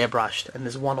re-airbrushed, and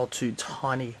there's one or two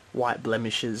tiny white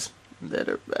blemishes that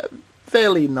are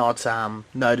fairly not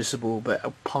noticeable, but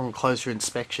upon closer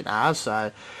inspection are,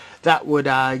 so that would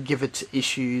give it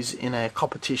issues in a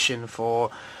competition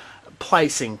for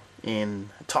placing in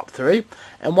top 3.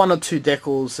 And one or two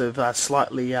decals have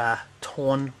slightly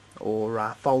torn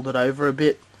or folded over a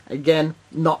bit. Again,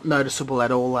 not noticeable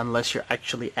at all unless you're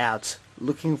actually out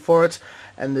looking for it.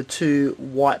 And the two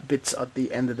white bits at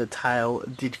the end of the tail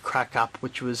did crack up,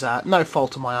 which was no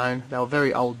fault of my own. They were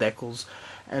very old decals.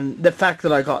 And the fact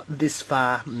that I got this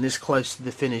far and this close to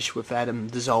the finish without them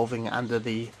dissolving under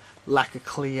the lacquer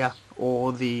clear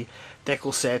or the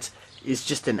decal set is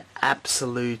just an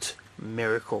absolute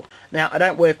miracle. Now, I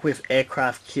don't work with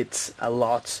aircraft kits a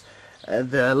lot.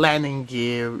 The landing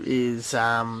gear is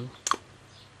a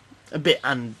bit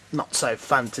not so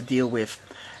fun to deal with,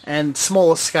 and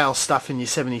smaller scale stuff in your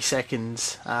 70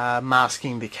 seconds,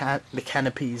 masking the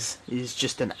canopies is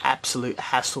just an absolute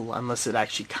hassle unless it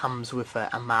actually comes with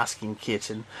a masking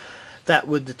kit, and that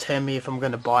would determine me if I'm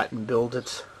going to buy it and build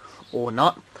it or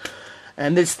not.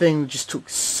 And this thing just took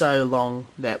so long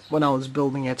that when I was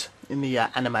building it in the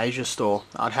Animasia store,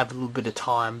 I'd have a little bit of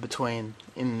time between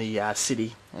in the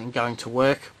city and going to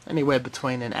work, anywhere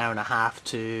between an hour and a half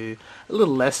to a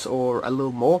little less or a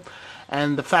little more.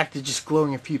 And the fact of just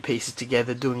gluing a few pieces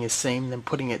together, doing a seam, then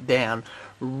putting it down,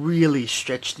 really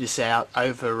stretched this out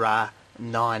over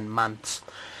 9 months.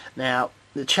 Now,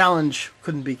 the challenge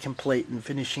couldn't be complete in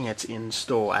finishing it in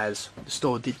store, as the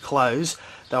store did close,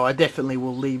 though I definitely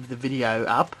will leave the video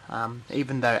up,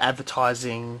 even though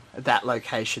advertising that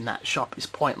location, that shop, is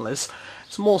pointless.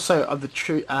 It's more so of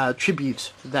a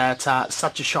tribute that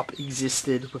such a shop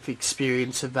existed with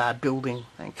experience of building,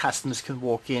 and customers can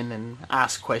walk in and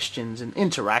ask questions and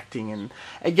interacting. And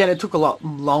again, it took a lot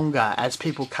longer as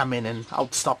people come in, and I'll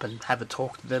stop and have a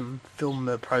talk to them, film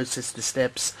the process, the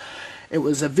steps. It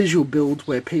was a visual build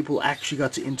where people actually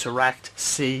got to interact,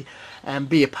 see, and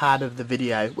be a part of the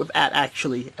video without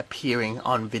actually appearing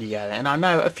on video. And I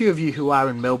know a few of you who are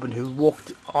in Melbourne who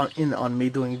walked in on me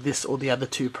doing this or the other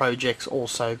two projects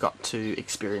also got to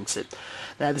experience it.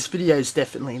 Now, this video is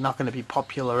definitely not going to be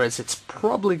popular, as it's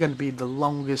probably going to be the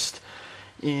longest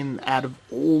out of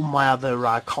all my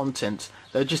other content,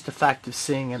 though just the fact of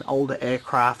seeing an older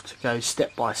aircraft go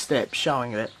step by step,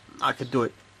 showing that I could do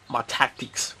it, my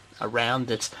tactics around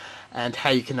it, and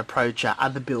how you can approach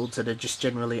other builds that are just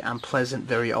generally unpleasant,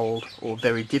 very old, or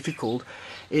very difficult.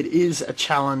 It is a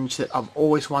challenge that I've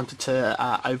always wanted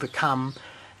to overcome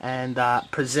and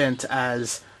present,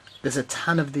 as there's a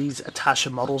ton of these attache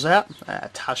models out,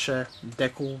 attache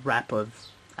decal wrap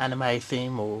of anime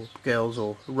theme or girls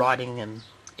or writing and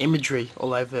imagery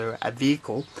all over a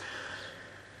vehicle.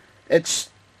 It's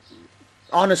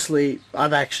honestly,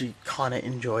 I've actually kind of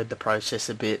enjoyed the process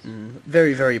a bit and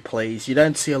very, very pleased. You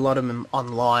don't see a lot of them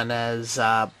online as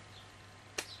they're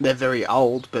very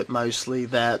old, but mostly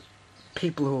that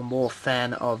people who are more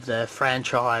fan of the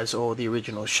franchise or the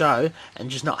original show and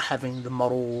just not having the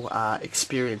model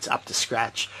experience up to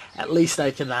scratch. At least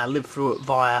they can live through it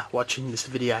via watching this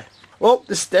video. Well,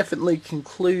 this definitely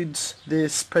concludes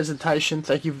this presentation.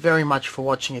 Thank you very much for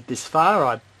watching it this far.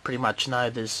 I pretty much know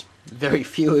there's very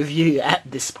few of you at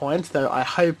this point, though I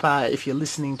hope if you're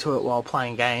listening to it while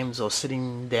playing games or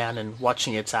sitting down and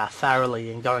watching it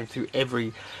thoroughly and going through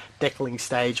every deckling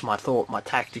stage, my thought, my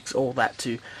tactics, all that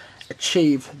to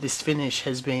achieve this finish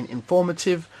has been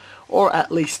informative or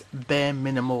at least bare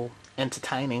minimal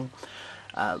entertaining.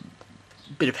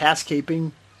 Bit of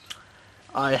housekeeping.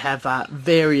 I have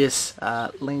various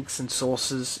links and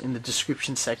sources in the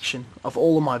description section of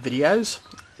all of my videos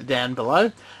down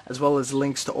below, as well as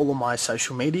links to all of my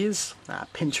social medias.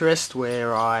 Pinterest,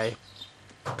 where I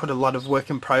put a lot of work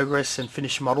in progress and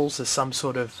finished models as some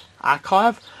sort of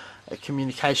archive. A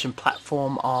communication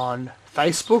platform on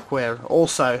Facebook, where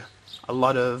also a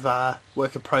lot of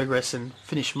work in progress and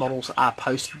finished models are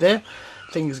posted there.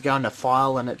 Things go in a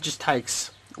file and it just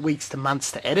takes weeks to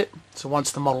months to edit, so once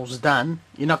the model's done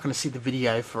you're not going to see the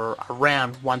video for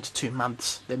around 1 to 2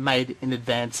 months. They're made in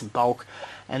advance in bulk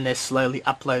and they're slowly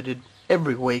uploaded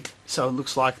every week, so it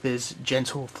looks like there's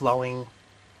gentle flowing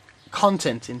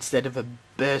content instead of a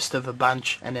burst of a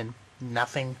bunch and then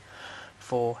nothing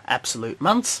for absolute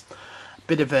months.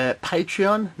 Bit of a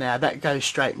Patreon. Now that goes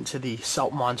straight into the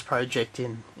salt mines project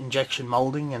in injection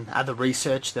molding and other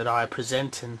research that I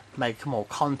present and make more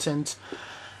content,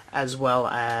 as well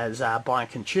as buying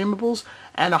consumables.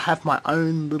 And I have my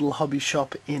own little hobby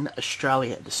shop in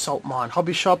Australia, the Salt Mine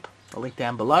Hobby Shop, a link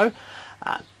down below.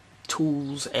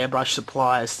 Tools, airbrush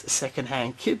supplies,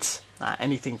 second-hand kits,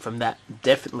 anything from that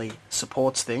definitely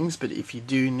supports things, but if you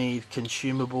do need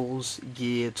consumables,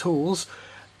 gear, tools,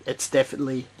 it's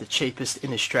definitely the cheapest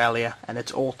in Australia, and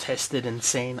it's all tested and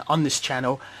seen on this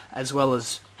channel as well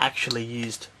as actually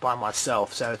used by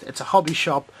myself. So it's a hobby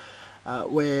shop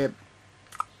where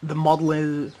the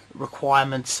modeling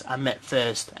requirements are met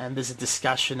first, and there's a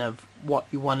discussion of what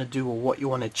you want to do or what you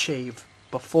want to achieve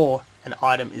before an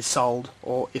item is sold,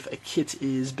 or if a kit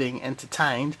is being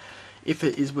entertained, if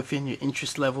it is within your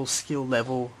interest level, skill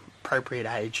level, appropriate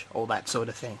age, all that sort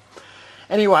of thing.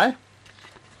 Anyway,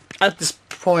 at this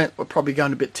point we're probably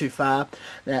going a bit too far.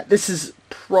 Now this is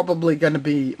probably going to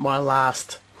be my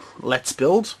last Let's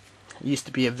Build. It used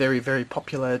to be a very, very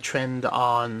popular trend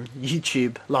on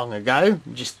YouTube long ago,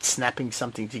 just snapping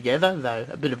something together, though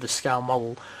a bit of a scale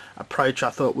model approach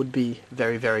I thought would be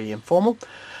very, very informal.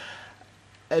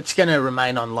 It's going to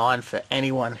remain online for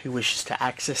anyone who wishes to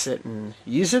access it and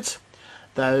use it,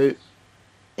 though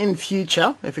in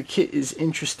future, if a kit is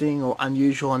interesting or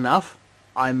unusual enough,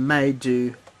 I may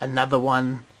do another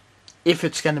one if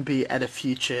it's going to be at a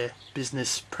future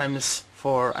business premise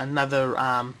for another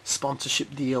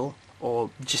sponsorship deal, or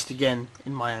just again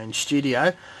in my own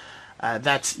studio.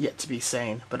 That's yet to be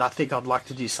seen, but I think I'd like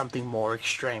to do something more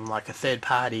extreme, like a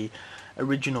third-party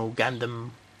original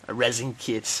Gundam resin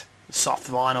kit, soft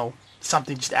vinyl,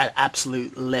 something just at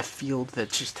absolute left field that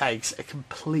just takes a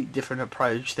complete different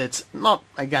approach that's not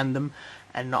a Gundam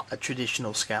and not a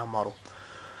traditional scale model.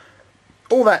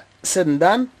 All that said and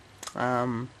done,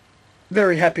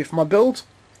 very happy for my build.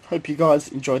 Hope you guys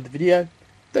enjoyed the video.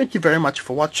 Thank you very much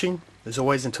for watching. As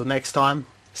always, until next time,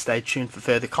 stay tuned for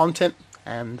further content,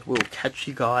 and we'll catch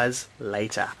you guys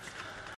later.